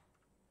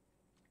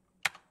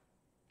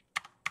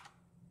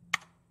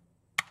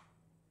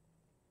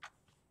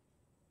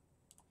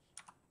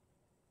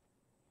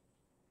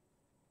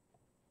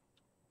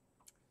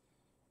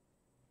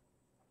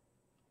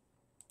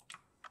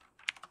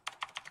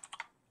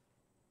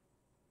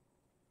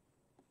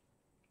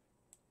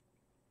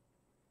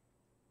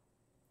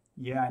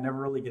 Yeah, I never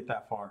really get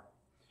that far.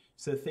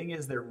 So the thing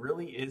is, there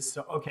really is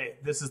so, okay,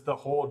 this is the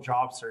whole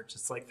job search.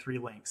 It's like 3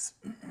 links.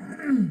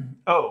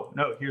 Oh,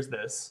 no, here's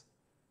this.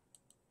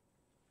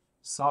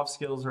 Soft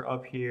skills are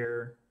up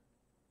here.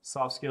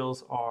 Soft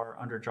skills are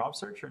under job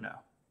search or no?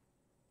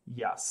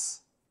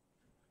 Yes.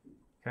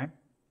 Okay.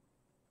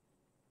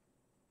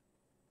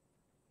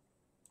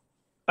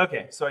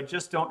 Okay, so I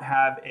just don't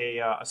have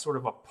a sort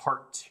of a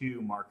part 2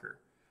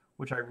 marker,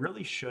 which I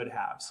really should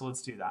have. So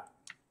let's do that.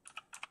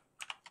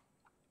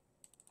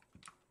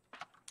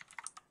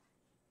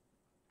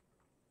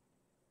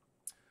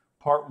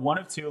 Part 1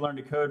 of 2, learn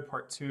to code.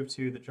 Part 2 of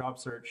 2, the job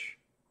search.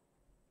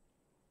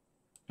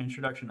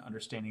 Introduction to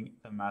understanding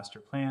the master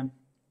plan.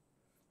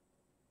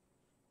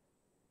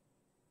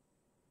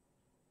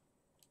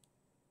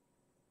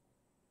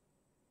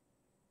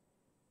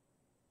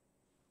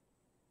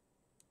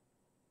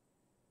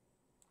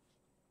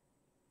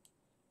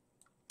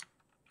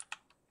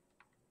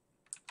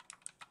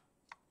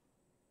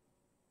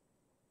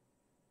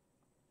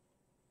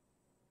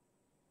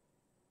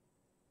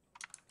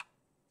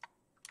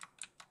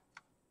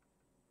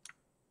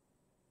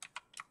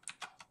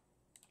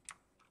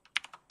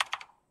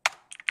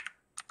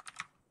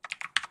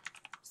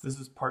 This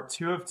is part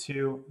 2 of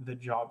 2, the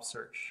job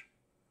search.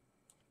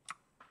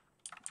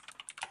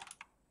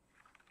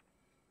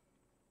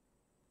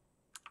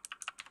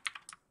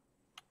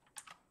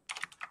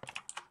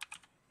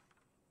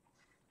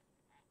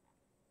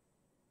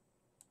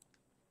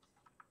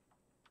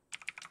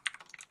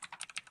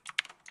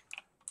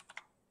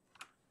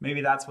 Maybe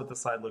that's what the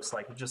slide looks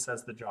like. It just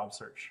says the job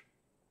search.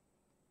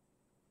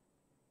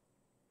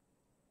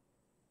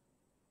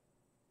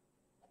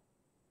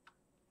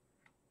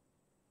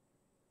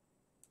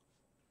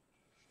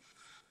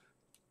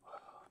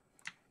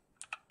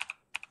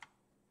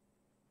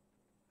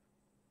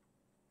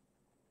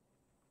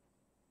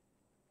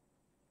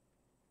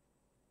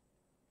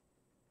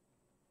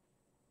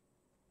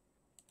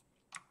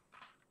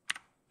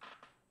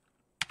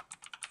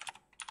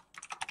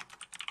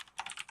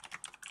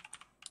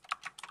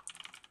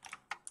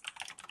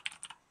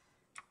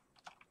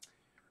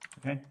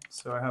 Okay,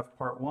 so I have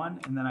part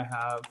 1 and then I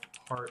have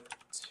part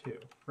 2,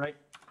 right?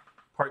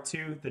 Part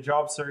 2, the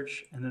job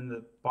search, and then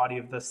the body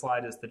of the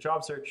slide is the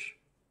job search.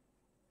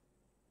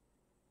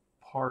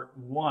 Part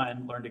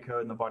 1, learn to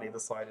code, and the body of the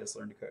slide is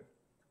learn to code.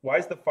 Why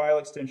is the file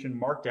extension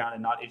Markdown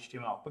and not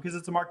HTML? Because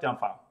it's a Markdown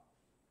file.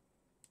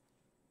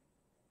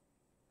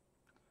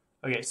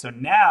 Okay, so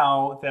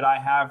now that I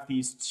have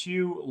these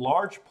 2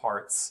 large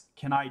parts,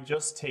 can I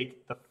just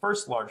take the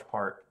first large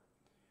part,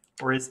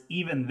 or is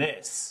even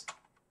this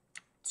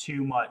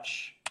too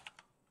much,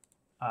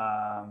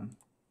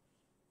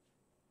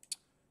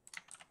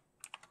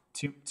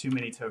 too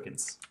many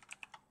tokens?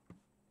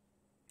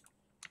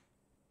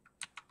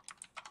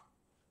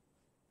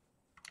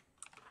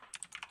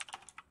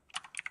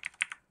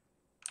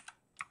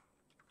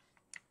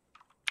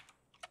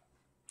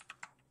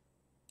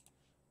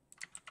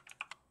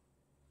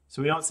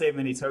 So we don't save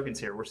many tokens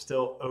here. We're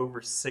still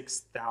over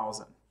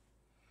 6,000.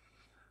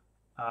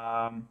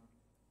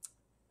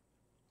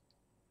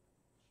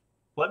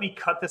 Let me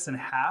cut this in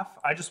half.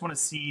 I just want to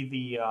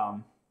see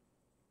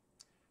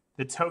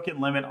the token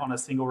limit on a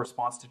single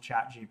response to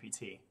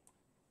ChatGPT.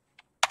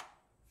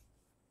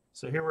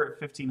 So here we're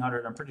at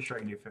 1,500. I'm pretty sure I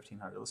can do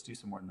 1,500. Let's do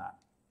some more than that.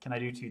 Can I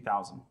do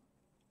 2,000?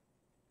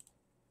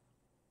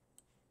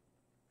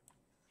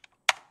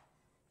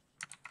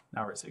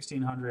 Now we're at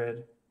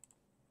 1,600.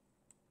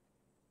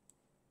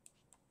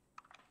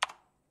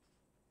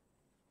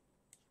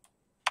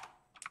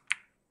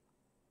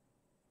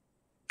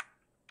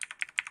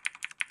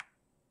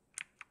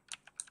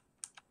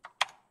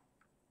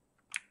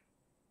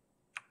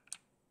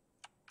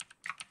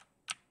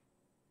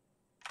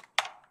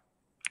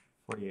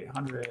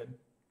 4800.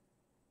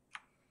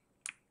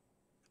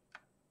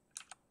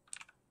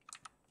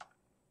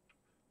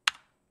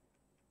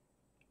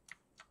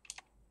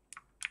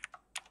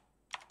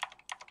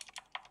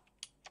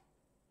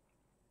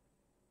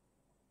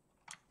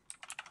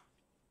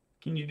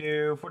 Can you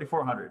do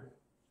 4400?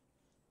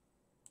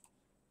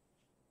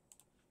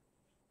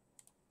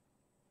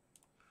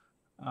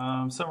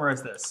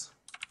 Summarize this.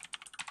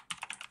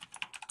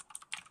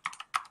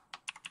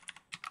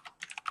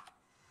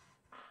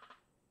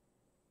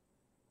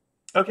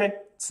 Okay,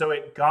 so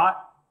it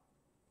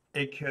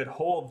could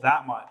hold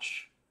that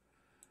much.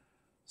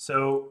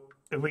 So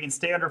if we can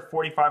stay under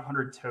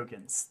 4,500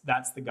 tokens,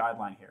 that's the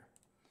guideline here.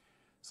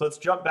 So let's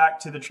jump back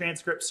to the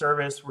transcript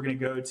service. We're going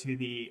to go to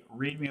the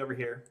README over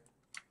here.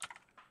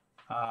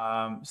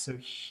 So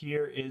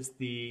here is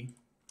the,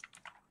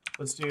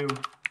 let's do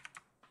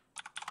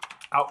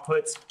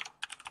output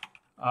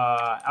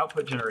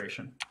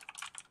generation.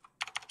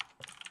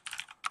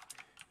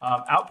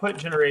 Output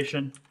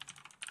generation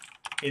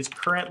is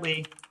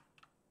currently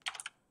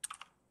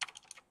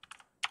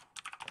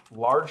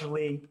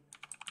largely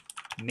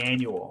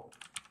manual.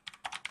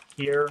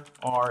 Here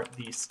are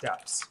the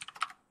steps.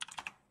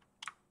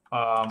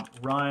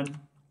 Run.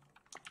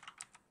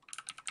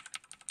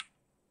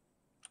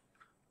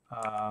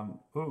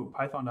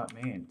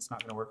 Python.main. It's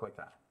not going to work like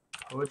that.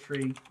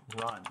 Poetry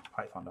run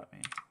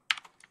python.main.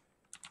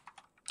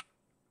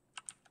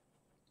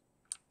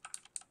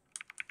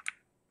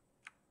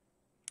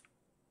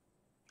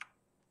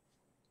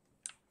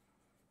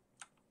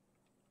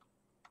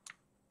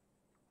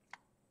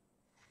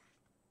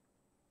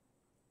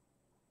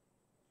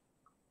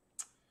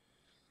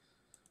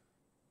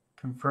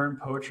 Confirm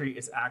poetry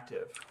is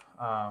active.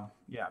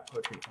 Yeah,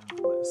 poetry in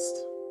the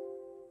list.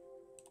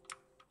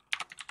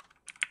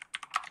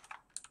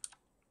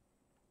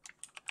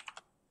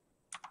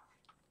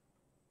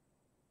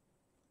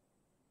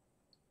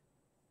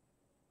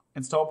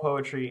 Install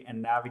poetry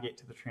and navigate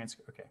to the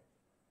transcript. Okay.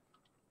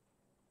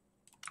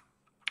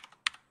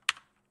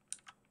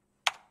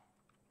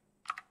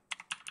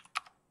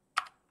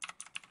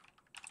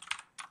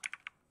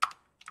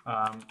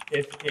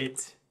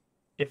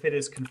 If it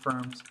is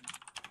confirmed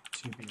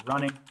to be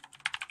running,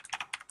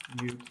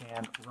 you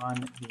can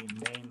run the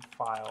main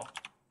file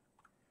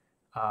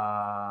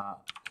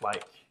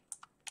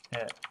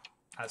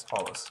as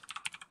follows.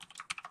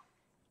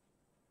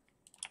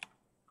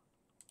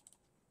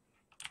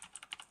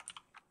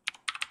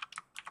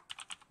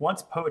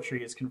 Once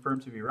poetry is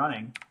confirmed to be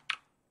running,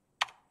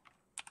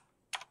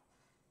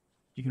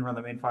 you can run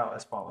the main file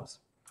as follows.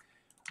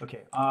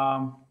 Okay.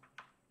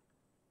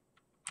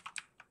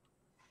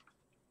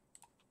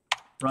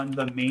 Run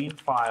the main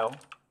file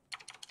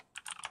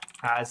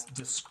as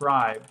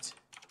described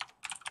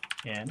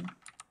in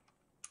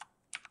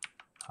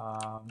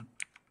so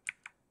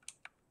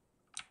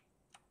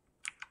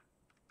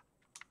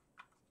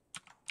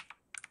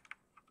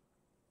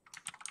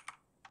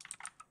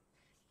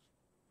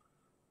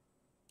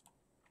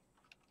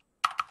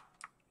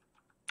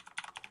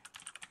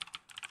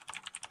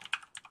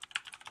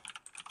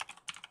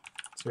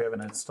we have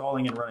an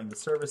installing and running the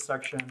service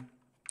section.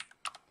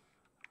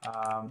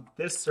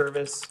 This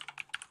service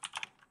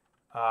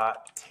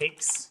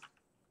takes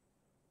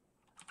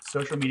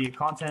social media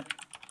content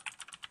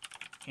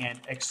and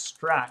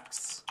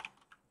extracts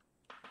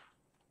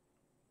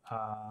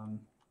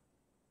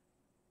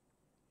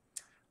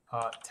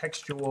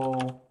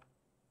textual,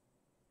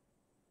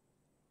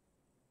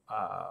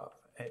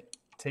 it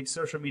takes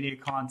social media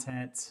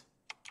content,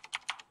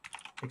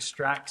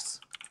 extracts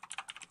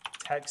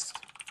text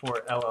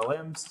for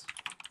LLMs,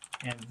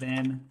 and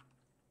then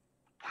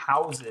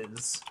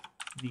houses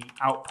the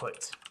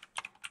output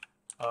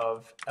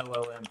of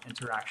LLM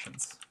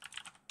interactions.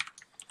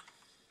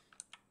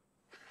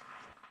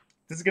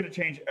 This is going to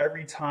change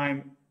every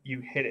time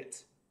you hit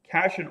it.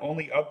 Cache and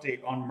only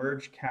update on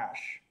merge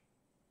cache.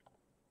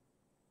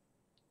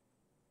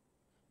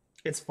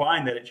 It's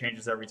fine that it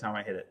changes every time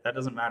I hit it. That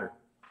doesn't matter.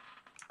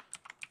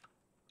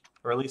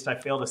 Or at least I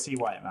fail to see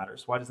why it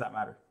matters. Why does that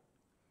matter?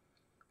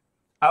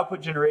 Output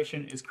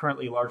generation is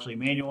currently largely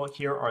manual.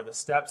 Here are the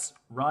steps.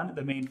 Run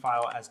the main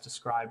file as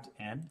described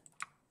in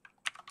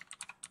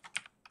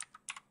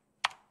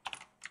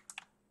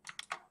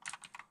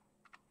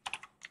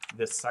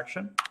this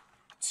section.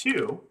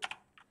 2,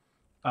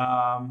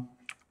 and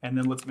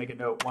then let's make a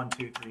note, 1,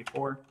 2, 3,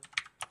 4.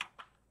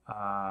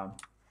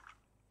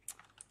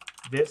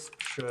 This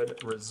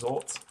should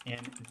result in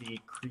the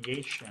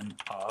creation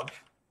of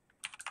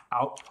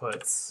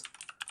outputs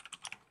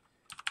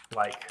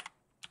like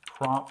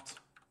prompt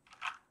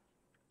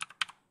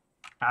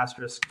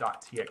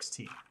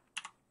 *.txt.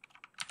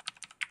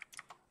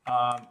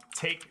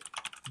 Take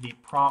the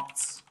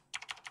prompts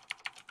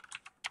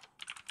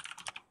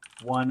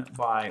one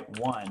by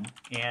one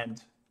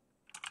and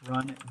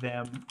run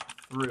them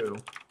through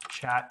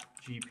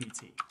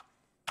ChatGPT.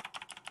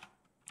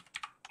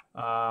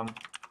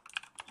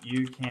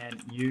 You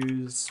can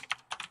use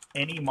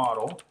any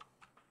model.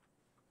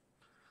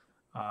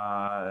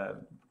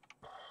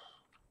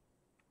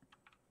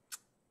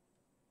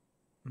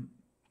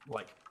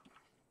 like,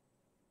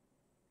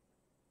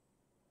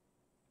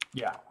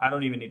 yeah, I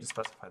don't even need to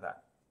specify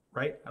that,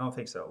 right? I don't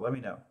think so. Let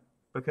me know.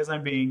 Because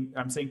I'm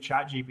saying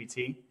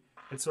ChatGPT,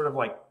 it sort of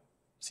like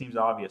seems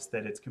obvious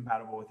that it's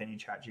compatible with any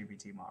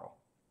ChatGPT model.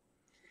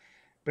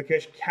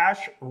 Because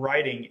cache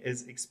writing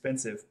is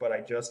expensive, but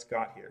I just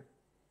got here.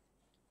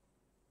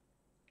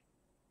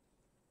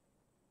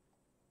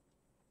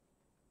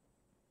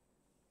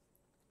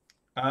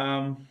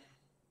 I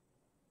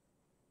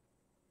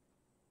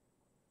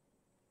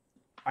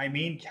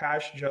mean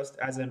cache just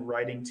as in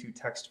writing to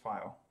text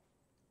file.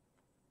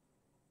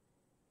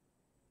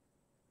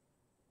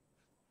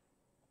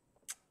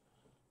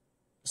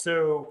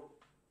 So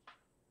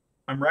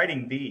I'm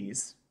writing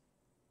these.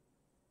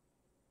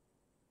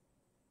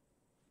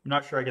 I'm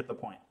not sure I get the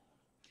point.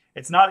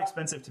 It's not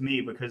expensive to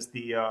me because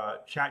the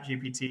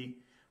ChatGPT,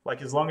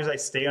 like as long as I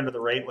stay under the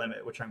rate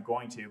limit, which I'm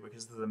going to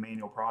because of the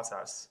manual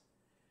process,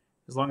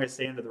 as long as I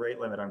stay under the rate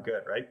limit, I'm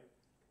good, right?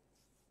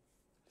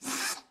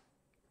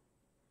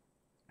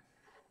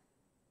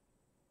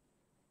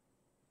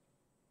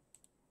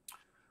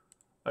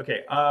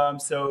 Okay,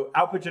 so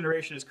output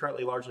generation is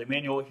currently largely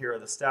manual. Here are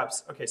the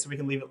steps. Okay, so we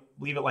can leave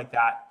it like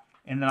that.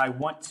 And then I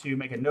want to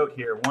make a note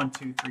here, 1,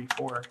 2, 3,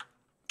 4.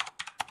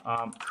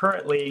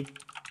 Currently,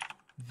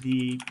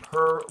 the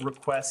per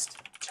request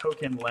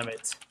token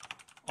limit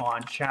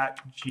on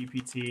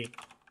ChatGPT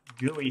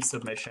GUI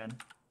submission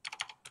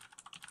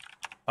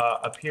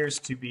appears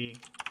to be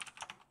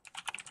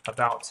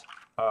about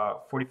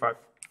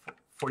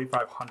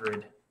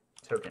 4,500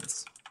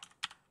 tokens.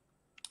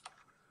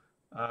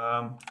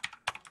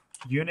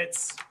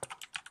 Units,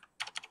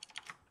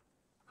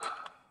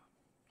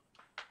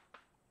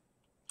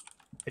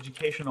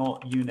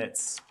 educational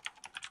units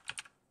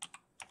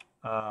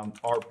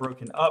are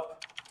broken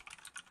up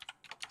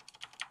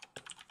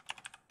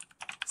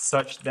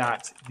such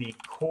that the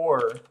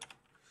core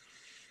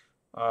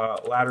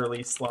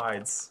laterally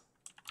slides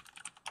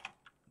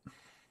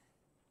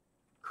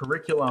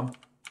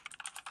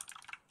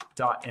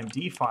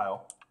curriculum.md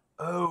file.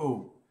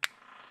 Oh,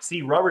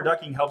 see, rubber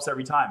ducking helps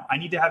every time. I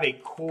need to have a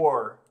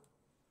core.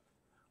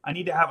 I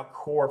need to have a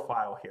core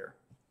file here.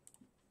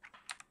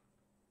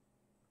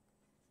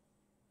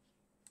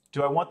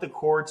 Do I want the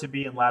core to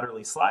be in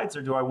laterally slides,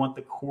 or do I want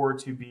the core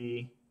to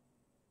be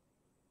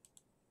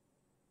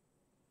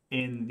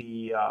in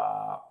the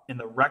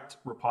rect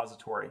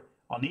repository?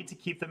 I'll need to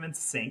keep them in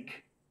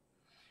sync.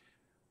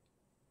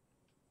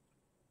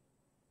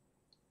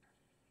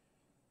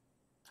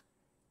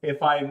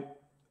 If I'm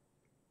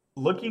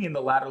looking in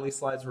the laterally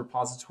slides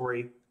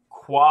repository,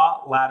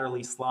 qua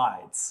laterally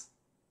slides,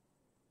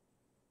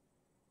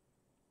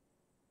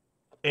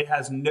 it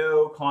has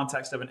no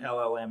context of an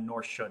LLM,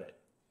 nor should it.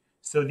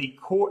 So the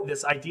core,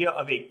 this idea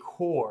of a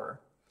core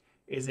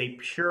is a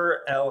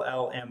pure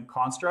LLM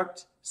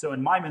construct. So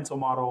in my mental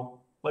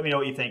model, let me know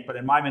what you think, but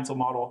in my mental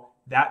model,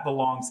 that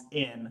belongs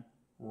in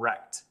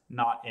rect,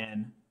 not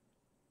in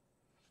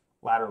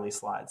laterally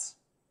slides.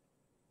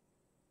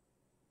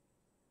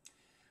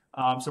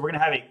 So we're going to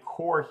have a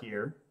core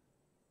here.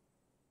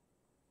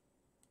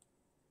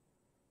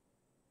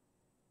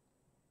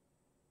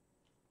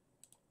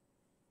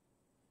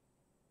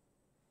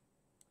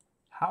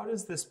 How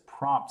does this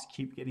prompt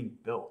keep getting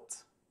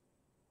built?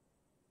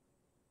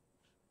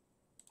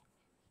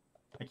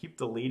 I keep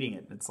deleting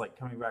it. It's like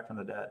coming back from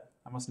the dead.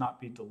 I must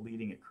not be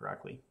deleting it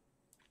correctly.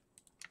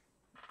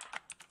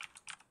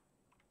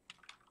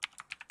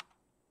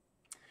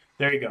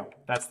 There you go.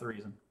 That's the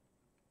reason.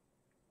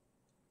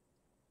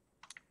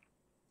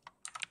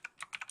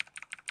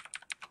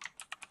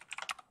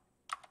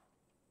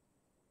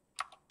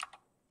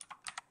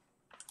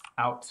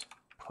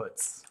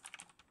 Outputs.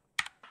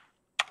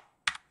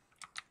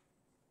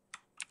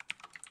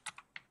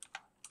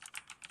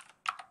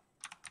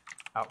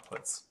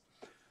 Outputs.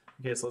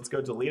 Okay, so let's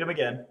go delete them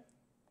again.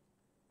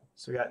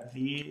 So we got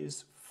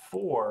these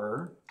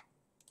 4.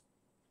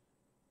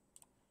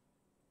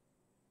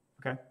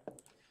 Okay.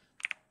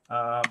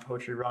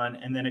 Poetry run,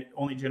 and then it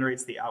only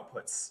generates the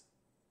outputs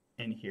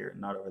in here,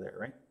 not over there,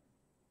 right?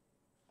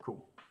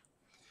 Cool.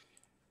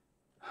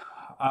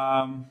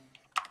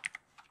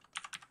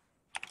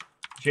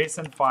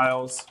 JSON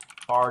files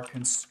are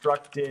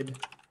constructed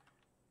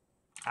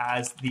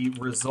as the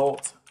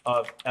result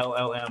of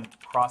LLM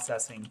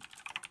processing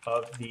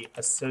of the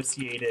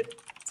associated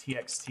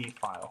TXT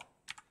file.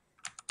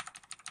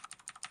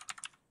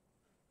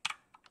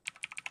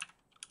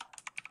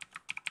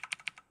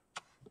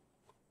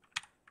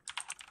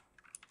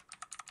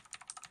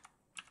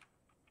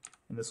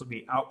 And this will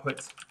be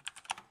output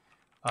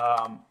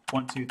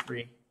 1, 2,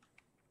 3.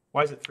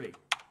 Why is it 3?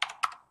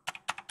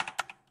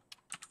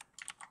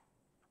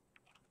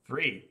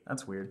 3,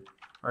 that's weird.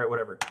 All right,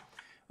 whatever.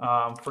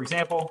 For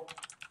example,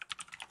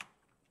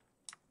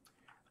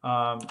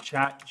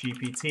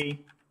 ChatGPT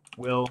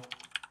will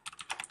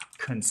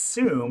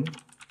consume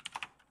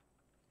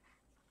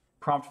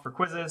prompt for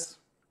quizzes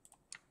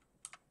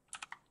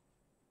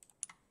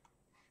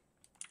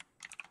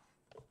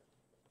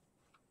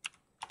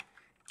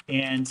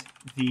and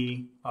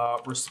the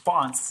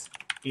response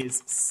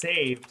is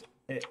saved,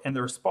 and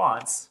the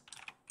response,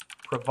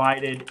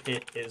 provided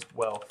it is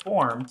well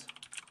formed,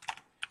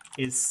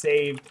 is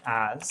saved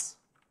as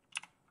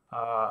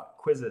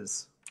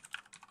quizzes.json.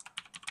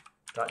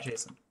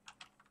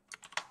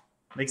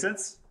 Make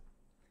sense?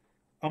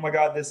 Oh my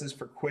God, this is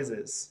for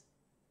quizzes.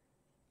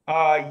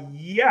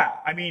 Yeah,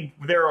 I mean,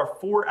 there are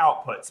 4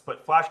 outputs,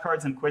 but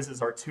flashcards and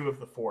quizzes are 2 of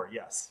the 4,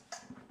 yes.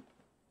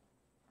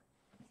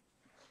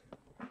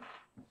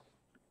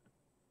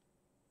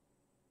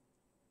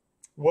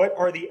 What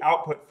are the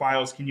output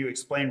files? Can you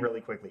explain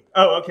really quickly?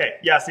 Oh, okay.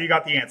 Yeah, so you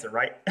got the answer,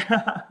 right?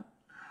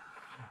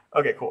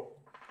 Okay, cool.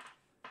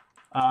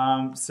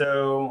 And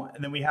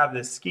then we have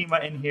this schema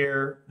in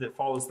here that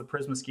follows the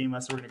Prisma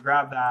schema. So we're going to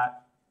grab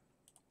that,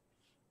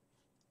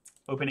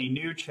 open a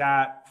new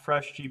chat,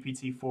 fresh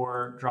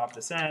GPT-4, drop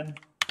this in.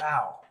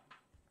 Wow.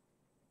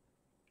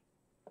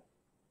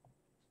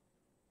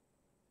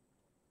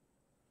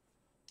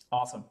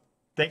 Awesome.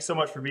 Thanks so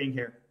much for being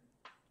here.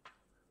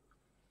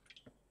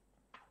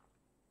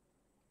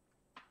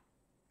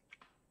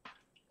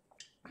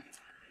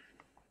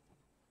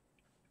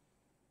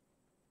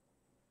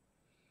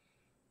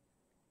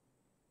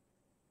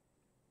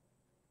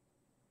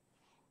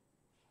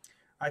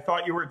 I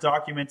thought you were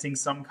documenting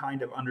some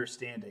kind of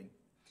understanding.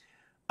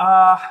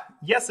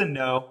 Yes and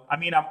no. I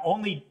mean, I'm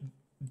only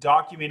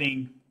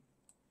documenting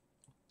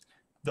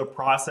the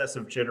process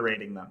of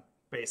generating them,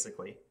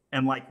 basically.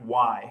 And like,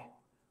 why?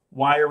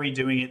 Why are we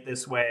doing it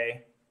this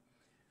way?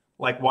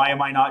 Like, why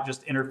am I not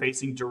just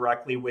interfacing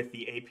directly with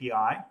the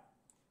API?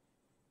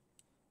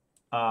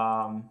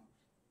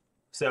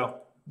 So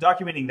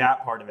documenting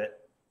that part of it,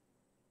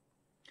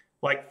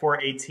 like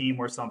for a team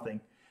or something,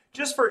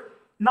 just for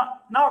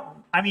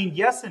I mean,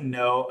 yes and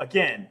no.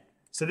 Again,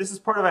 so this is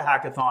part of a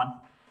hackathon.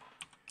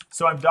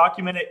 So I'm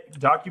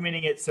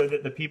documenting it so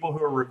that the people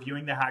who are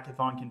reviewing the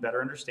hackathon can better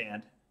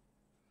understand.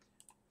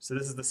 So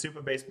this is the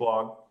Supabase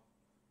blog.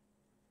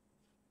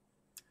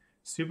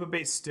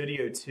 Supabase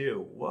Studio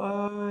 2.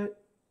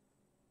 What?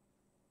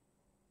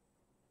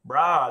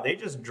 Brah, they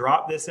just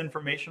dropped this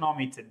information on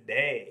me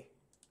today.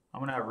 I'm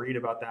going to read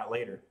about that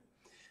later.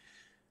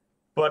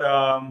 But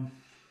I'm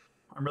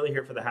really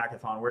here for the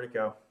hackathon. Where'd it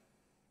go?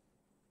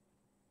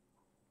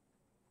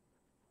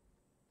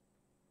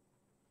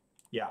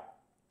 Yeah.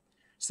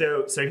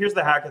 So here's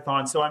the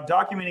hackathon. So I'm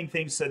documenting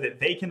things so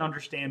that they can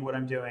understand what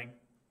I'm doing.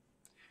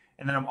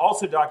 And then I'm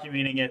also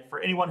documenting it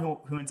for anyone who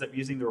ends up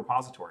using the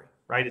repository,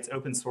 right? It's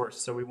open source,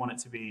 so we want it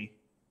to be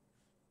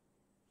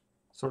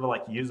sort of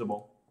like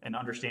usable and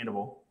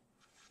understandable.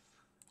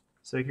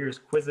 So here's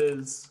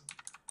quizzes.json.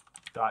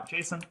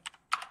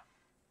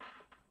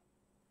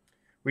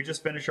 We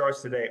just finished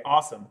ours today.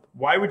 Awesome.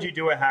 Why would you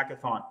do a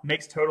hackathon?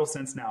 Makes total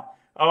sense now.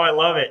 Oh, I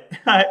love it.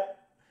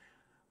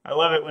 I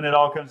love it when it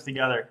all comes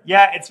together.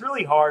 Yeah, it's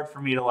really hard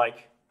for me to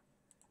like,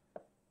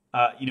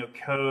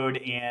 code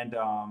and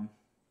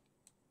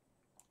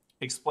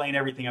explain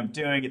everything I'm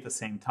doing at the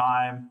same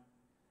time,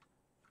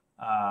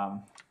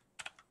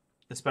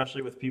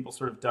 especially with people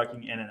sort of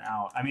ducking in and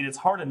out. I mean, it's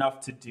hard enough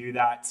to do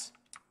that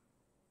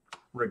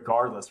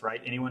regardless,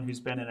 right? Anyone who's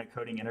been in a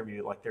coding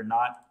interview, like they're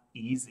not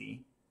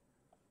easy.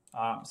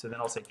 So then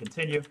I'll say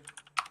continue.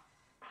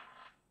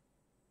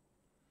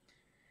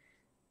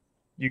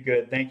 You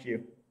good, thank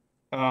you.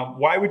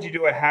 Why would you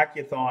do a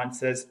hackathon,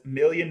 says $1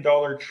 Million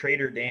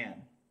Trader Dan.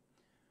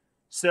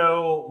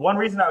 So one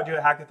reason I would do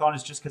a hackathon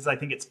is just because I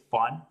think it's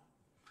fun.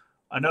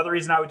 Another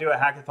reason I would do a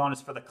hackathon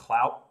is for the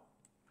clout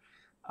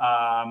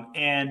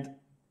and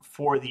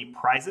for the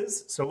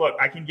prizes. So look,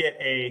 I can get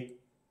a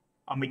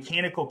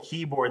mechanical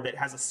keyboard that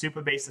has a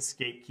Supabase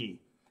escape key.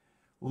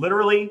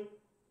 Literally,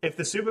 if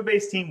the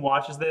Supabase team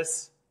watches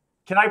this,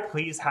 can I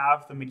please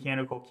have the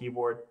mechanical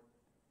keyboard?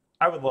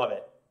 I would love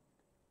it.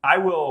 I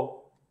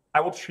will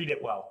treat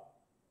it well.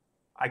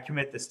 I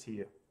commit this to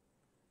you.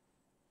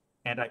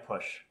 And I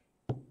push.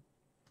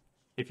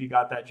 If you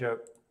got that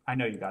joke, I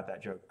know you got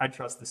that joke. I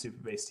trust the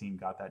Supabase team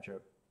got that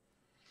joke.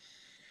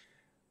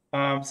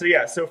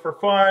 So for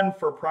fun,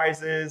 for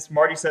prizes,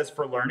 Marty says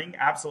for learning,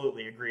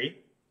 absolutely agree.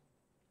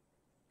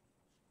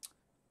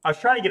 I was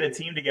trying to get a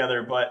team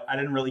together, but I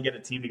didn't really get a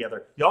team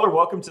together. Y'all are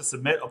welcome to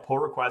submit a pull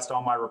request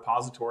on my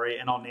repository,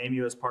 and I'll name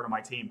you as part of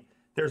my team.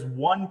 There's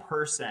one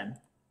person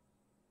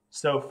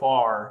so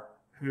far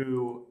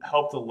who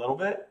helped a little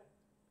bit.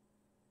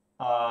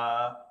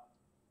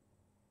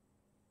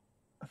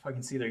 If I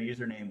can see their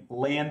username,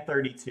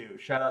 Land32.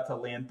 Shout out to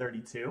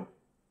Land32.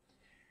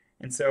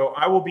 And so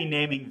I will be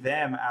naming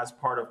them as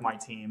part of my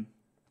team.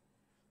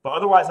 But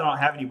otherwise, I don't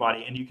have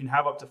anybody, and you can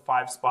have up to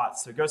 5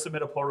 spots. So go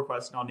submit a pull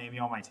request, and I'll name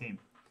you on my team.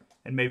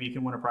 And maybe you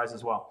can win a prize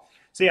as well.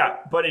 So yeah,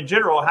 but in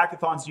general,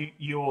 hackathons,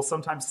 you will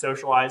sometimes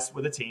socialize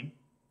with a team,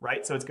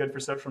 right? So it's good for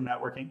social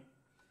networking.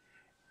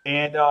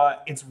 And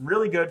it's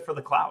really good for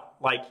the clout.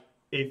 Like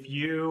if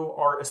you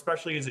are,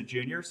 especially as a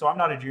junior, so I'm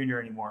not a junior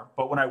anymore,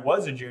 but when I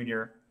was a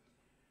junior,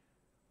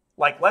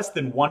 like less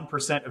than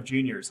 1% of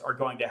juniors are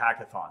going to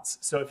hackathons.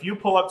 So if you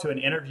pull up to an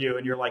interview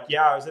and you're like,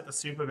 yeah, I was at the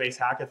Supabase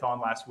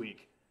hackathon last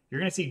week, you're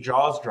going to see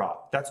jaws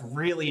drop. That's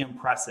really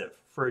impressive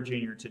for a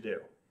junior to do.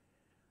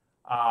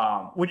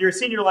 When you're a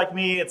senior like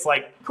me, it's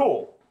like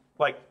cool.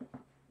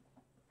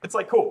 It's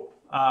like cool.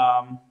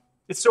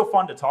 It's still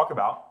fun to talk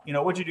about. You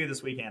know, what'd you do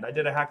this weekend? I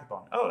did a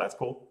hackathon. Oh, that's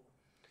cool.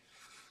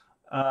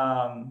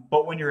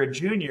 But when you're a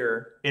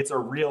junior, it's a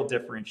real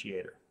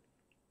differentiator.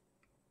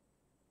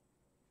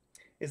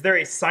 Is there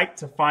a site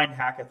to find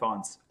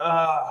hackathons?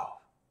 Oh,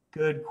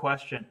 good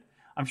question.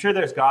 I'm sure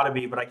there's got to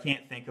be, but I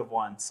can't think of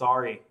one.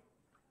 Sorry.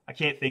 I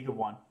can't think of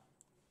one.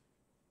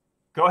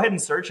 Go ahead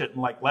and search it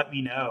and let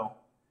me know.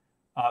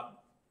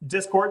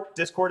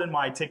 Discord in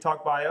my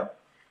TikTok bio.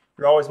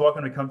 You're always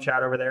welcome to come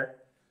chat over there.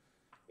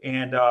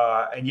 And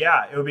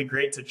yeah, it would be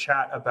great to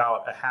chat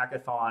about a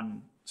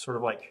hackathon sort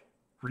of like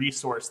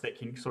resource that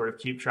can sort of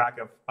keep track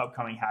of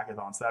upcoming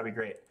hackathons. That'd be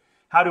great.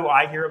 How do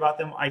I hear about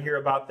them? I hear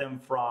about them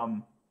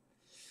from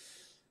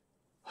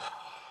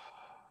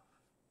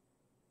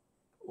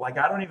I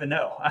don't even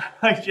know.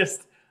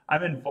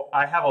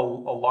 I have a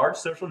large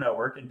social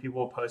network and people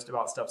will post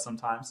about stuff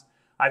sometimes.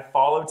 I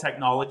follow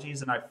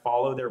technologies and I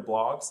follow their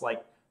blogs.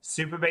 Like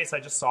Supabase, I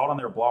just saw it on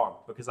their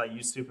blog because I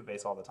use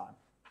Supabase all the time.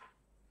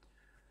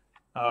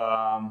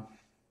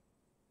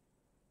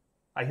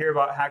 I hear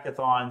about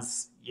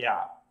hackathons,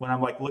 yeah, when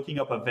I'm looking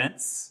up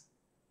events.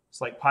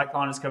 It's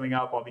PyCon is coming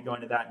up. I'll be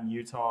going to that in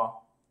Utah.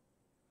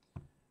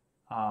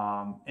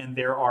 And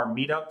there are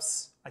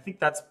meetups. I think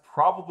that's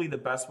probably the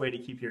best way to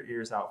keep your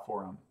ears out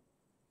for them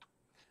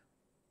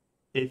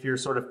if you're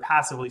sort of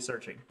passively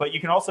searching. But you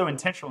can also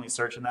intentionally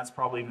search, and that's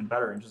probably even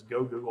better, and just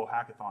go Google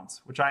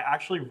hackathons, which I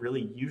actually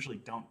really usually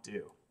don't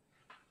do.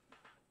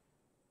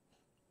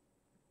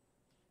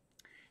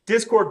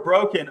 Discord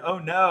broken. Oh,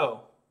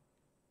 no.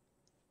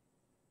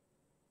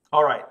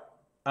 All right.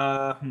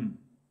 I'll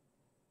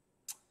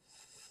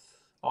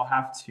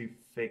have to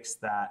fix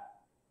that.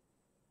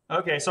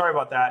 Okay, sorry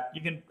about that.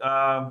 You can,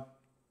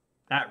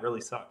 that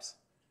really sucks.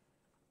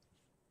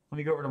 Let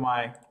me go over to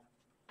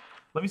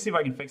let me see if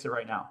I can fix it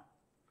right now.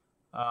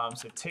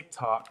 So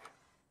TikTok.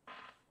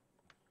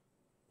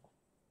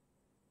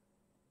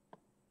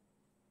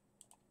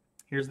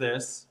 Here's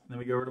this. And then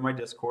we go over to my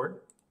Discord.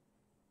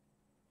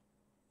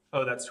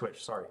 Oh, that's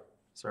Twitch. Sorry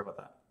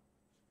about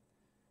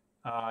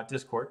that.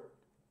 Discord.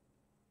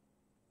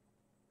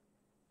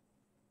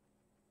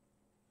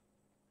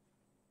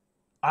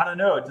 I don't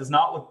know. It does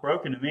not look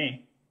broken to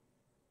me.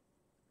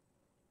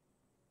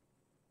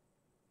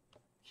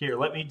 Here,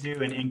 let me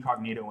do an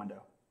incognito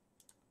window.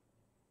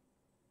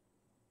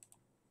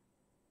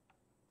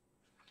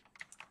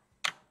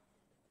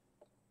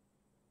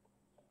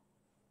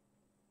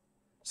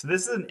 So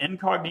this is an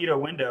incognito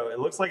window. It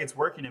looks like it's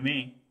working to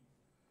me.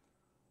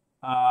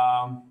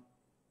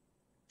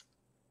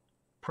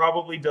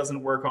 Probably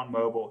doesn't work on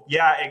mobile.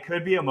 Yeah, it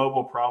could be a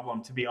mobile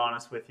problem, to be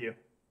honest with you.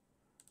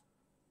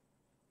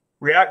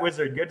 React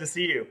Wizard, good to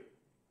see you.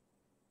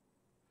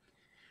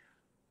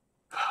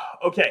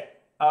 Okay,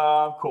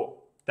 cool.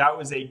 That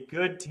was a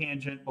good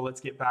tangent, but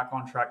let's get back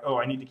on track. Oh,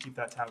 I need to keep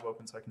that tab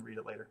open so I can read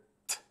it later.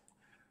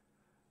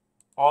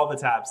 All the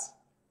tabs.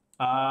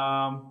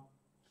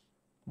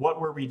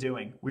 What were we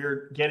doing?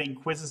 We're getting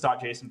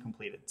quizzes.json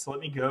completed. So let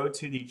me go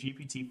to the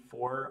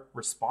GPT-4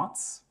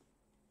 response.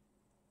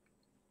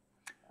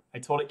 I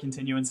told it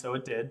continue, and so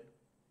it did.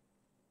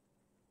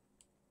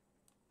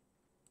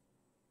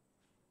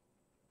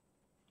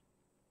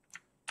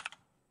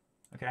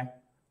 Okay,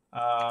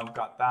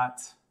 got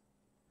that.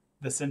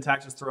 The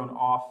syntax is thrown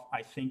off,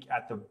 I think,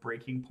 at the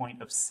breaking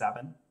point of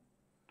 7.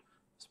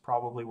 It's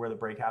probably where the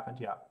break happened,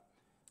 yeah.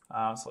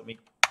 So let me,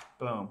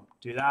 boom,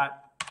 do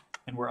that,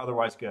 and we're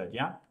otherwise good,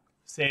 yeah?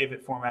 Save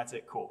it, formats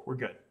it, cool, we're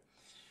good.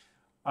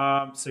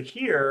 So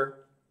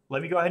here,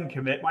 let me go ahead and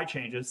commit my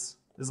changes.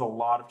 There's a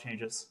lot of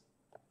changes.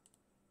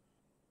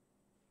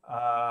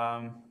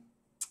 Let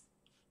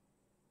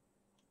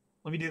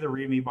me do the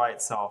README by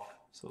itself.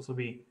 So this will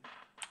be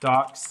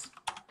docs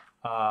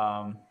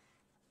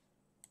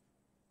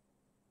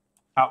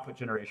output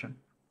generation.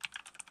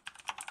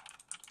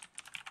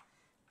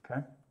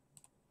 Okay.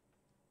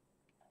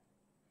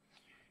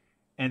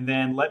 And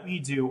then let me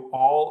do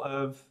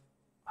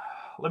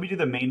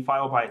the main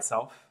file by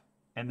itself,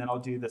 and then I'll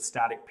do the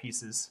static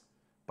pieces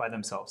by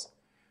themselves.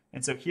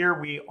 And so here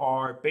we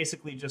are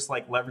basically just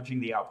leveraging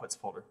the outputs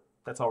folder.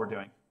 That's all we're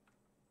doing.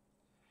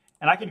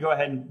 And I can go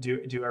ahead and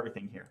do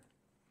everything here.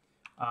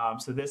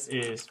 So this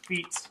is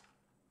feat.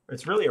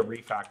 It's really a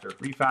refactor.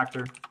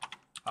 Refactor,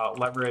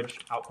 leverage,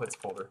 outputs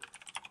folder.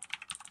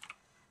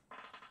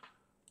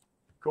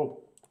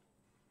 Cool.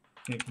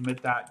 Can you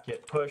commit that,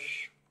 git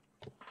push.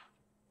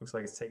 Looks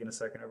like it's taking a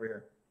second over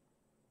here.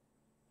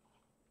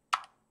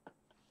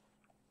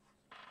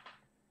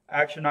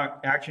 Action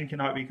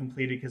cannot be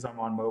completed because I'm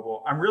on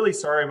mobile. I'm really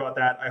sorry about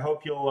that. I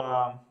hope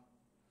you'll,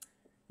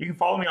 you can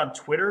follow me on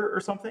Twitter or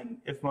something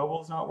if mobile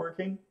is not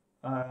working.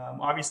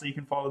 Obviously, you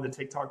can follow the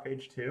TikTok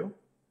page too,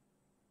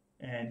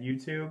 and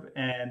YouTube.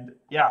 And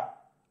yeah,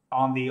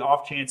 on the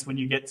off chance when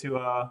you get to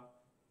a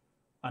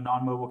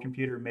non-mobile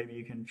computer, maybe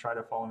you can try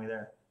to follow me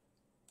there.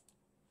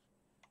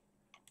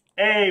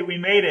 Hey, we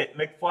made it.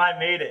 McFly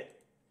made it.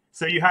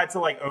 So you had to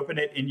open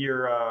it in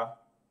your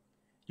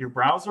Your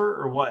browser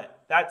or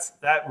what?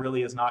 That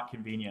really is not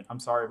convenient. I'm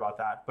sorry about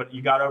that, but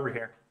you got over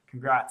here.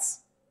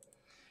 Congrats.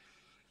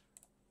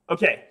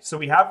 Okay, so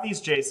we have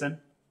these JSON.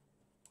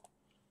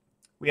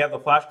 We have the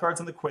flashcards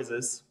and the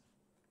quizzes.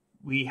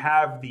 We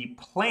have the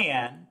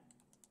plan.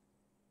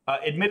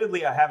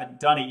 Admittedly, I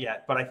haven't done it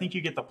yet, but I think you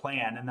get the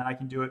plan, and then I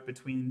can do it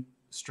between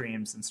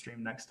streams and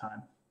stream next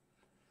time.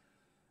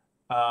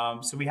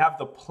 So we have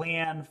the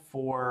plan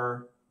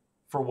for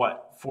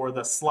what? For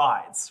the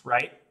slides,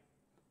 right?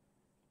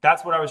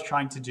 That's what I was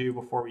trying to do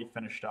before we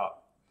finished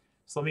up.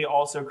 So let me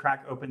also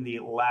crack open the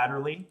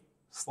laterally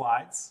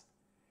slides.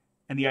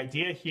 And the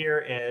idea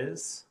here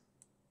is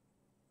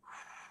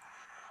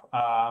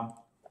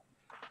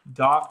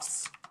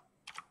docs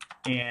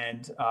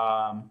and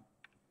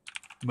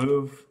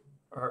move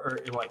or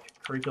like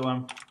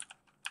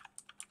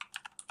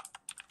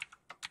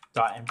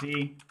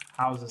curriculum.md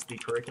houses the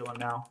curriculum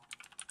now.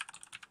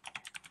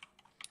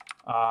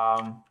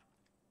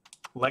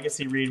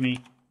 Legacy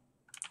README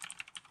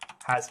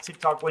has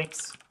TikTok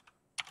links.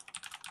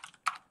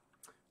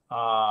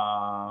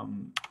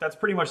 That's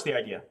pretty much the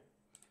idea.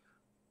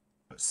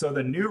 So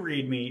the new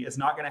README is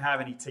not going to have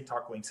any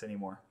TikTok links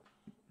anymore.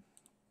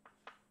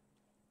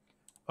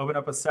 Open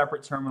up a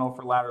separate terminal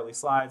for laterally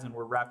slides, and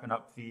we're wrapping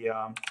up the...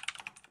 I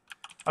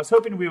was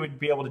hoping we would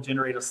be able to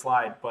generate a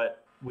slide,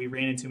 but we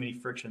ran into many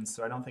frictions,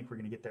 so I don't think we're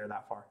going to get there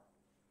that far.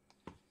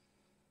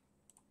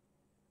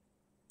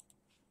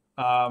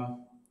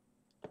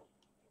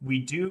 We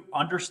do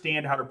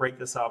understand how to break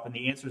this up, and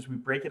the answer is we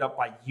break it up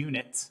by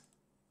unit.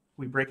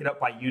 We break it up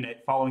by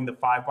unit following the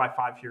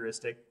 5x5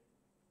 heuristic.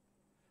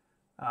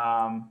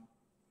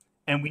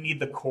 And we need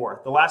the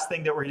core. The last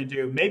thing that we're going to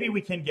do, maybe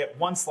we can get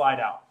one slide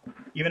out,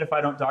 even if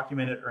I don't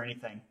document it or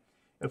anything.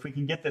 If we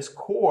can get this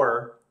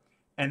core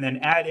and then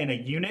add in a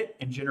unit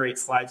and generate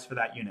slides for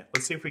that unit.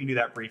 Let's see if we can do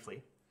that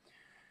briefly.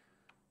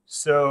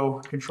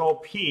 So Control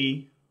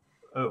P,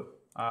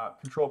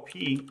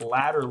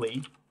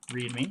 laterally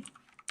README.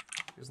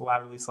 Here's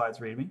laterally slides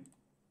README.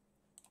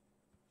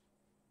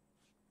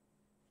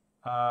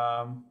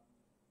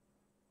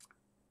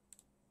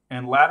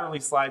 And laterally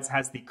slides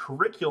has the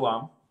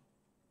curriculum,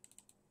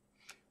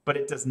 but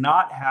it does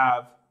not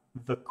have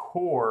the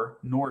core,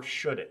 nor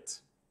should it,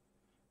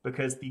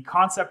 because the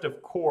concept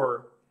of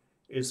core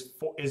is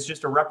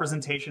just a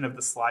representation of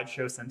the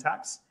slideshow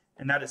syntax,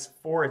 and that is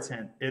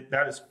foreign.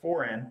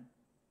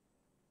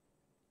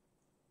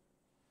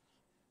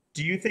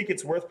 Do you think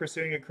it's worth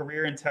pursuing a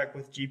career in tech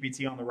with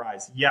GPT on the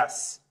rise?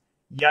 Yes.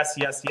 Yes,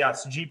 yes,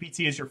 yes.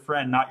 GPT is your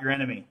friend, not your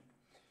enemy.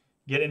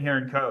 Get in here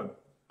and code.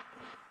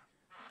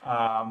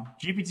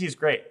 GPT is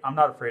great. I'm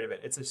not afraid of it.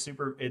 It's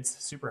super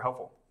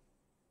helpful.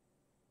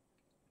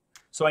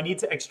 So I need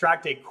to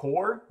extract a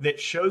core that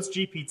shows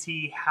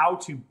GPT how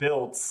to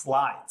build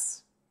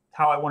slides,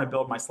 how I want to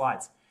build my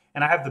slides.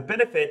 And I have the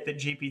benefit that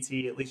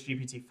GPT, at least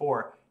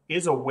GPT-4,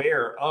 is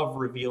aware of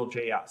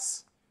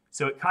Reveal.js.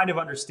 So it kind of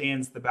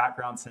understands the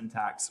background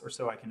syntax, or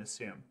so I can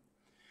assume.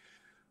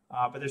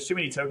 But there's too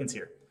many tokens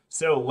here.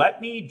 So let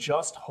me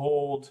just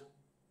hold,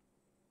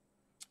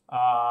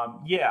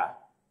 I'll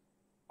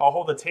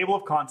hold the table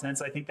of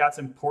contents. I think that's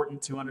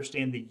important to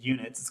understand the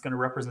units. It's going to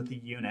represent the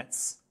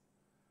units.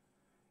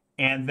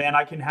 And then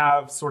I can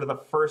have sort of the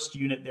first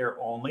unit there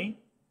only.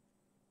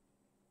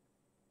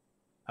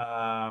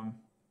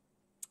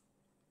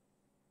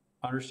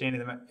 Understanding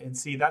them. And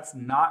see, that's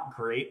not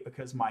great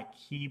because my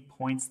key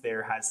points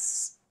there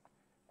has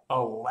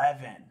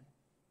 11.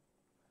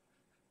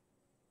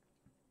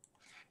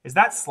 Is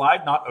that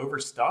slide not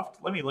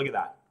overstuffed? Let me look at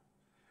that.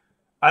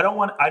 I don't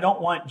want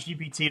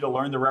GPT to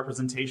learn the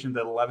representation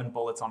that 11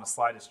 bullets on a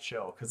slide is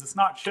chill, because it's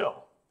not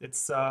chill.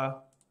 It's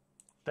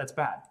that's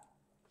bad.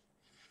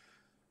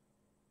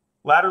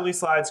 Laterally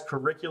slides,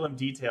 curriculum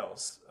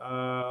details.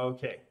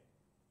 Okay.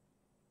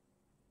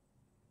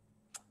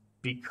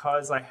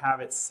 Because I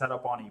have it set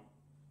up on a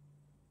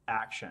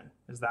action.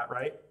 Is that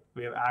right?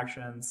 We have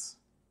actions.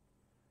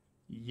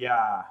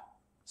 Yeah.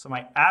 So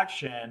my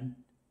action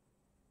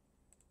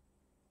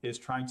is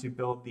trying to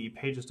build the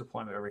pages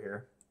deployment over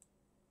here.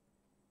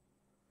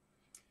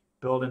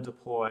 Build and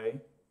deploy.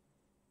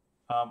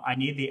 I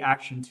need the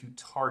action to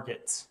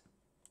target.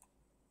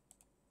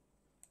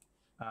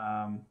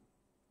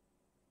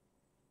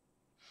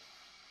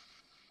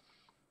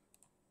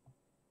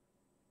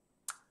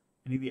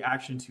 I need the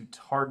action to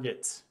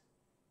target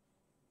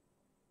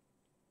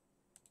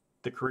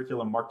the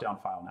curriculum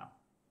markdown file now.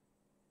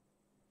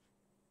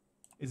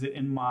 Is it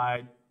in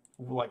my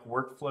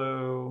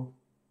workflow,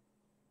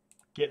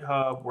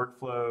 GitHub,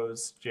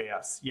 workflows,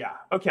 JS? Yeah,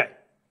 okay.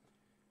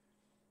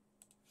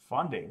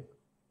 Funding.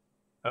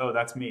 Oh,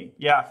 that's me.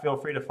 Yeah, feel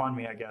free to fund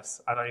me, I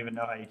guess. I don't even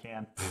know how you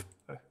can.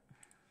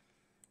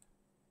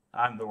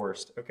 I'm the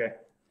worst. Okay.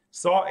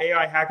 Saw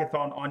AI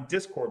hackathon on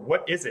Discord.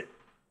 What is it?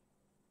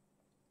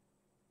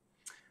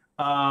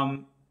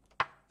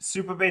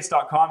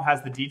 Superbase.com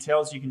has the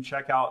details. You can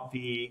check out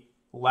the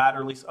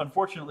laterally.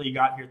 Unfortunately, you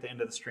got here at the end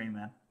of the stream,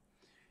 man.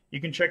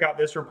 You can check out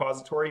this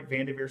repository,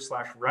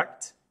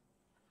 Vanderveer/rect.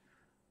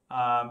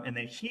 And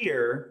then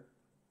here,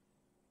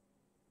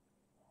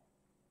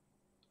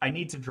 I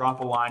need to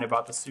drop a line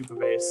about the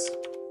Supabase.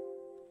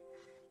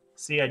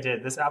 See, I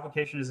did. This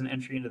application is an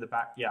entry into the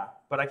back. Yeah,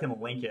 but I can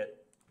link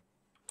it.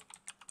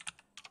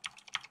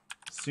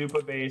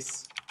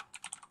 Supabase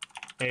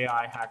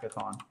AI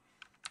hackathon.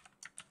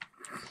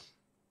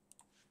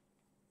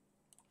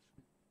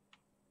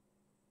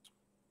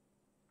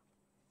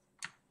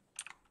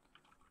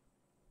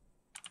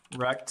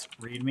 Rect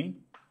README.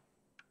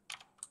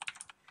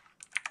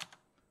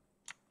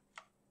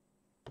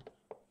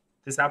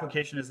 This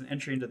application is an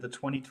entry into the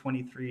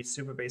 2023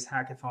 Supabase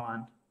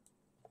hackathon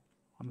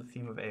on the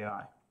theme of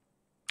AI.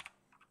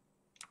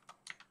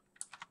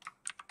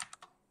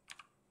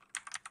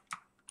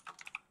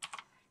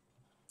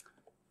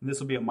 And this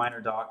will be a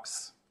minor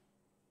docs.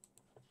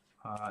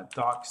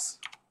 Docs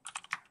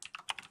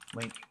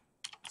link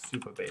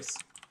Supabase.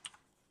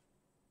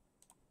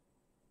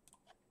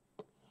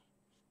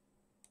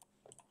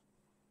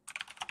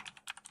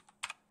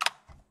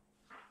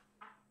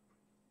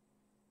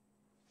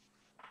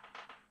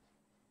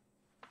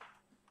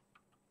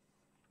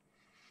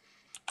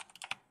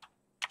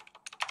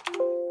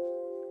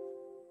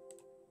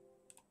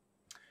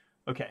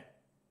 Okay.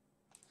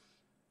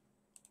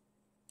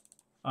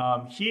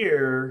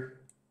 Here,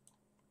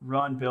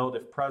 run build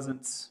if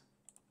present.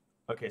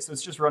 Okay, so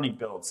it's just running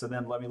build. So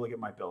then let me look at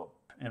my build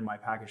in my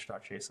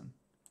package.json.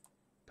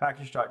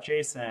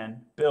 Package.json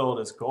build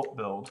is gulp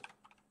build.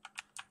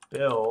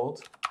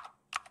 Build.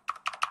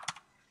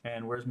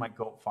 And where's my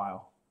gulp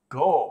file?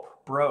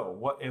 Gulp, bro.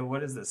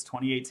 What is this?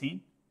 2018?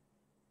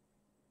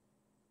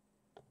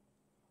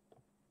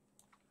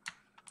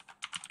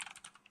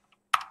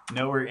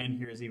 Nowhere in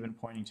here is even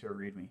pointing to a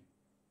README.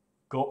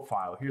 Gulp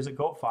file. Here's a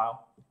gulp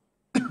file.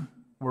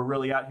 We're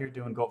really out here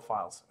doing gulp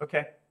files.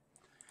 Okay.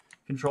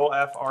 Control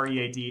F,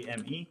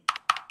 README.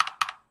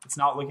 It's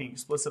not looking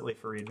explicitly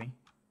for README.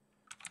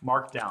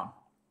 Markdown.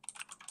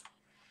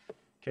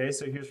 Okay,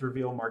 so here's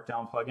reveal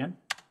markdown plugin.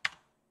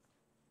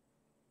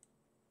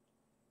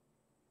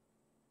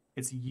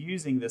 It's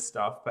using this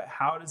stuff, but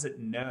how does it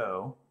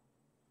know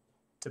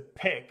to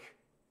pick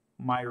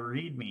my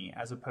README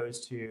as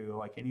opposed to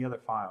like any other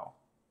file?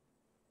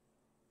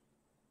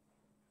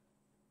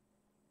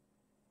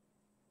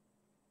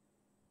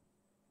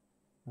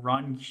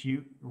 Run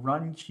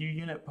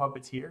QUnit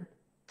Puppeteer?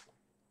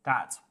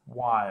 That's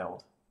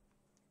wild.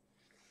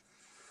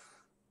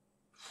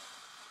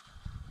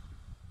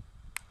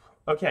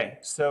 Okay,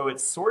 so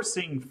it's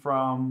sourcing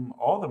from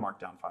all the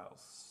markdown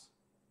files.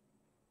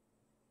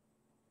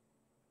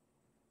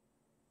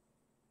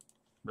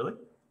 Really?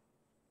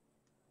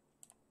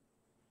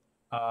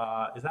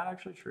 Is that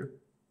actually true?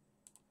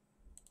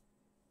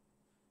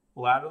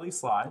 Laterally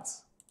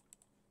slides.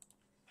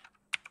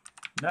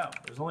 No,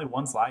 there's only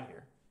one slide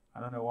here. I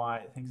don't know why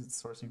it thinks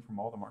it's sourcing from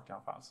all the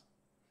markdown files.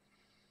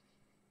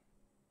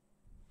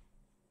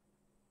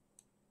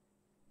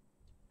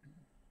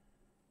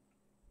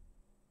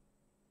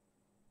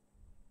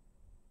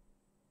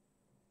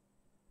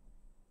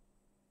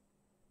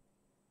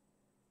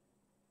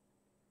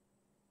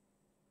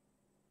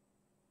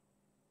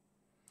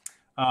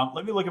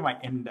 Let me look at my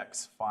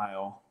index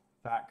file.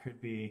 That could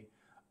be,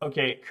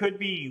 okay, it could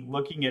be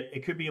looking at,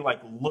 it could be like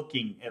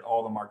looking at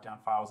all the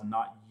markdown files and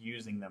not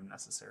using them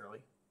necessarily.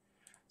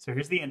 So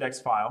here's the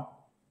index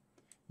file.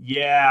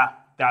 Yeah,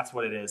 that's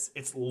what it is.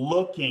 It's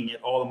looking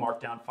at all the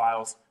markdown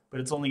files, but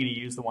it's only going to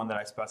use the one that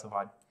I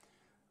specified.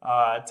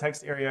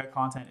 Text area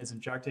content is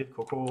injected.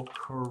 Cool.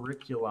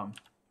 Curriculum.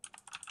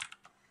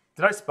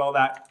 Did I spell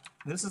that?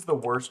 This is the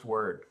worst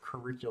word,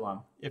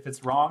 curriculum. If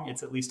it's wrong,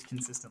 it's at least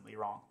consistently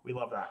wrong. We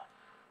love that.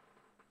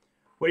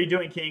 What are you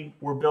doing, King?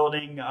 We're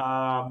building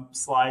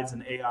slides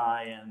and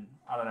AI and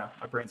I don't know,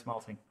 my brain's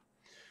melting.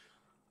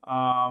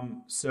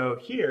 So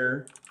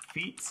here,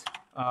 feat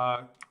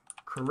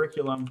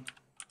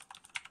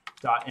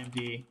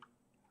curriculum.md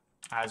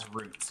as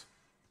root.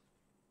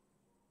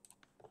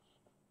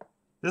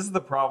 This is the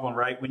problem,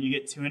 right? When you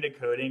get too into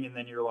coding and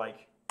then you're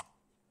like,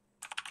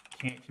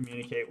 can't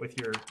communicate with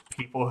your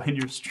people in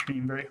your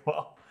stream very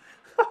well.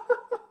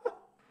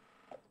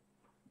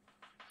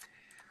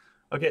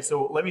 Okay,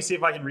 so let me see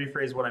if I can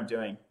rephrase what I'm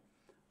doing.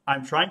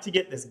 I'm trying to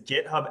get this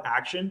GitHub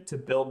action to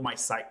build my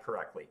site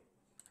correctly.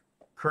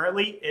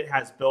 Currently, it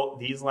has built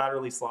these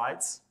laterally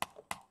slides,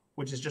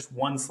 which is just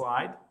one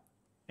slide,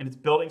 and it's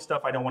building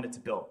stuff I don't want it to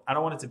build. I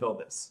don't want it to build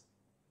this.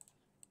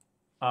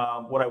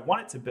 What I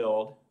want it to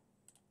build,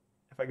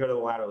 if I go to the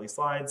laterally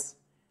slides,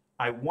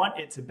 I want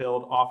it to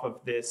build off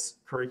of this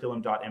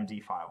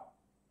curriculum.md file.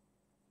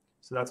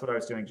 So that's what I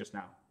was doing just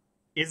now.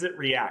 Is it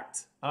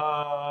React?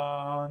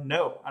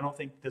 No, I don't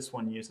think this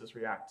one uses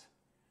React.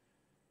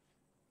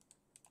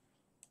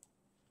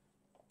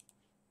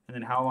 And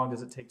then how long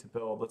does it take to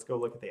build? Let's go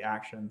look at the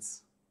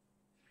actions.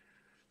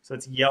 So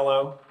it's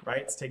yellow,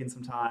 right? It's taking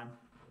some time.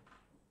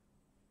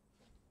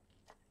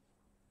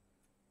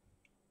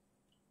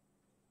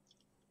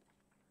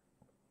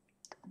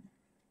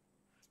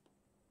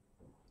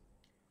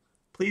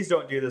 Please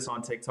don't do this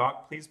on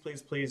TikTok. Please,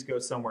 please, please go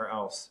somewhere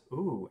else.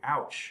 Ooh,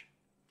 ouch.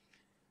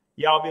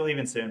 Yeah, I'll be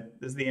leaving soon.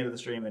 This is the end of the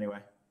stream anyway.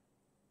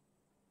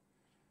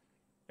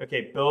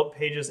 Okay, build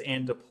pages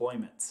and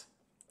deployment.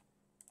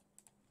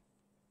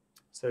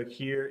 So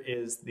here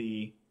is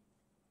the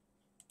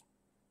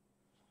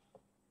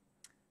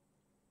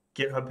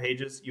GitHub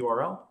Pages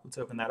URL. Let's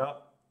open that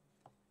up.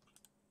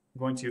 I'm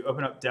going to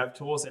open up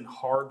DevTools and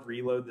hard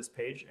reload this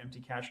page, empty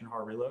cache and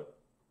hard reload.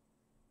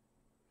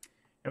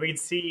 And we can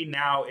see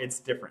now it's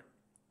different.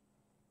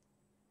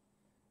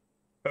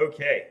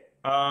 Okay.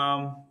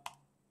 And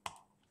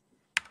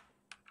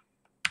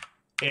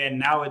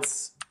now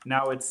it's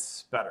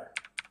better.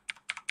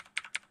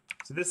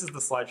 So this is the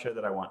slideshow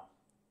that I want.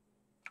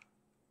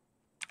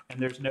 And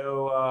there's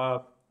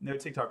no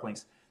TikTok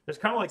links. There's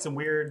kind of like some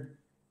weird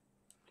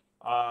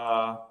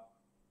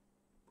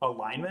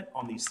alignment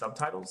on these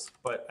subtitles,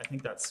 but I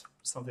think that's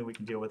something we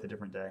can deal with a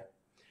different day.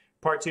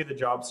 Part 2, the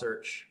job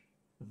search.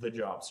 The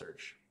job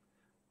search.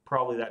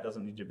 Probably that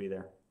doesn't need to be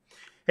there.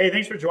 Hey,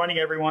 thanks for joining,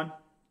 everyone.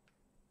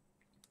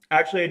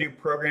 Actually, I do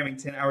programming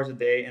 10 hours a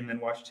day and then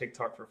watch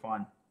TikTok for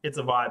fun. It's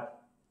a vibe.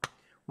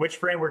 Which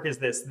framework is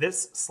this?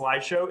 This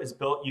slideshow is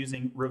built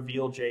using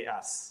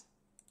Reveal.js.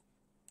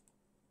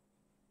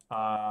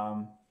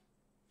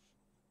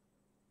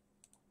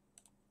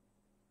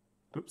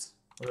 Oops,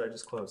 what did I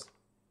just close?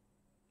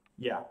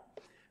 Yeah.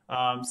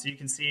 So you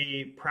can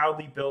see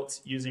proudly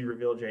built using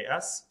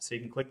Reveal.js. So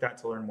you can click that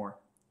to learn more.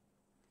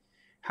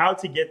 How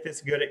to get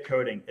this good at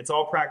coding. It's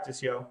all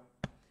practice, yo.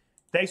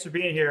 Thanks for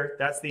being here.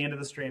 That's the end of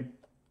the stream.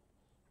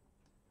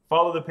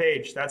 Follow the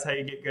page. That's how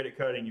you get good at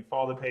coding. You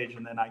follow the page,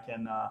 and then I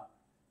can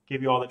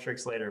give you all the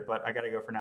tricks later. But I got to go for now.